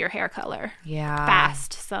strips your hair color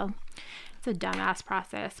fast. So it's a dumbass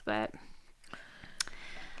process, but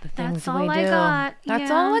the things that's all we I do. got. That's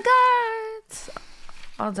all I got.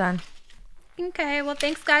 All done. Okay. Well,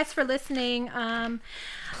 thanks guys for listening.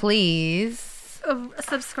 Please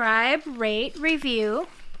subscribe, rate, review.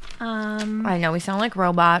 I know we sound like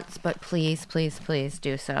robots, but please, please, please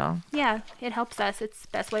do so. Yeah, it helps us. It's the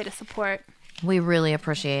best way to support. We really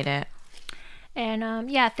appreciate it. And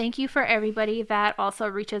yeah, thank you for everybody that also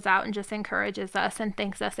reaches out and just encourages us and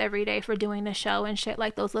thanks us every day for doing the show and shit.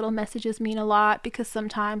 Like, those little messages mean a lot because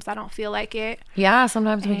sometimes I don't feel like it. Yeah,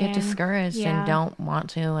 sometimes we get discouraged and don't want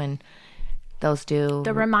to, and those do.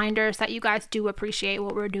 The reminders that you guys do appreciate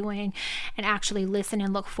what we're doing and actually listen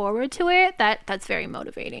and look forward to it, that's very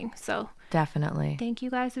motivating. So definitely. Thank you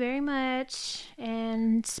guys very much.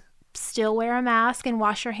 And still wear a mask and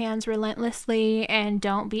wash your hands relentlessly, and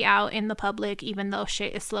don't be out in the public even though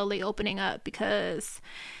shit is slowly opening up, because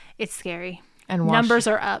it's scary. And numbers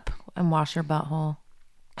are up. And wash your butthole.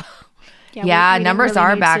 Yeah, we numbers really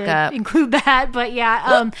are back up. Include that, but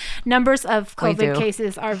numbers of COVID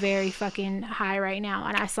cases are very fucking high right now.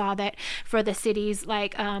 And I saw that for the cities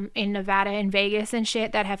like in Nevada and Vegas and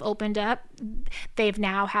shit that have opened up, they've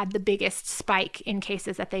now had the biggest spike in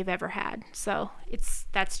cases that they've ever had. So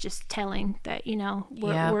that's just telling that, you know,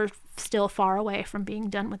 we're still far away from being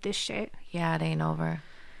done with this shit. Yeah, it ain't over.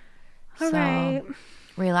 All right.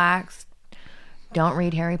 Relax. Don't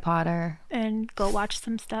read Harry Potter. And go watch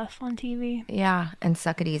some stuff on TV. Yeah, and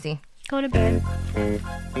suck it easy. Go to bed.